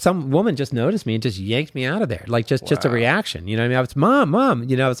have, but some woman just noticed me and just yanked me out of there. Like just a reaction. You know what I mean? I was, Mom.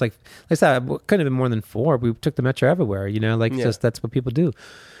 You know, I was like I said, I couldn't have been more than 4. We took the metro everywhere, you know, like just that's what people do.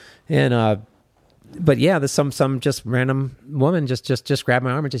 And, but yeah, there's some just random woman just grabbed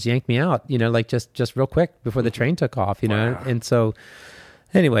my arm and just yanked me out, you know, like just real quick before the train took off, you know. And so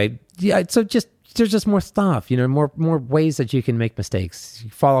anyway, yeah, so there's just more stuff, you know, more ways that you can make mistakes. You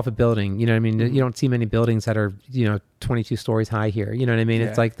fall off a building, you know what I mean? You don't see many buildings that are, you know, 22 stories high here, you know what I mean? Yeah.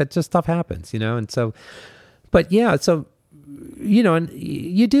 It's like that just stuff happens, you know. And so, but yeah, so, you know, and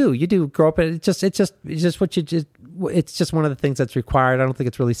you do grow up, and it's just what you just, it's just one of the things that's required. I don't think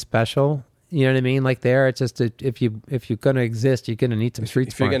it's really special. You know what I mean? Like there, it's just if you're going to exist, you're going to need some street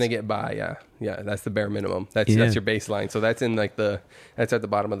smarts. If you're going to get by, yeah, that's the bare minimum. That's your baseline. So that's in like that's at the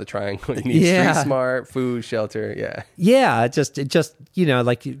bottom of the triangle. You need street smart, food, shelter. Yeah. Yeah. It just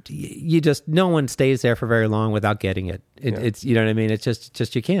like you just no one stays there for very long without getting it. It's you know what I mean. It's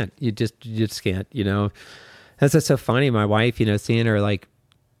just you can't. You just can't. That's just so funny. My wife, seeing her like.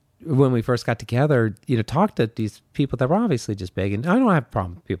 When we first got together, talked to these people that were obviously just begging. I don't have a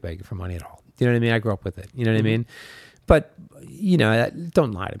problem with people begging for money at all. You know what I mean? I grew up with it. You know what I mean? But,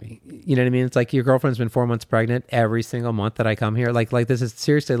 don't lie to me. You know what I mean? It's like your girlfriend's been 4 months pregnant every single month that I come here. Like this is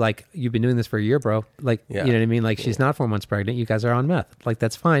seriously like, you've been doing this for a year, bro. Like, you know what I mean? Like she's not 4 months pregnant. You guys are on meth. Like,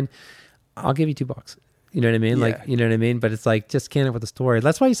 that's fine. I'll give you $2. You know what I mean? Yeah. Like, you know what I mean? But it's like, just can't have with the story.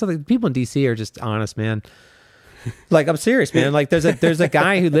 That's why people in DC are just honest, man. Like, I'm serious, man. Like there's a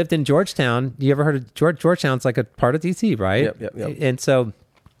guy who lived in Georgetown. You ever heard of Georgetown's like a part of DC, right? Yep. And so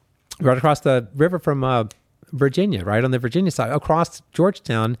right across the river from Virginia, right on the Virginia side, across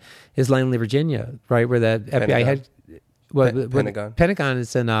Georgetown is Langley, Virginia, right where the FBI had Pentagon. Pentagon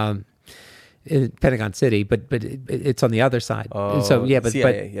is in Pentagon City, but it's on the other side. Oh, so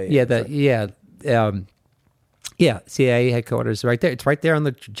CIA headquarters right there. It's right there on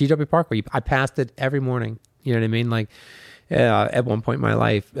the GW Parkway. I passed it every morning. You know what I mean? Like at one point in my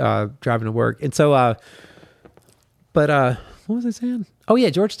life, driving to work. And so, what was I saying? Oh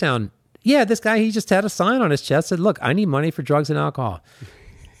yeah, Georgetown. Yeah, this guy, he just had a sign on his chest that said, "Look, I need money for drugs and alcohol."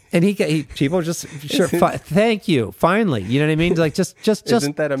 And people just thank you. Finally, you know what I mean? Like just.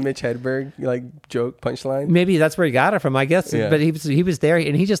 Isn't that a Mitch Hedberg like joke punchline? Maybe that's where he got it from, I guess. Yeah. But he was there,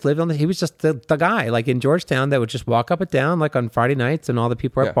 and he just lived he was just the guy like in Georgetown that would just walk up and down like on Friday nights, and all the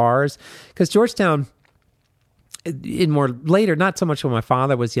people at bars because Georgetown. In more later, not so much when my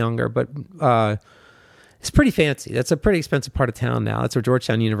father was younger, but it's pretty fancy. That's a pretty expensive part of town now. That's where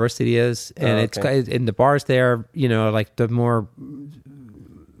Georgetown University is, and it's in the bars there. Like the more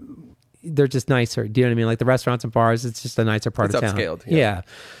they're just nicer. Do you know what I mean? Like the restaurants and bars, it's just a nicer part of town. Upscaled. Yeah,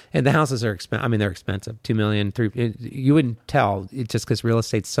 and the houses are expensive. I mean, they're expensive. $2 million, $3 million. You wouldn't tell just because real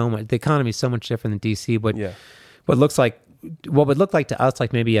estate's so much. The economy is so much different than DC. But what would look like to us,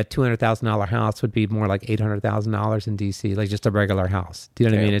 like maybe a $200,000 house would be more like $800,000 in DC, like just a regular house. Do you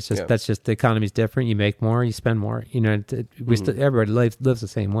know what I mean? It's just, that's just, the economy's different. You make more, you spend more, everybody lives the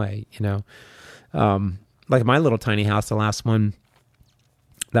same way, like my little tiny house, the last one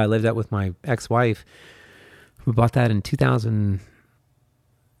that I lived at with my ex-wife, we bought that in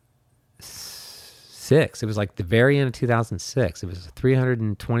 2006. It was like the very end of 2006. It was a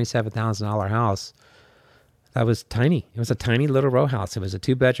 $327,000 house. That was tiny. It was a tiny little row house. It was a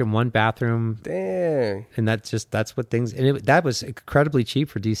 2-bedroom, 1-bathroom. Dang. And that's what things, and that was incredibly cheap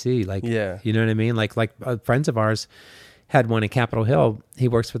for DC. Like, you know what I mean? Like friends of ours had one in Capitol Hill. He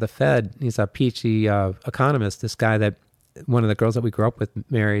works for the Fed. He's a PhD economist. This guy that one of the girls that we grew up with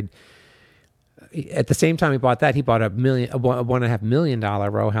married. At the same time he bought that, he bought a $1.5 million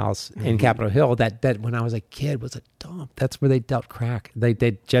row house in Capitol Hill. That when I was a kid was a dump. That's where they dealt crack.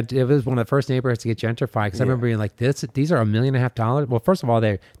 It was one of the first neighborhoods to get gentrified. Because I remember being like, these are $1.5 million. Well, first of all,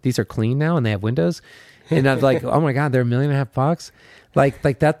 these are clean now and they have windows. And I was like, oh my God, they're $1.5 million. Like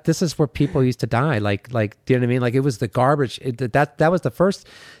that. This is where people used to die. Like, do you know what I mean? Like it was the garbage. That was the first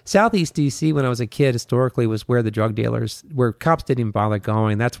Southeast DC when I was a kid. Historically, was where the drug dealers, where cops didn't even bother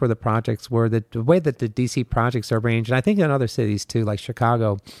going. That's where the projects were. The way that the DC projects are arranged, and I think in other cities too, like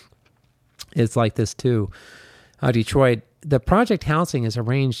Chicago, is like this too. Detroit, the project housing is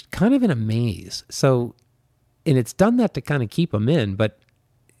arranged kind of in a maze. So, and it's done that to kind of keep them in, but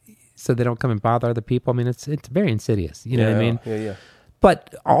so they don't come and bother other people. I mean, it's very insidious. You know what I mean? Yeah.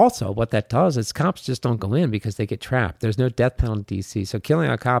 But also what that does is cops just don't go in because they get trapped. There's no death penalty in DC. So killing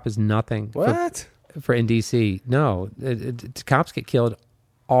a cop is nothing. What? For in DC. No. Cops get killed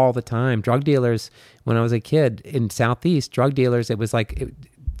all the time. Drug dealers, when I was a kid in Southeast, drug dealers, it was like,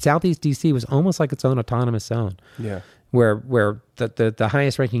 Southeast DC was almost like its own autonomous zone. Yeah. Where the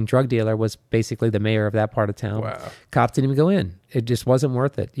highest ranking drug dealer was basically the mayor of that part of town. Wow. Cops didn't even go in. It just wasn't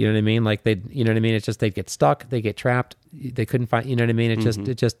worth it. You know what I mean? Like it's just, they'd get stuck, they get trapped, they couldn't find, you know what I mean? It just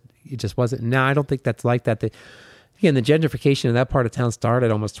wasn't. Now I don't think that's like that. Again, the gentrification of that part of town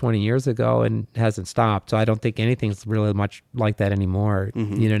started almost 20 years ago and hasn't stopped. So I don't think anything's really much like that anymore.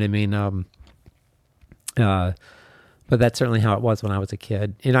 You know what I mean? But that's certainly how it was when I was a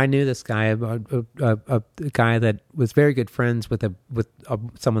kid. And I knew this guy, a guy that was very good friends with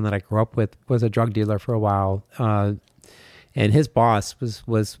someone that I grew up with, was a drug dealer for a while. And his boss was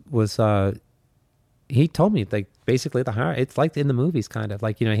he told me, like, basically it's like in the movies, kind of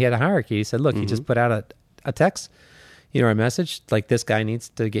like, he had a hierarchy. He said, look, he just put out a text, a message, like, this guy needs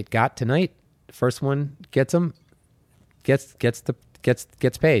to get got tonight. First one gets them, gets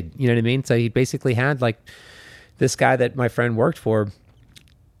paid. You know what I mean? So he basically had like this guy that my friend worked for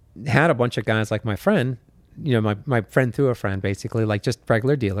had a bunch of guys like my friend, you know, my friend through a friend, basically like just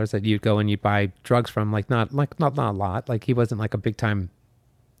regular dealers that you'd go and you buy drugs from, like not a lot. Like he wasn't like a big time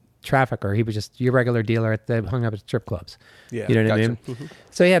trafficker. He was just your regular dealer that hung up at strip clubs. Yeah, you know what gotcha. I mean? Mm-hmm.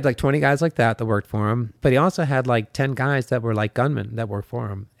 So he had like 20 guys like that worked for him, but he also had like 10 guys that were like gunmen that worked for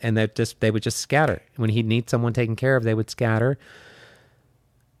him, and they would just scatter. When he'd need someone taken care of, they would scatter.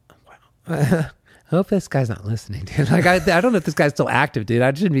 I hope this guy's not listening, dude. Like I don't know if this guy's still active, dude.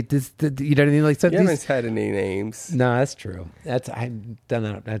 I shouldn't be this. You know what I mean? Like you haven't had any names. No, that's true. I've done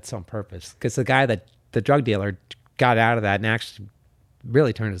that. That's on purpose because the drug dealer got out of that and actually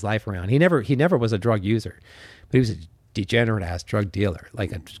really turned his life around. He never was a drug user, but he was a degenerate ass drug dealer,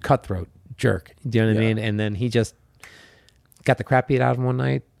 like a cutthroat jerk. Do you know what I mean? And then he just got the crap beat out of him one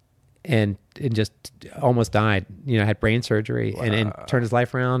night and just almost died. You know, had brain surgery. Wow. and turned his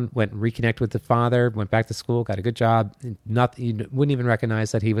life around, went and reconnected with his father, went back to school, got a good job. You wouldn't even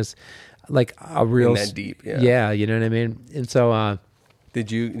recognize that he was like a real in that deep. Yeah, you know what I mean? And so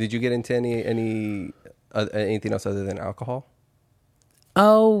did you get into anything else other than alcohol?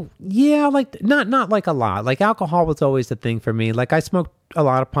 Oh, yeah, like not like a lot. Like alcohol was always the thing for me. Like I smoked a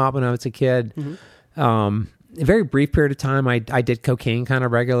lot of pot when I was a kid. Mm-hmm. A very brief period of time, I did cocaine kind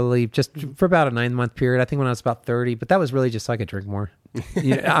of regularly, just for about a 9-month period. I think when I was about 30, but that was really just so I could drink more.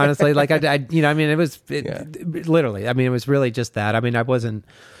 You know, honestly, like I you know, I mean, literally. I mean, it was really just that. I mean, I wasn't.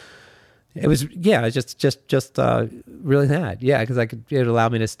 It was just really that, because it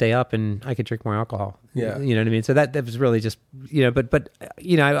allowed me to stay up and I could drink more alcohol. Yeah, you know what I mean. So that was really just but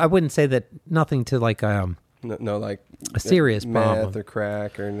you know, I wouldn't say that nothing to like no like a serious problem. Meth or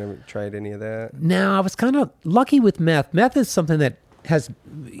crack, or never tried any of that. No, I was kind of lucky with meth. Meth is something that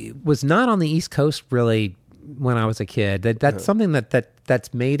was not on the East Coast really when I was a kid. That's something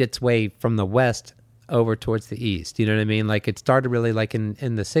that's made its way from the West over towards the East. You know what I mean? Like it started really like in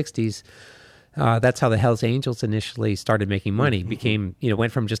the 60s. That's how the Hells Angels initially started making money. Mm-hmm. Became, you know,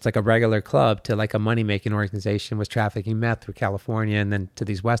 went from just like a regular club to like a money-making organization, was trafficking meth through California and then to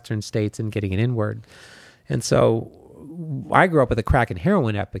these Western states and getting it inward. And so I grew up with a crack and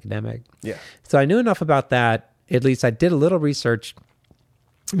heroin epidemic. Yeah. So I knew enough about that. At least I did a little research.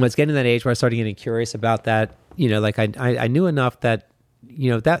 I was getting to that age where I started getting curious about that. You know, like I knew enough that,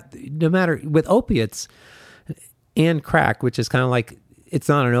 you know, that no matter with opiates and crack, which is kind of like, it's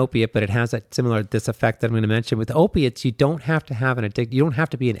not an opiate, but it has this effect that I'm going to mention. With opiates, you don't have to have you don't have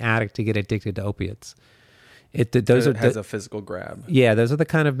to be an addict to get addicted to opiates. It has a physical grab. Yeah, those are the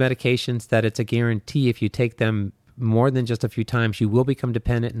kind of medications that it's a guarantee if you take them more than just a few times, you will become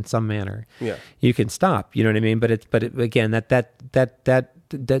dependent in some manner. Yeah, you can stop. You know what I mean? But again,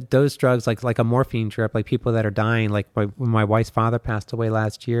 those drugs, like a morphine drip, like people that are dying, like when my wife's father passed away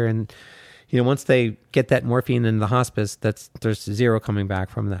last year, and you know, once they get that morphine in the hospice, there's zero coming back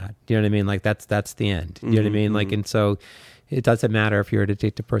from that. You know what I mean? Like that's the end. You know what I mean? Like, and so it doesn't matter if you're an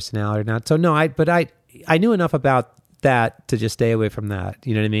addicted personality or not. So no, I knew enough about that to just stay away from that.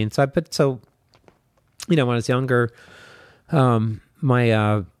 You know what I mean? So you know, when I was younger,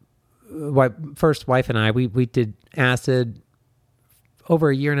 my first wife and I, we did acid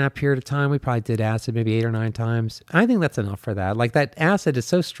over a 1.5-year period of time. We probably did acid maybe 8 or 9 times. I think that's enough for that. Like that acid is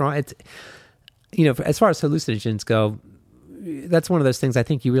so strong. It's, you know, as far as hallucinogens go, that's one of those things I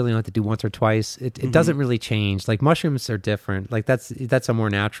think you really don't have to do once or twice. It doesn't really change. Like mushrooms are different. Like that's a more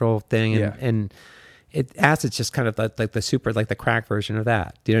natural thing. And acid's just kind of like the super, like the crack version of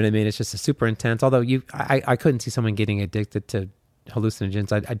that. Do you know what I mean? It's just a super intense. Although I couldn't see someone getting addicted to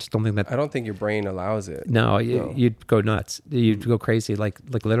hallucinogens. I just don't think that. I don't think your brain allows it. No, you'd go nuts. You'd go crazy, like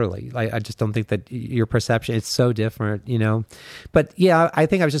literally. I just don't think that your perception, it's so different, you know. But yeah, I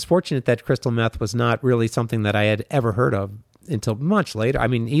think I was just fortunate that crystal meth was not really something that I had ever heard of until much later. I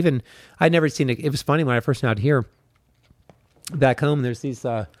mean, even I'd never seen it. It was funny when I first moved out here. Back home, there's these.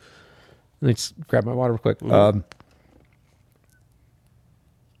 Let me just grab my water real quick.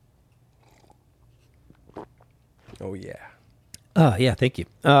 Oh yeah. Yeah, thank you.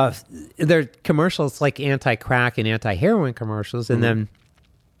 There are commercials like anti-crack and anti-heroin commercials, and then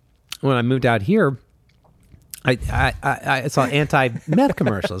when I moved out here, I saw anti-meth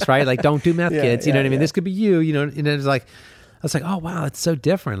commercials, right? Like, don't do meth, kids. You know what I mean? This could be you. You know, and it was like, I was like, oh wow, it's so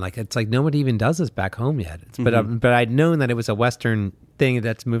different. Like, it's like nobody even does this back home yet. But I'd known that it was a Western thing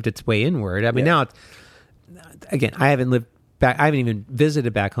that's moved its way inward. I mean, now, again, I haven't even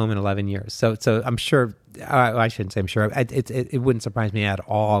visited back home in 11 years. So I'm sure. I shouldn't say I'm sure. It wouldn't surprise me at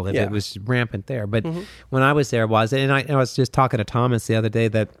all if it was rampant there. But when I was there, and I was just talking to Thomas the other day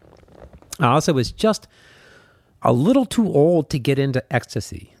that I also was just a little too old to get into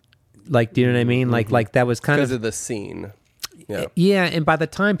ecstasy. Like, do you know what I mean? Like that was kind because of the scene. Yeah. Yeah, and by the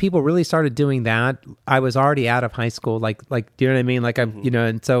time people really started doing that, I was already out of high school. Like, do you know what I mean? Like,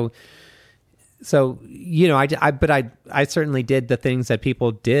 and so, I certainly did the things that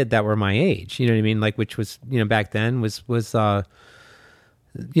people did that were my age. You know what I mean? Like, which was, back then was primarily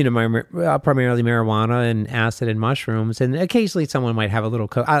marijuana and acid and mushrooms, and occasionally someone might have a little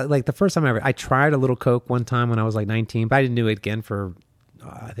coke. Like the first time I tried a little coke one time when I was like 19, but I didn't do it again for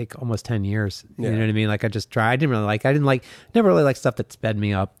I think almost 10 years. You know what I mean? Like I just tried. Never really like stuff that sped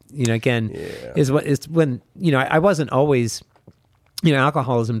me up. Is when, I wasn't always,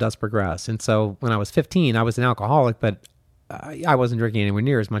 alcoholism does progress. And so when I was 15, I was an alcoholic, but I wasn't drinking anywhere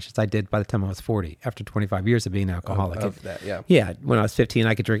near as much as I did by the time I was 40, after 25 years of being an alcoholic. Yeah. When I was 15,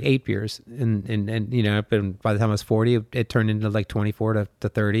 I could drink 8 beers and but by the time I was 40, it turned into like 24 to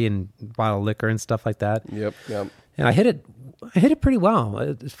 30 and bottle of liquor and stuff like that. Yep. And I hit it pretty well.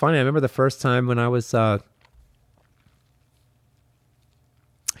 It's funny. I remember the first time when I was, I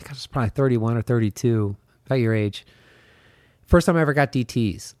think I was probably 31 or 32, about your age. First time I ever got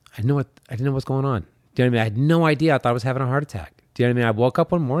DTs. I didn't know what's going on. Do you know what I mean? I had no idea. I thought I was having a heart attack. Do you know what I mean? I woke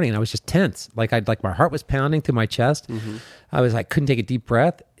up one morning and I was just tense. Like my heart was pounding through my chest. Mm-hmm. I couldn't take a deep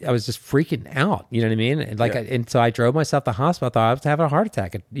breath. I was just freaking out. You know what I mean? And and so I drove myself to the hospital. I thought I was having a heart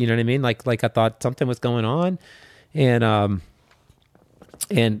attack. You know what I mean? Like I thought something was going on. And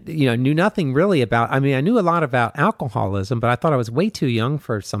knew nothing really about, I knew a lot about alcoholism, but I thought I was way too young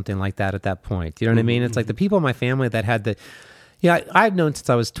for something like that at that point. You know what I mean? It's like the people in my family that had I've known since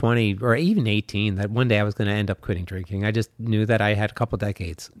I was 20 or even 18 that one day I was going to end up quitting drinking. I just knew that I had a couple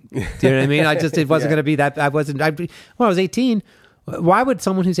decades. Do you know what I mean? It wasn't going to be that. When I was 18, why would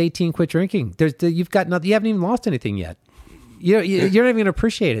someone who's 18 quit drinking? You've got nothing, you haven't even lost anything yet. You're not even going to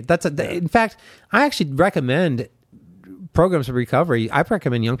appreciate it. In fact, I actually recommend programs of recovery. I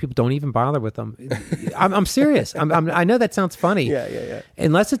recommend young people don't even bother with them. I'm serious. I know that sounds funny. Yeah.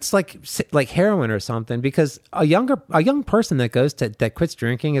 Unless it's like heroin or something, because a young person that quits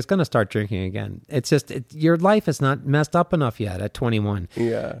drinking is going to start drinking again. It's just your life is not messed up enough yet at 21.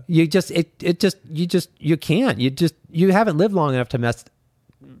 Yeah. You can't. You haven't lived long enough to mess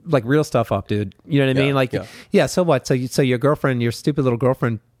like real stuff up, dude. You know what I mean? Like, yeah. So what? So your girlfriend, your stupid little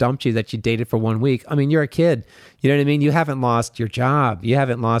girlfriend, dumped you that you dated for 1 week. You're a kid. You know what I mean? You haven't lost your job. You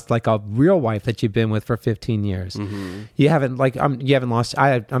haven't lost like a real wife that you've been with for 15 years. Mm-hmm. You haven't lost.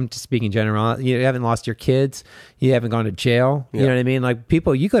 I'm just speaking general. You haven't lost your kids. You haven't gone to jail. You know what I mean? Like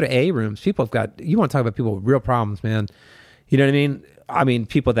people, you go to A rooms. People have got. You want to talk about people with real problems, man? You know what I mean?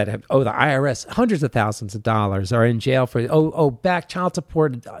 People that owe the IRS hundreds of thousands of dollars are in jail for back child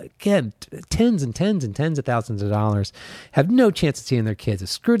support again, tens and tens and tens of thousands of dollars, have no chance of seeing their kids, have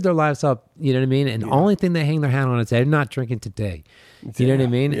screwed their lives up. You know what I mean? And the only thing they hang their hat on is they're not drinking today. You know what I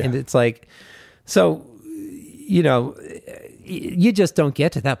mean? Yeah. And it's like, so, you just don't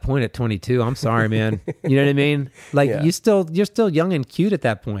get to that point at 22. I'm sorry, man. You know what I mean? Like you're still young and cute at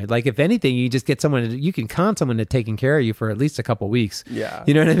that point. Like if anything, you just get you can con someone to taking care of you for at least a couple weeks. Yeah.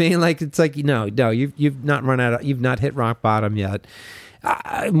 You know what I mean? Like it's like, no, you've not run out. You've not hit rock bottom yet.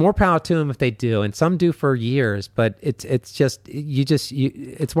 More power to them if they do. And some do for years, but it's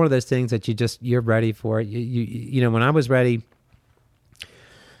one of those things that you're ready for it. When I was ready,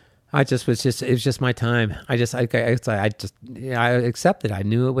 it was just my time. I accepted. I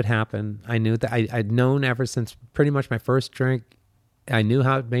knew it would happen. I knew that I'd known ever since pretty much my first drink. I knew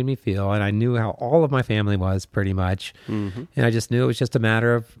how it made me feel, and I knew how all of my family was pretty much. Mm-hmm. And I just knew it was just a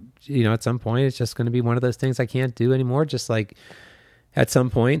matter of, at some point, it's just going to be one of those things I can't do anymore. Just like at some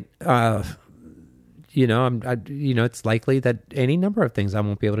point, it's likely that any number of things I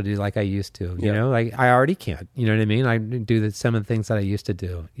won't be able to do like I used to. Like I already can't. You know what I mean? I do some of the things that I used to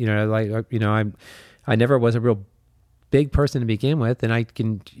do. I never was a real big person to begin with, and I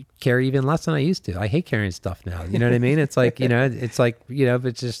can carry even less than I used to. I hate carrying stuff now. You know what I mean? It's like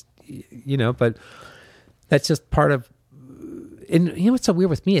it's just but that's just part of. And what's so weird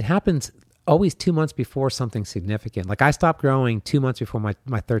with me? It happens always 2 months before something significant. Like I stopped growing 2 months before my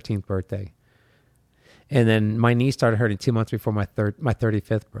 13th birthday. And then my knee started hurting 2 months before my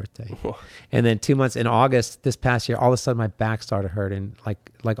 35th birthday. And then 2 months in August this past year, all of a sudden my back started hurting.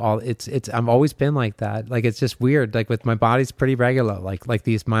 I've always been like that. Like it's just weird. Like with my body's pretty regular. Like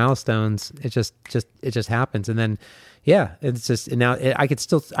these milestones, it just happens. And then, it's just, and now I could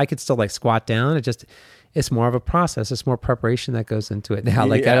still like squat down. it's more of a process. It's more preparation that goes into it now.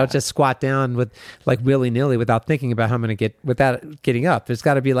 Like I don't just squat down with like willy-nilly without thinking about how I'm going to get without getting up. There's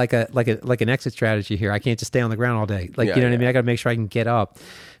got to be like an exit strategy here. I can't just stay on the ground all day. Like, you know what I mean? I got to make sure I can get up,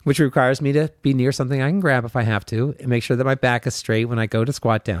 which requires me to be near something I can grab if I have to, and make sure that my back is straight when I go to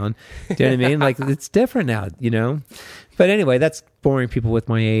squat down. Do you know what I mean? Like it's different now, you know? But anyway, that's boring people with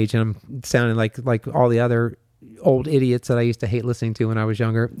my age, and I'm sounding like all the other old idiots that I used to hate listening to when I was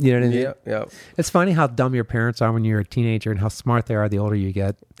younger. You know what I mean? Yeah. It's funny how dumb your parents are when you're a teenager and how smart they are the older you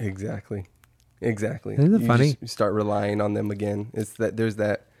get. Exactly. Isn't it funny? You start relying on them again. It's that there's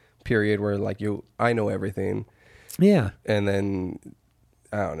that period where like I know everything. Yeah. And then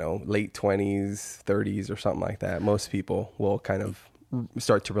I don't know, late 20s, 30s or something like that. Most people will kind of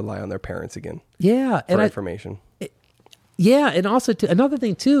start to rely on their parents again. Yeah. For information. Yeah, and also another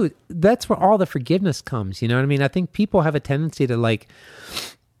thing too, that's where all the forgiveness comes. You know what I mean? I think people have a tendency to like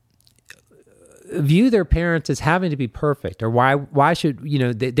view their parents as having to be perfect, or why should, you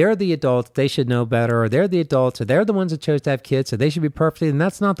know, they're the adults, they should know better, or they're the adults, or they're the ones that chose to have kids, so they should be perfect, and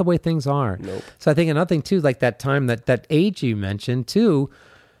that's not the way things are. Nope. So I think another thing too, like that time, that age you mentioned too,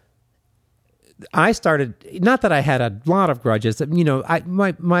 I started, not that I had a lot of grudges, you know, I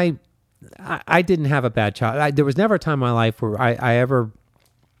didn't have a bad child. There was never a time in my life where I ever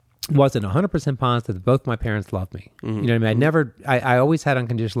wasn't 100% positive that both my parents loved me. Mm-hmm. You know what I mean? I always had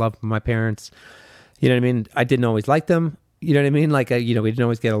unconditional love from my parents. You know what I mean? I didn't always like them. You know what I mean? Like, we didn't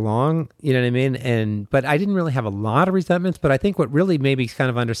always get along. You know what I mean? But I didn't really have a lot of resentments. But I think what really made me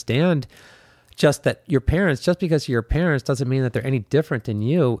kind of understand just that your parents, just because you're your parents doesn't mean that they're any different than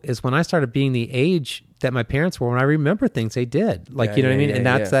you, is when I started being the age that my parents were, when I remember things they did. Like, you know what I mean? And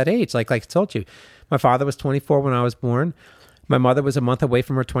that's that age. Like I told you, my father was 24 when I was born. My mother was a month away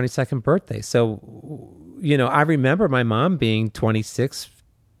from her 22nd birthday. So, you know, I remember my mom being 26,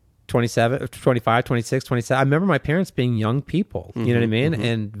 27, 25, 26, 27. I remember my parents being young people, you know what I mean?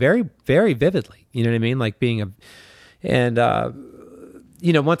 And very, very vividly, you know what I mean? Like being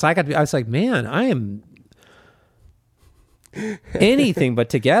you know, once I was like, man, I am anything but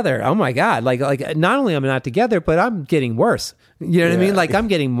together. Oh my God. Like not only am I not together, but I'm getting worse. You know what I mean? Like I'm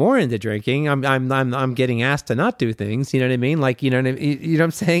getting more into drinking. I'm getting asked to not do things. You know what I mean? Like, you know what I mean? You know what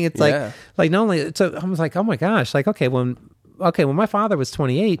I'm saying? It's like not only, so I was like, oh my gosh, like, okay, when my father was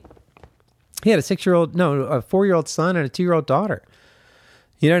 28, he had a 4-year-old son and a 2-year-old daughter.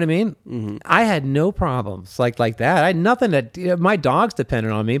 You know what I mean? Mm-hmm. I had no problems like that. I had nothing that, my dogs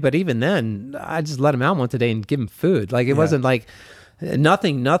depended on me, but even then I just let them out once a day and give them food. Like it wasn't like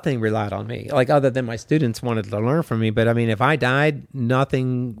nothing relied on me, like other than my students wanted to learn from me. But I mean, if I died,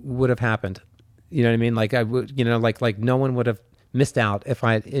 nothing would have happened. You know what I mean? Like I would, you know, like no one would have missed out if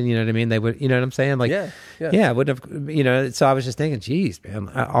I, you know what I mean? They would, you know what I'm saying? Like, I wouldn't have, you know, so I was just thinking, geez, man,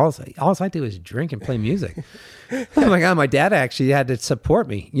 all I do is drink and play music. Oh my God, my dad actually had to support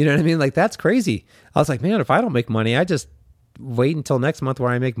me. You know what I mean? Like, that's crazy. I was like, man, if I don't make money, I just wait until next month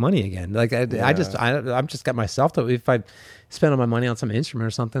where I make money again. Like, I'm just got myself to, if I spend all my money on some instrument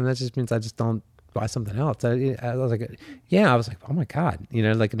or something, that just means I just don't buy something else. I was like, oh my God, you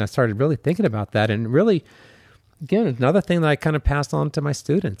know, like, and I started really thinking about that, and really, again, another thing that I kind of passed on to my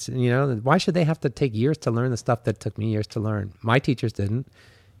students. You know, why should they have to take years to learn the stuff that took me years to learn? My teachers didn't.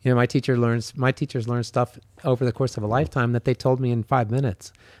 You know, my teachers learn stuff over the course of a lifetime that they told me in 5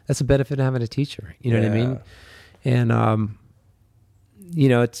 minutes. That's the benefit of having a teacher. You know what I mean? And you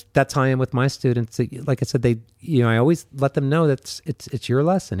know, that's how I am with my students. Like I said, I always let them know that it's your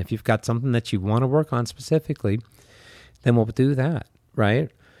lesson. If you've got something that you want to work on specifically, then we'll do that,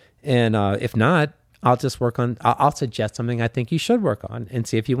 right? And if not, I'll suggest something I think you should work on and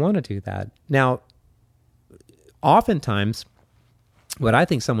see if you want to do that. Now, oftentimes, what I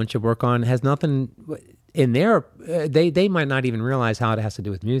think someone should work on has nothing in there. They might not even realize how it has to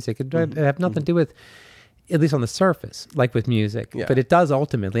do with music. It have nothing to do with, at least on the surface, like with music. Yeah. But it does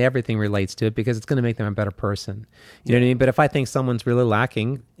ultimately, everything relates to it because it's going to make them a better person. You know what I mean? But if I think someone's really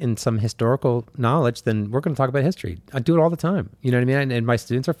lacking in some historical knowledge, then we're going to talk about history. I do it all the time. You know what I mean? And my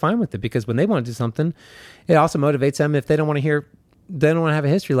students are fine with it because when they want to do something, it also motivates them. If they don't want to have a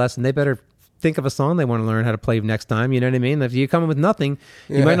history lesson, they better think of a song they want to learn how to play next time. You know what I mean? If you come in with nothing,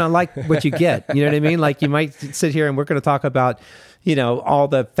 you might not like what you get. You know what I mean? Like you might sit here and we're going to talk about, you know, all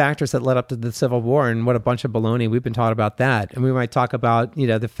the factors that led up to the Civil War and what a bunch of baloney we've been taught about that. And we might talk about, you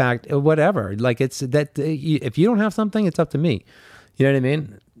know, the fact, whatever. Like it's that if you don't have something, it's up to me. You know what I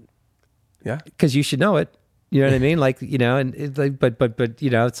mean? Yeah. Because you should know it. You know what I mean? Like, you know, and it's like, but, you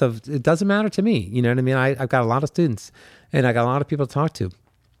know, so it doesn't matter to me. You know what I mean? I've got a lot of students and I got a lot of people to talk to.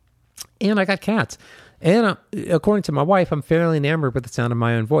 And I got cats. And according to my wife, I'm fairly enamored with the sound of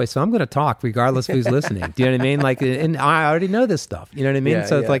my own voice. So I'm going to talk regardless of who's listening. Do you know what I mean? Like, and I already know this stuff. You know what I mean?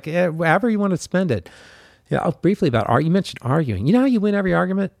 So it's like, however you want to spend it. Yeah. Briefly about you mentioned arguing. You know how you win every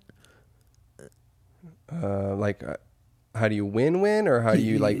argument? How do you win, or how do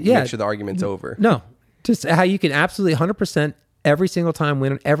you make sure the argument's over? No, just how you can absolutely 100% every single time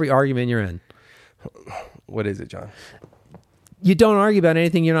win every argument you're in. What is it, John? You don't argue about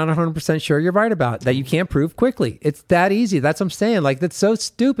anything you're not 100% sure you're right about, that you can't prove quickly. It's that easy. That's what I'm saying. Like, that's so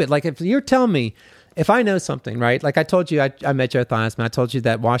stupid. Like, if you're telling me, if I know something, right? Like I told you, I met Joe Theismann. I told you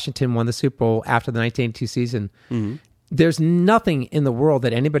that Washington won the Super Bowl after the 1982 season. Mm-hmm. There's nothing in the world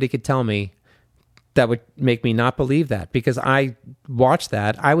that anybody could tell me that would make me not believe that, because I watched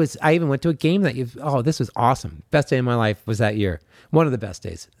that. I even went to a game that this was awesome. Best day of my life was that year. One of the best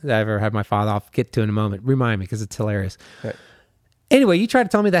days that I ever had my father. I'll get to in a moment. Remind me, because it's hilarious. Right. Anyway, you try to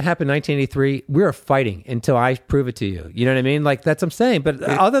tell me that happened in 1983. We were fighting until I prove it to you. You know what I mean? Like, that's what I'm saying. But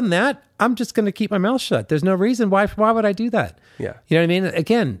other than that, I'm just going to keep my mouth shut. There's no reason why would I do that? Yeah. You know what I mean?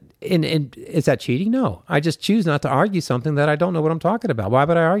 Again, is that cheating? No. I just choose not to argue something that I don't know what I'm talking about. Why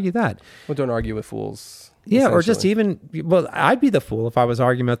would I argue that? Well, don't argue with fools. Yeah, or just I'd be the fool if I was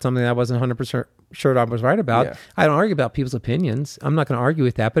arguing about something that I wasn't 100% sure I was right about. Yeah. I don't argue about people's opinions. I'm not going to argue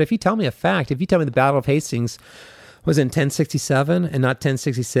with that. But if you tell me a fact, if you tell me the Battle of Hastings was in 1067 and not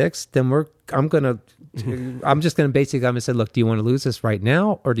 1066, then I'm just going to basically say, look, do you want to lose this right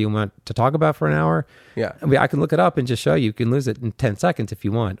now, or do you want to talk about it for an hour? Yeah. I mean, I can look it up and just show you. You can lose it in 10 seconds if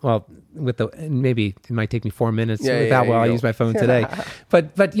you want. Well, maybe it might take me 4 minutes. I use my phone today.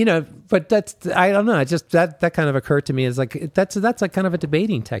 but that's, I don't know. It just, that kind of occurred to me as like, that's like kind of a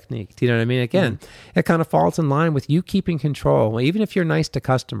debating technique. Do you know what I mean? Again, it kind of falls in line with you keeping control, even if you're nice to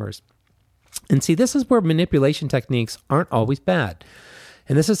customers. And see, this is where manipulation techniques aren't always bad.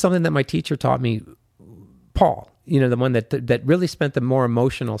 And this is something that my teacher taught me, Paul, the one that really spent the more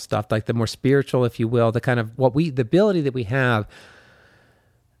emotional stuff, like the more spiritual, if you will, the kind of the ability that we have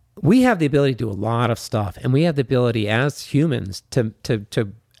the ability to do a lot of stuff. And we have the ability as humans to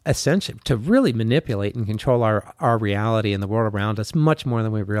essentially, to really manipulate and control our reality and the world around us much more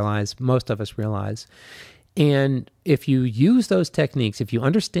than we realize, most of us realize. And if you use those techniques, if you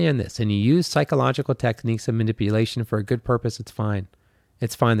understand this and you use psychological techniques of manipulation for a good purpose, it's fine.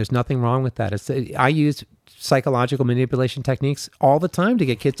 It's fine. There's nothing wrong with that. I use psychological manipulation techniques all the time to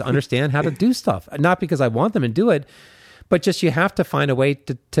get kids to understand how to do stuff. Not because I want them to do it, but just you have to find a way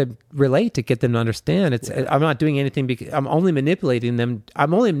to relate, to get them to understand. I'm not doing anything because I'm only manipulating them.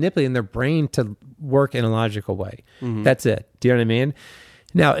 I'm only manipulating their brain to work in a logical way. Mm-hmm. That's it. Do you know what I mean?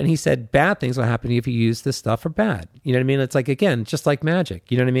 Now, and he said, bad things will happen if you use this stuff for bad. You know what I mean? It's like, again, just like magic.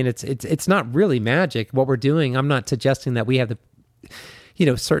 You know what I mean? It's not really magic. What we're doing, I'm not suggesting that we have the,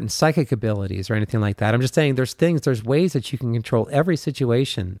 certain psychic abilities or anything like that. I'm just saying there's ways that you can control every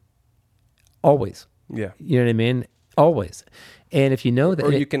situation. Always. Yeah. You know what I mean? Always. And if you know that...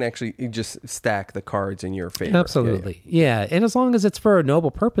 Or you can actually just stack the cards in your favor. Absolutely. Yeah. And as long as it's for a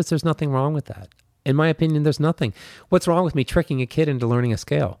noble purpose, there's nothing wrong with that. In my opinion, there's nothing. What's wrong with me tricking a kid into learning a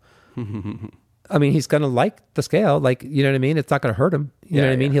scale? I mean, he's going to like the scale. Like, you know what I mean? It's not going to hurt him. You know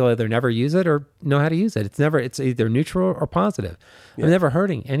what I mean? He'll either never use it or know how to use it. It's either neutral or positive. Yeah. I'm never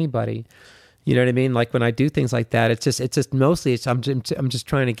hurting anybody. You know what I mean? Like when I do things like that, it's just mostly, I'm just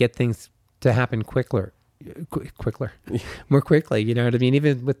trying to get things to happen more quickly. You know what I mean?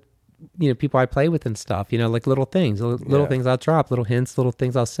 Even with, people I play with and stuff, like little things things I'll drop, little hints, little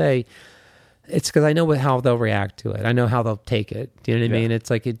things I'll say. It's because I know how they'll react to it. I know how they'll take it. Do you know what I mean? It's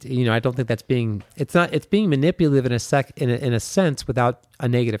like, I don't think that's it's being manipulative in a sense without a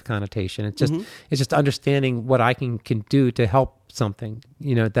negative connotation. It's just understanding what I can do to help something.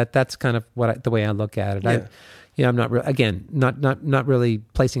 That's kind of the way I look at it. Yeah. I'm not really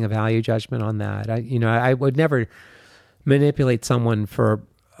placing a value judgment on that. I would never manipulate someone for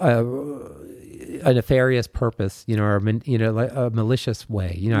a nefarious purpose, or a malicious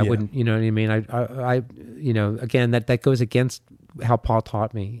way. I wouldn't, you know what I mean? I again, that goes against how Paul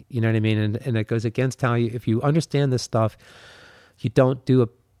taught me, you know what I mean? And it goes against how if you understand this stuff, you don't do it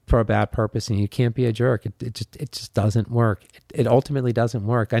for a bad purpose, and you can't be a jerk. It just doesn't work. It ultimately doesn't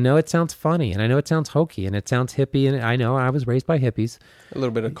work. I know it sounds funny, and I know it sounds hokey, and it sounds hippie, and I know I was raised by hippies. A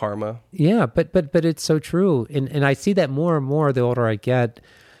little bit of karma. Yeah, but it's so true. And I see that more and more the older I get.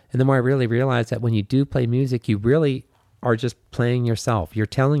 And the more I really realize that when you do play music, you really are just playing yourself. You're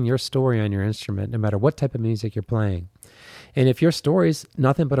telling your story on your instrument, no matter what type of music you're playing. And if your story's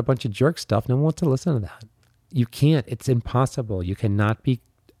nothing but a bunch of jerk stuff, no one wants to listen to that. You can't. It's impossible. You can't be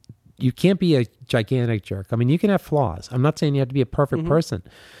a gigantic jerk. I mean, you can have flaws. I'm not saying you have to be a perfect person.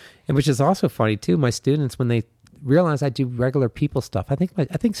 And which is also funny too. My students, when they realize I do regular people stuff, I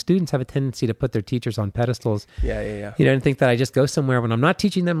think students have a tendency to put their teachers on pedestals. Yeah. You know, and think that I just go somewhere when I'm not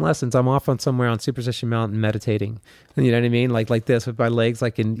teaching them lessons. I'm off on somewhere on Superstition Mountain meditating. And you know what I mean? Like this with my legs,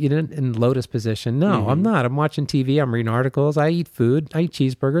 like in lotus position. No, I'm not. I'm watching TV. I'm reading articles. I eat food. I eat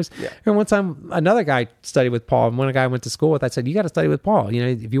cheeseburgers. Yeah. And one time, another guy studied with Paul, and one guy I went to school with, I said, you got to study with Paul. You know,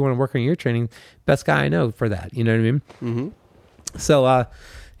 if you want to work on your training, best guy I know for that. You know what I mean? Mm-hmm. So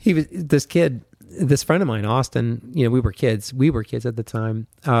he was this friend of mine, Austin, you know, we were kids at the time.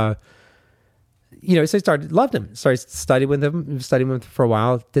 You know, so I loved him. Started studying with him for a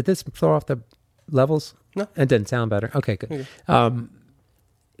while. Did this throw off the levels? No. It didn't sound better. Okay, good.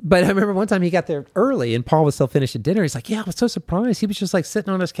 But I remember one time he got there early and Paul was still finishing dinner. He's like, yeah, I was so surprised. He was just like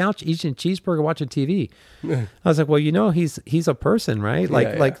sitting on his couch, eating a cheeseburger, watching TV. I was like, well, you know, he's a person, right?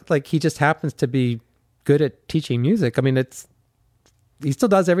 Like he just happens to be good at teaching music. I mean, he still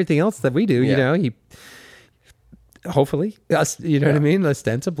does everything else that we do, you know, he hopefully, you know what I mean?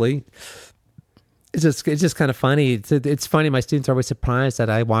 Ostensibly. It's just kind of funny. It's funny. My students are always surprised that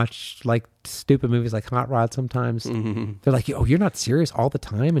I watch like stupid movies like Hot Rod sometimes. Mm-hmm. They're like, oh, you're not serious all the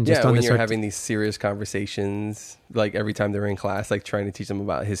time. And just on when you're having these serious conversations, like every time they're in class, like trying to teach them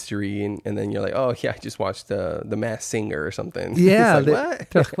about history. And then you're like, oh yeah, I just watched the Masked Singer or something. Yeah. What?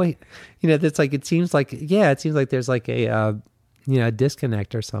 They're like, wait, you know, it's like, it seems like there's like a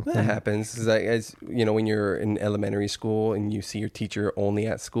disconnect or something. That happens. It's like, as you know, when you're in elementary school and you see your teacher only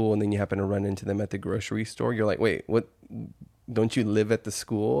at school, and then you happen to run into them at the grocery store, you're like, wait, what? Don't you live at the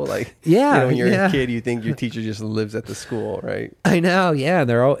school? Like, yeah, you know, when you're a kid, you think your teacher just lives at the school, right? I know. Yeah,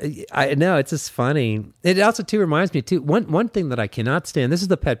 I know. It's just funny. It also too reminds me too. One thing that I cannot stand. This is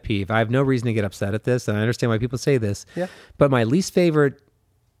the pet peeve. I have no reason to get upset at this, and I understand why people say this. Yeah. But my least favorite.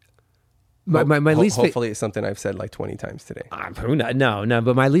 Hopefully it's something I've said like 20 times today. No.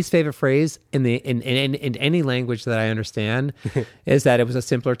 But my least favorite phrase in any language that I understand is that it was a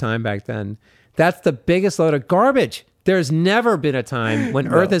simpler time back then. That's the biggest load of garbage. There's never been a time when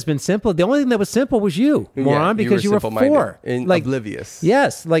Earth has been simple. The only thing that was simple was you, moron, because you were 4 and like oblivious.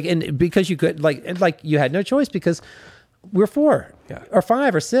 Yes, and because you could you had no choice because we're 4 or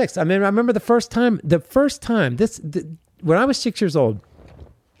 5 or 6. I mean, I remember the first time. When I was 6 years old.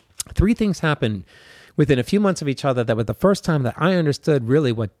 3 things happened within a few months of each other that were the first time that I understood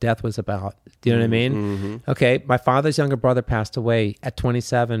really what death was about. Do you know what I mean? Mm-hmm. Okay, my father's younger brother passed away at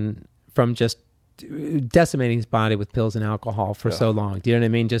 27 from just decimating his body with pills and alcohol for so long. Do you know what I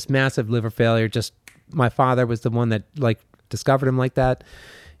mean? Just massive liver failure. Just my father was the one that like discovered him like that.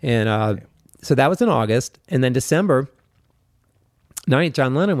 And so that was in August. And then December 9th,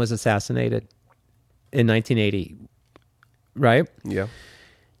 John Lennon was assassinated in 1980. Right? Yeah.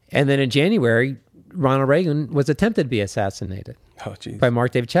 And then in January, Ronald Reagan was attempted to be assassinated by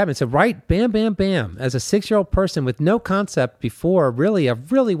Mark David Chapman. So right, bam, bam, bam. As a 6-year-old person with no concept before really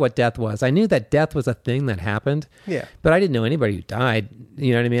what death was. I knew that death was a thing that happened. Yeah. But I didn't know anybody who died.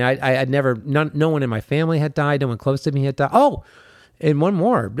 You know what I mean? I'd never, no one in my family had died. No one close to me had died. Oh, and one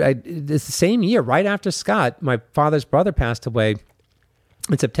more. This same year, right after Scott, my father's brother passed away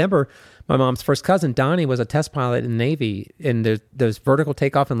in September. My mom's first cousin, Donnie, was a test pilot in the Navy, and those vertical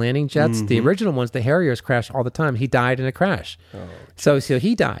takeoff and landing jets, the original ones, the Harriers crash all the time. He died in a crash. Oh. So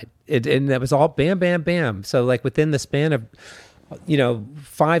he died. And that was all bam, bam, bam. So like within the span of,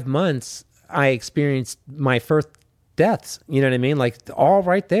 5 months, I experienced my first deaths. You know what I mean? Like all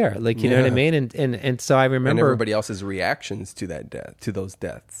right there. Like, you know what I mean? And so I remember. And everybody else's reactions to that death, to those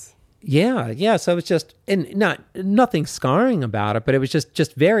deaths. Yeah. So it was just, and nothing scarring about it, but it was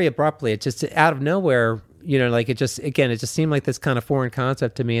just very abruptly. It just out of nowhere, it just seemed like this kind of foreign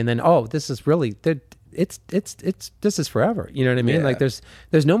concept to me. And then, this is really, this is forever. You know what I mean? Yeah. Like there's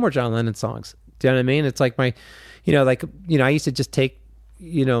no more John Lennon songs. Do you know what I mean? It's like I used to just take,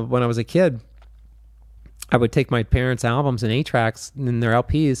 when I was a kid, I would take my parents' albums and 8-tracks and their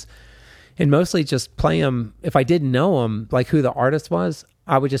LPs and mostly just play them. If I didn't know them, like who the artist was,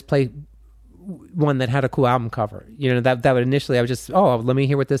 I would just play one that had a cool album cover. That would initially, I would just, let me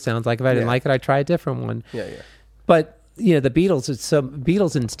hear what this sounds like. If I didn't like it, I'd try a different one. Yeah. But, the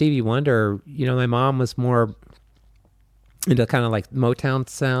Beatles and Stevie Wonder, my mom was more into kind of like Motown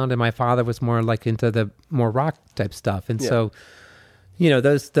sound and my father was more like into the more rock type stuff. And so,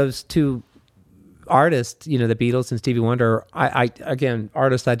 those two artists, the Beatles and Stevie Wonder, again,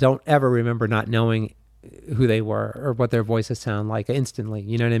 artists I don't ever remember not knowing who they were or what their voices sound like instantly.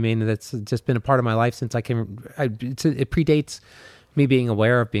 You know what I mean? That's just been a part of my life since it predates me being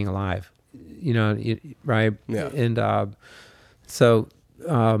aware of being alive, right? Yeah. And where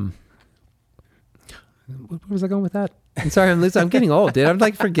was I going with that? I'm sorry, I'm getting old, dude. I'm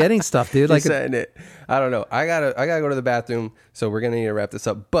like forgetting stuff, dude. Like saying it. I don't know. I gotta go to the bathroom, so we're gonna need to wrap this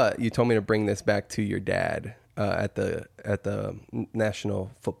up. But you told me to bring this back to your dad at the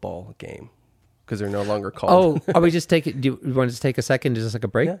national football game because they're no longer called. Oh, are we just take it? Do you want to just take a second, just like a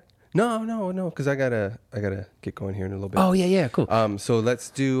break? Yeah. No, because I gotta get going here in a little bit. Oh yeah, cool. So let's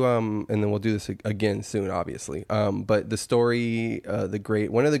do and then we'll do this again soon, obviously. But the story,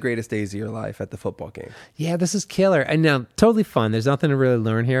 one of the greatest days of your life at the football game. Yeah, this is killer, and now totally fun. There's nothing to really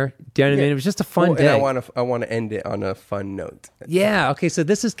learn here. Do you know what I mean? It was just a fun day. And I want to end it on a fun note. Yeah. Okay. So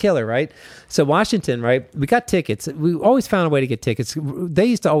this is killer, right? So Washington, right? We got tickets. We always found a way to get tickets. They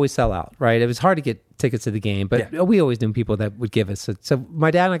used to always sell out, right? It was hard to get tickets to the game, but we always knew people that would give us. So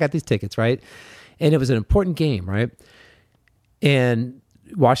my dad and I got these tickets, right? And it was an important game, right? And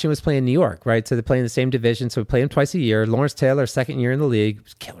Washington was playing New York, right? So they're playing the same division. So we play them twice a year. Lawrence Taylor, second year in the league,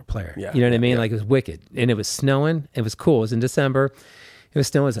 was a killer player. Yeah, you know what I mean? Like it was wicked. And it was snowing. It was cool. It was in December. It was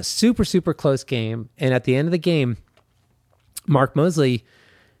snowing. It was a super, super close game. And at the end of the game, Mark Mosley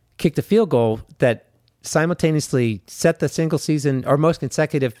kicked a field goal that simultaneously set the single season or most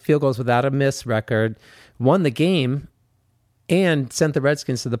consecutive field goals without a miss record, won the game, and sent the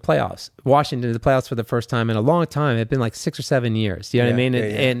Redskins to the playoffs. Washington to the playoffs for the first time in a long time. It had been like 6 or 7 years. You know what I mean?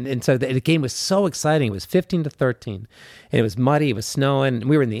 And so the game was so exciting. It was 15-13. And it was muddy. It was snowing.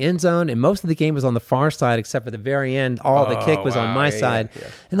 We were in the end zone. And most of the game was on the far side, except for the very end. All the kick was on my side. Yeah.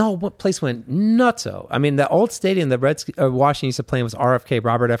 And the whole place went nutso. I mean, the old stadium that Washington used to play in was RFK,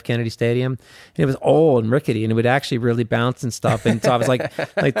 Robert F. Kennedy Stadium. And it was old and rickety. And it would actually really bounce and stuff. And so I was like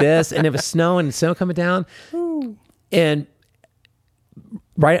this. And it was snowing and snow coming down. And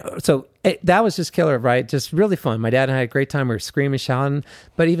right, so that was just killer, right? Just really fun. My dad and I had a great time. We were screaming, shouting,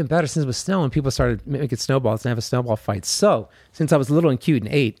 but even better, since it was snowing, people started making snowballs and have a snowball fight. So, since I was little and cute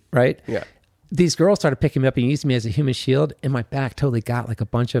and 8, right? Yeah. These girls started picking me up and using me as a human shield, and my back totally got like a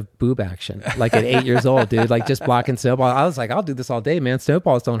bunch of boob action, like at 8 years old, dude, like just blocking snowball. I was like, I'll do this all day, man.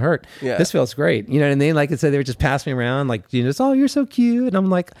 Snowballs don't hurt. Yeah. This feels great. You know what I mean? Like I said, they would just pass me around, like, you know, oh, you're so cute. And I'm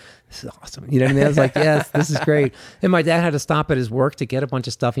like, this is awesome. You know what I mean? I was like, yes, this is great. And my dad had to stop at his work to get a bunch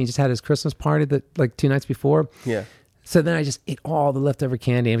of stuff. And he just had his Christmas party that like 2 nights before. Yeah. So then I just ate all the leftover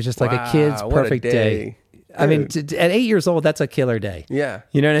candy. It was just like a kid's perfect day. I mean, at 8 years old, that's a killer day. Yeah.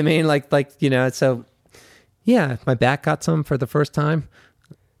 You know what I mean? Like, you know, so yeah, my back got some for the first time.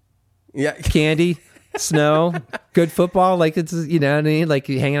 Yeah. Candy, snow, good football. Like it's, you know what I mean? Like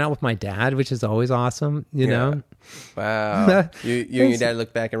hanging out with my dad, which is always awesome, you know? Wow. You and your dad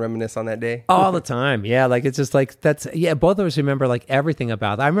look back and reminisce on that day? All the time. Yeah. Like, it's just like, both of us remember like everything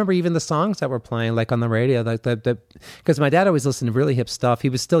about that. I remember even the songs that were playing like on the radio, like because my dad always listened to really hip stuff. He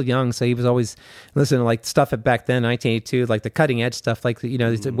was still young. So he was always listening to like stuff at back then, 1982, like the cutting edge stuff, like, you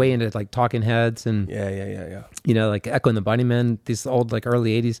know, way into like Talking Heads and, you know, like Echo and the Bunnymen, these old, like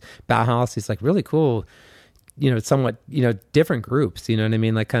early 80s Bauhaus, these like really cool, you know, somewhat, you know, different groups, you know what I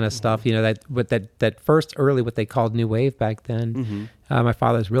mean? Like kind of stuff, you know, that first early, what they called new wave back then. My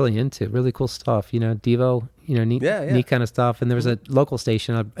father's really into really cool stuff, you know, Devo, you know, neat kind of stuff. And there was a local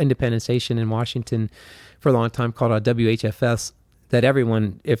station, an independent station in Washington for a long time called WHFS that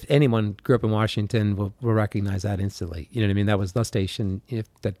everyone, if anyone grew up in Washington will recognize that instantly. You know what I mean? That was the station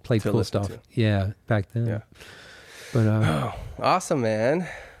that played cool stuff. Yeah. Back then. Yeah. But, awesome, man.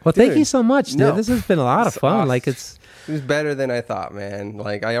 Well, thank you so much, dude. No, this has been a lot of fun. Awesome. Like it was better than I thought, man.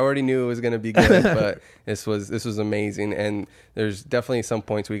 Like I already knew it was going to be good, but this was amazing. And there's definitely some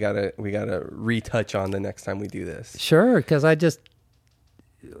points we gotta retouch on the next time we do this. Sure, because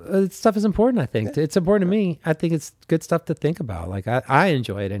stuff is important. I think it's important to me. I think it's good stuff to think about. Like I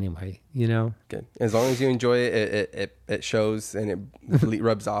enjoy it anyway. You know, good. As long as you enjoy it, it shows and it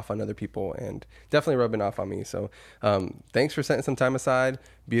rubs off on other people, and definitely rubbing off on me. So, thanks for setting some time aside.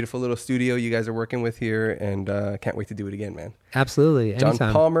 Beautiful little studio you guys are working with here, and can't wait to do it again, man. Absolutely, anytime.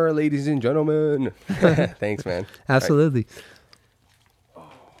 John Palmer, ladies and gentlemen. Thanks, man. Absolutely. Right.